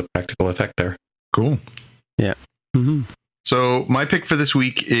that there was a practical effect there. Cool. Yeah. Mm-hmm. So my pick for this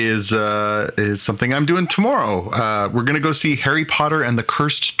week is something I'm doing tomorrow. We're going to go see Harry Potter and the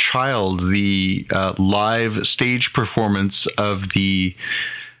Cursed Child, the live stage performance of the,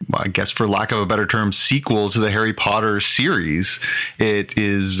 I guess for lack of a better term, sequel to the Harry Potter series. It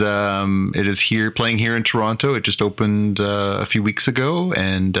is playing here in Toronto. It just opened a few weeks ago,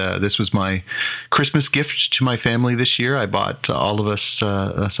 and this was my Christmas gift to my family this year. I bought all of us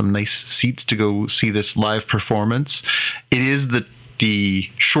some nice seats to go see this live performance. It is the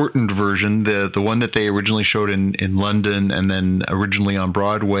shortened version. The one that they originally showed in London and then originally on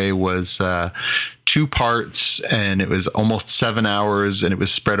Broadway was 2 parts, and it was almost 7 hours, and it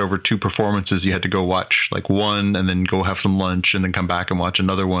was spread over 2 performances. You had to go watch like one and then go have some lunch and then come back and watch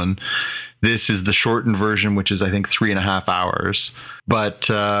another one. This is the shortened version, which is I think 3.5 hours. But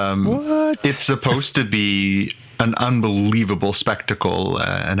it's supposed to be an unbelievable spectacle,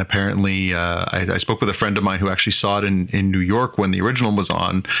 and apparently I spoke with a friend of mine who actually saw it in New York when the original was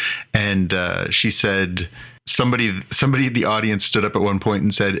on, and she said somebody in the audience stood up at one point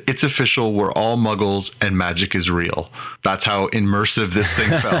and said, "It's official, we're all muggles and magic is real." That's how immersive this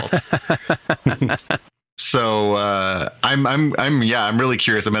thing felt. So I'm really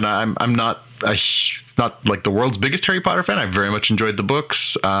curious. I mean, I'm not like the world's biggest Harry Potter fan. I very much enjoyed the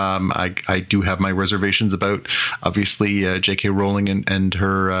books. I do have my reservations about obviously J.K. Rowling and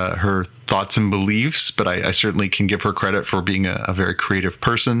her thoughts and beliefs, but I certainly can give her credit for being a very creative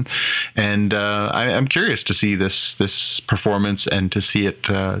person. And I'm curious to see this performance and to see it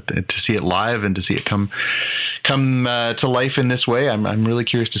live and to see it come to life in this way. I'm really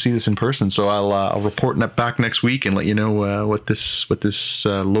curious to see this in person. So I'll report back next week and let you know what this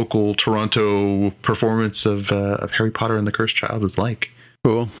local Toronto performance of Harry Potter and the Cursed Child is like.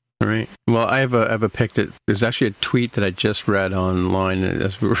 Cool. All right. Well, I have a pick that there's actually a tweet that I just read online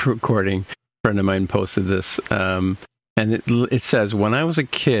as we were recording. A friend of mine posted this, and it says, "When I was a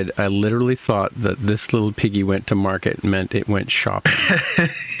kid, I literally thought that this little piggy went to market meant it went shopping."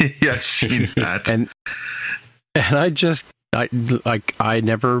 Yeah, I've seen that. and I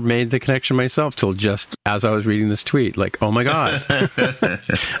never made the connection myself till just as I was reading this tweet. Like, oh my God.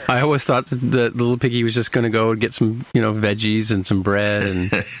 I always thought that the little piggy was just going to go and get some, veggies and some bread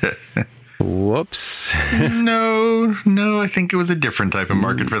and whoops. No, I think it was a different type of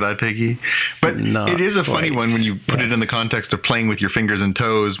market for that piggy. But it is a funny one when you put it in the context of playing with your fingers and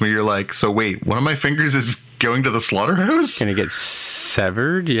toes, where you're like, so wait, one of my fingers is going to the slaughterhouse? Can it get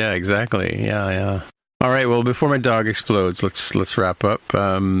severed? Yeah, exactly. Yeah. All right, well, before my dog explodes, let's wrap up.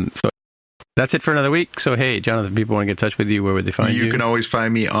 So that's it for another week. So, hey, Jonathan, people want to get in touch with you. Where would they find you? You can always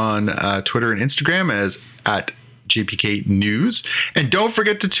find me on Twitter and Instagram as @JPK News. And don't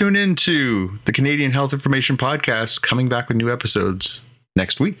forget to tune in to the Canadian Health Information Podcast, coming back with new episodes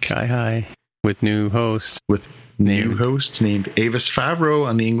next week. Hi. With new hosts. New host named Avis Favreau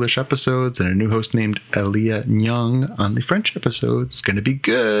on the English episodes, and a new host named Elia Nyang on the French episodes. It's going to be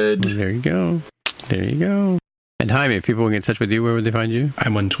good. Well, there you go. And Jaime, if people want to get in touch with you, where would they find you?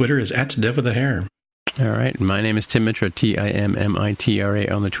 I'm on Twitter as @DevWithAHair. All right. My name is Tim Mitra,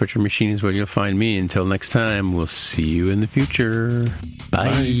 TIMMITRA. On the Twitter machine is where you'll find me. Until next time, we'll see you in the future.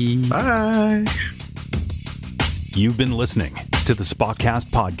 Bye. Bye. You've been listening to the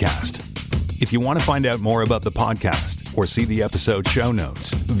Spotcast Podcast. If you want to find out more about the podcast, or see the episode show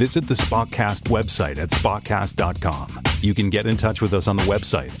notes, visit the Spockcast website at spockcast.com. You can get in touch with us on the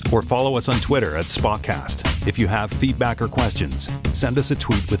website or follow us on Twitter at Spockcast. If you have feedback or questions, send us a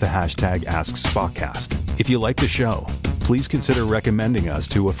tweet with the hashtag AskSpockcast. If you like the show, please consider recommending us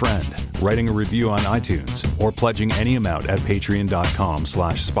to a friend, writing a review on iTunes, or pledging any amount at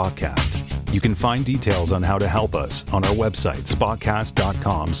patreon.com/Spockcast. You can find details on how to help us on our website,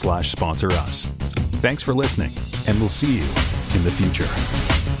 spockcast.com/sponsor us. Thanks for listening, and we'll see you in the future.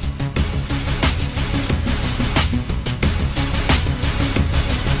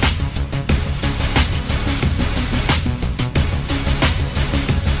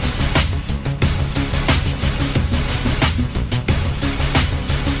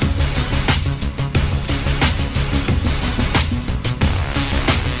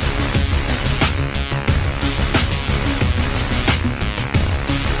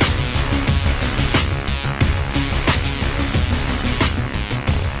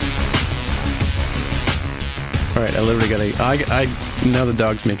 I literally got now the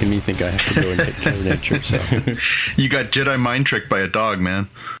dog's making me think I have to go and take care of nature. So you got Jedi mind tricked by a dog, man.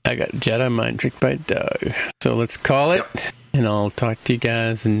 I got Jedi mind tricked by a dog. So let's call it, and I'll talk to you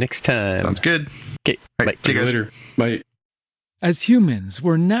guys next time. Sounds good. Okay, right, bye. See you guys later. Bye. As humans,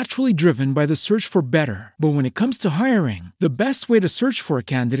 we're naturally driven by the search for better. But when it comes to hiring, the best way to search for a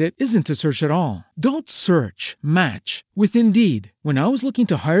candidate isn't to search at all. Don't search, match with Indeed. When I was looking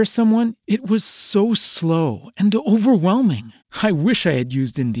to hire someone, it was so slow and overwhelming. I wish I had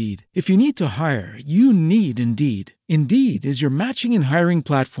used Indeed. If you need to hire, you need Indeed. Indeed is your matching and hiring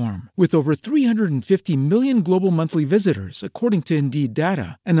platform with over 350 million global monthly visitors, according to Indeed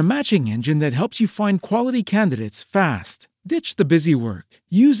data, and a matching engine that helps you find quality candidates fast. Ditch the busy work.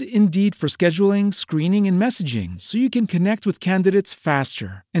 Use Indeed for scheduling, screening, and messaging so you can connect with candidates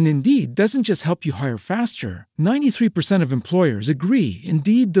faster. And Indeed doesn't just help you hire faster. 93% of employers agree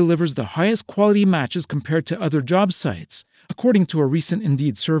Indeed delivers the highest quality matches compared to other job sites, according to a recent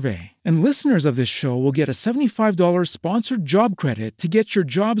Indeed survey. And listeners of this show will get a $75 sponsored job credit to get your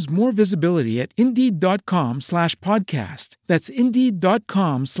jobs more visibility at Indeed.com/podcast. That's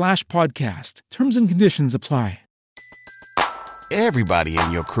Indeed.com/podcast. Terms and conditions apply. Everybody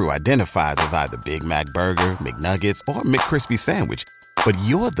in your crew identifies as either Big Mac Burger, McNuggets, or McCrispy Sandwich. But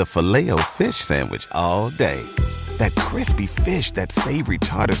you're the Filet-O-Fish Sandwich all day. That crispy fish, that savory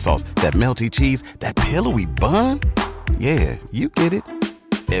tartar sauce, that melty cheese, that pillowy bun. Yeah, you get it.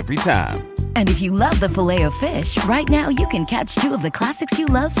 Every time. And if you love the Filet-O-Fish, right now you can catch two of the classics you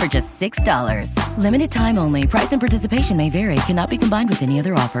love for just $6. Limited time only. Price and participation may vary. Cannot be combined with any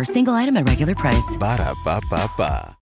other offer. Single item at regular price. Ba-da-ba-ba-ba.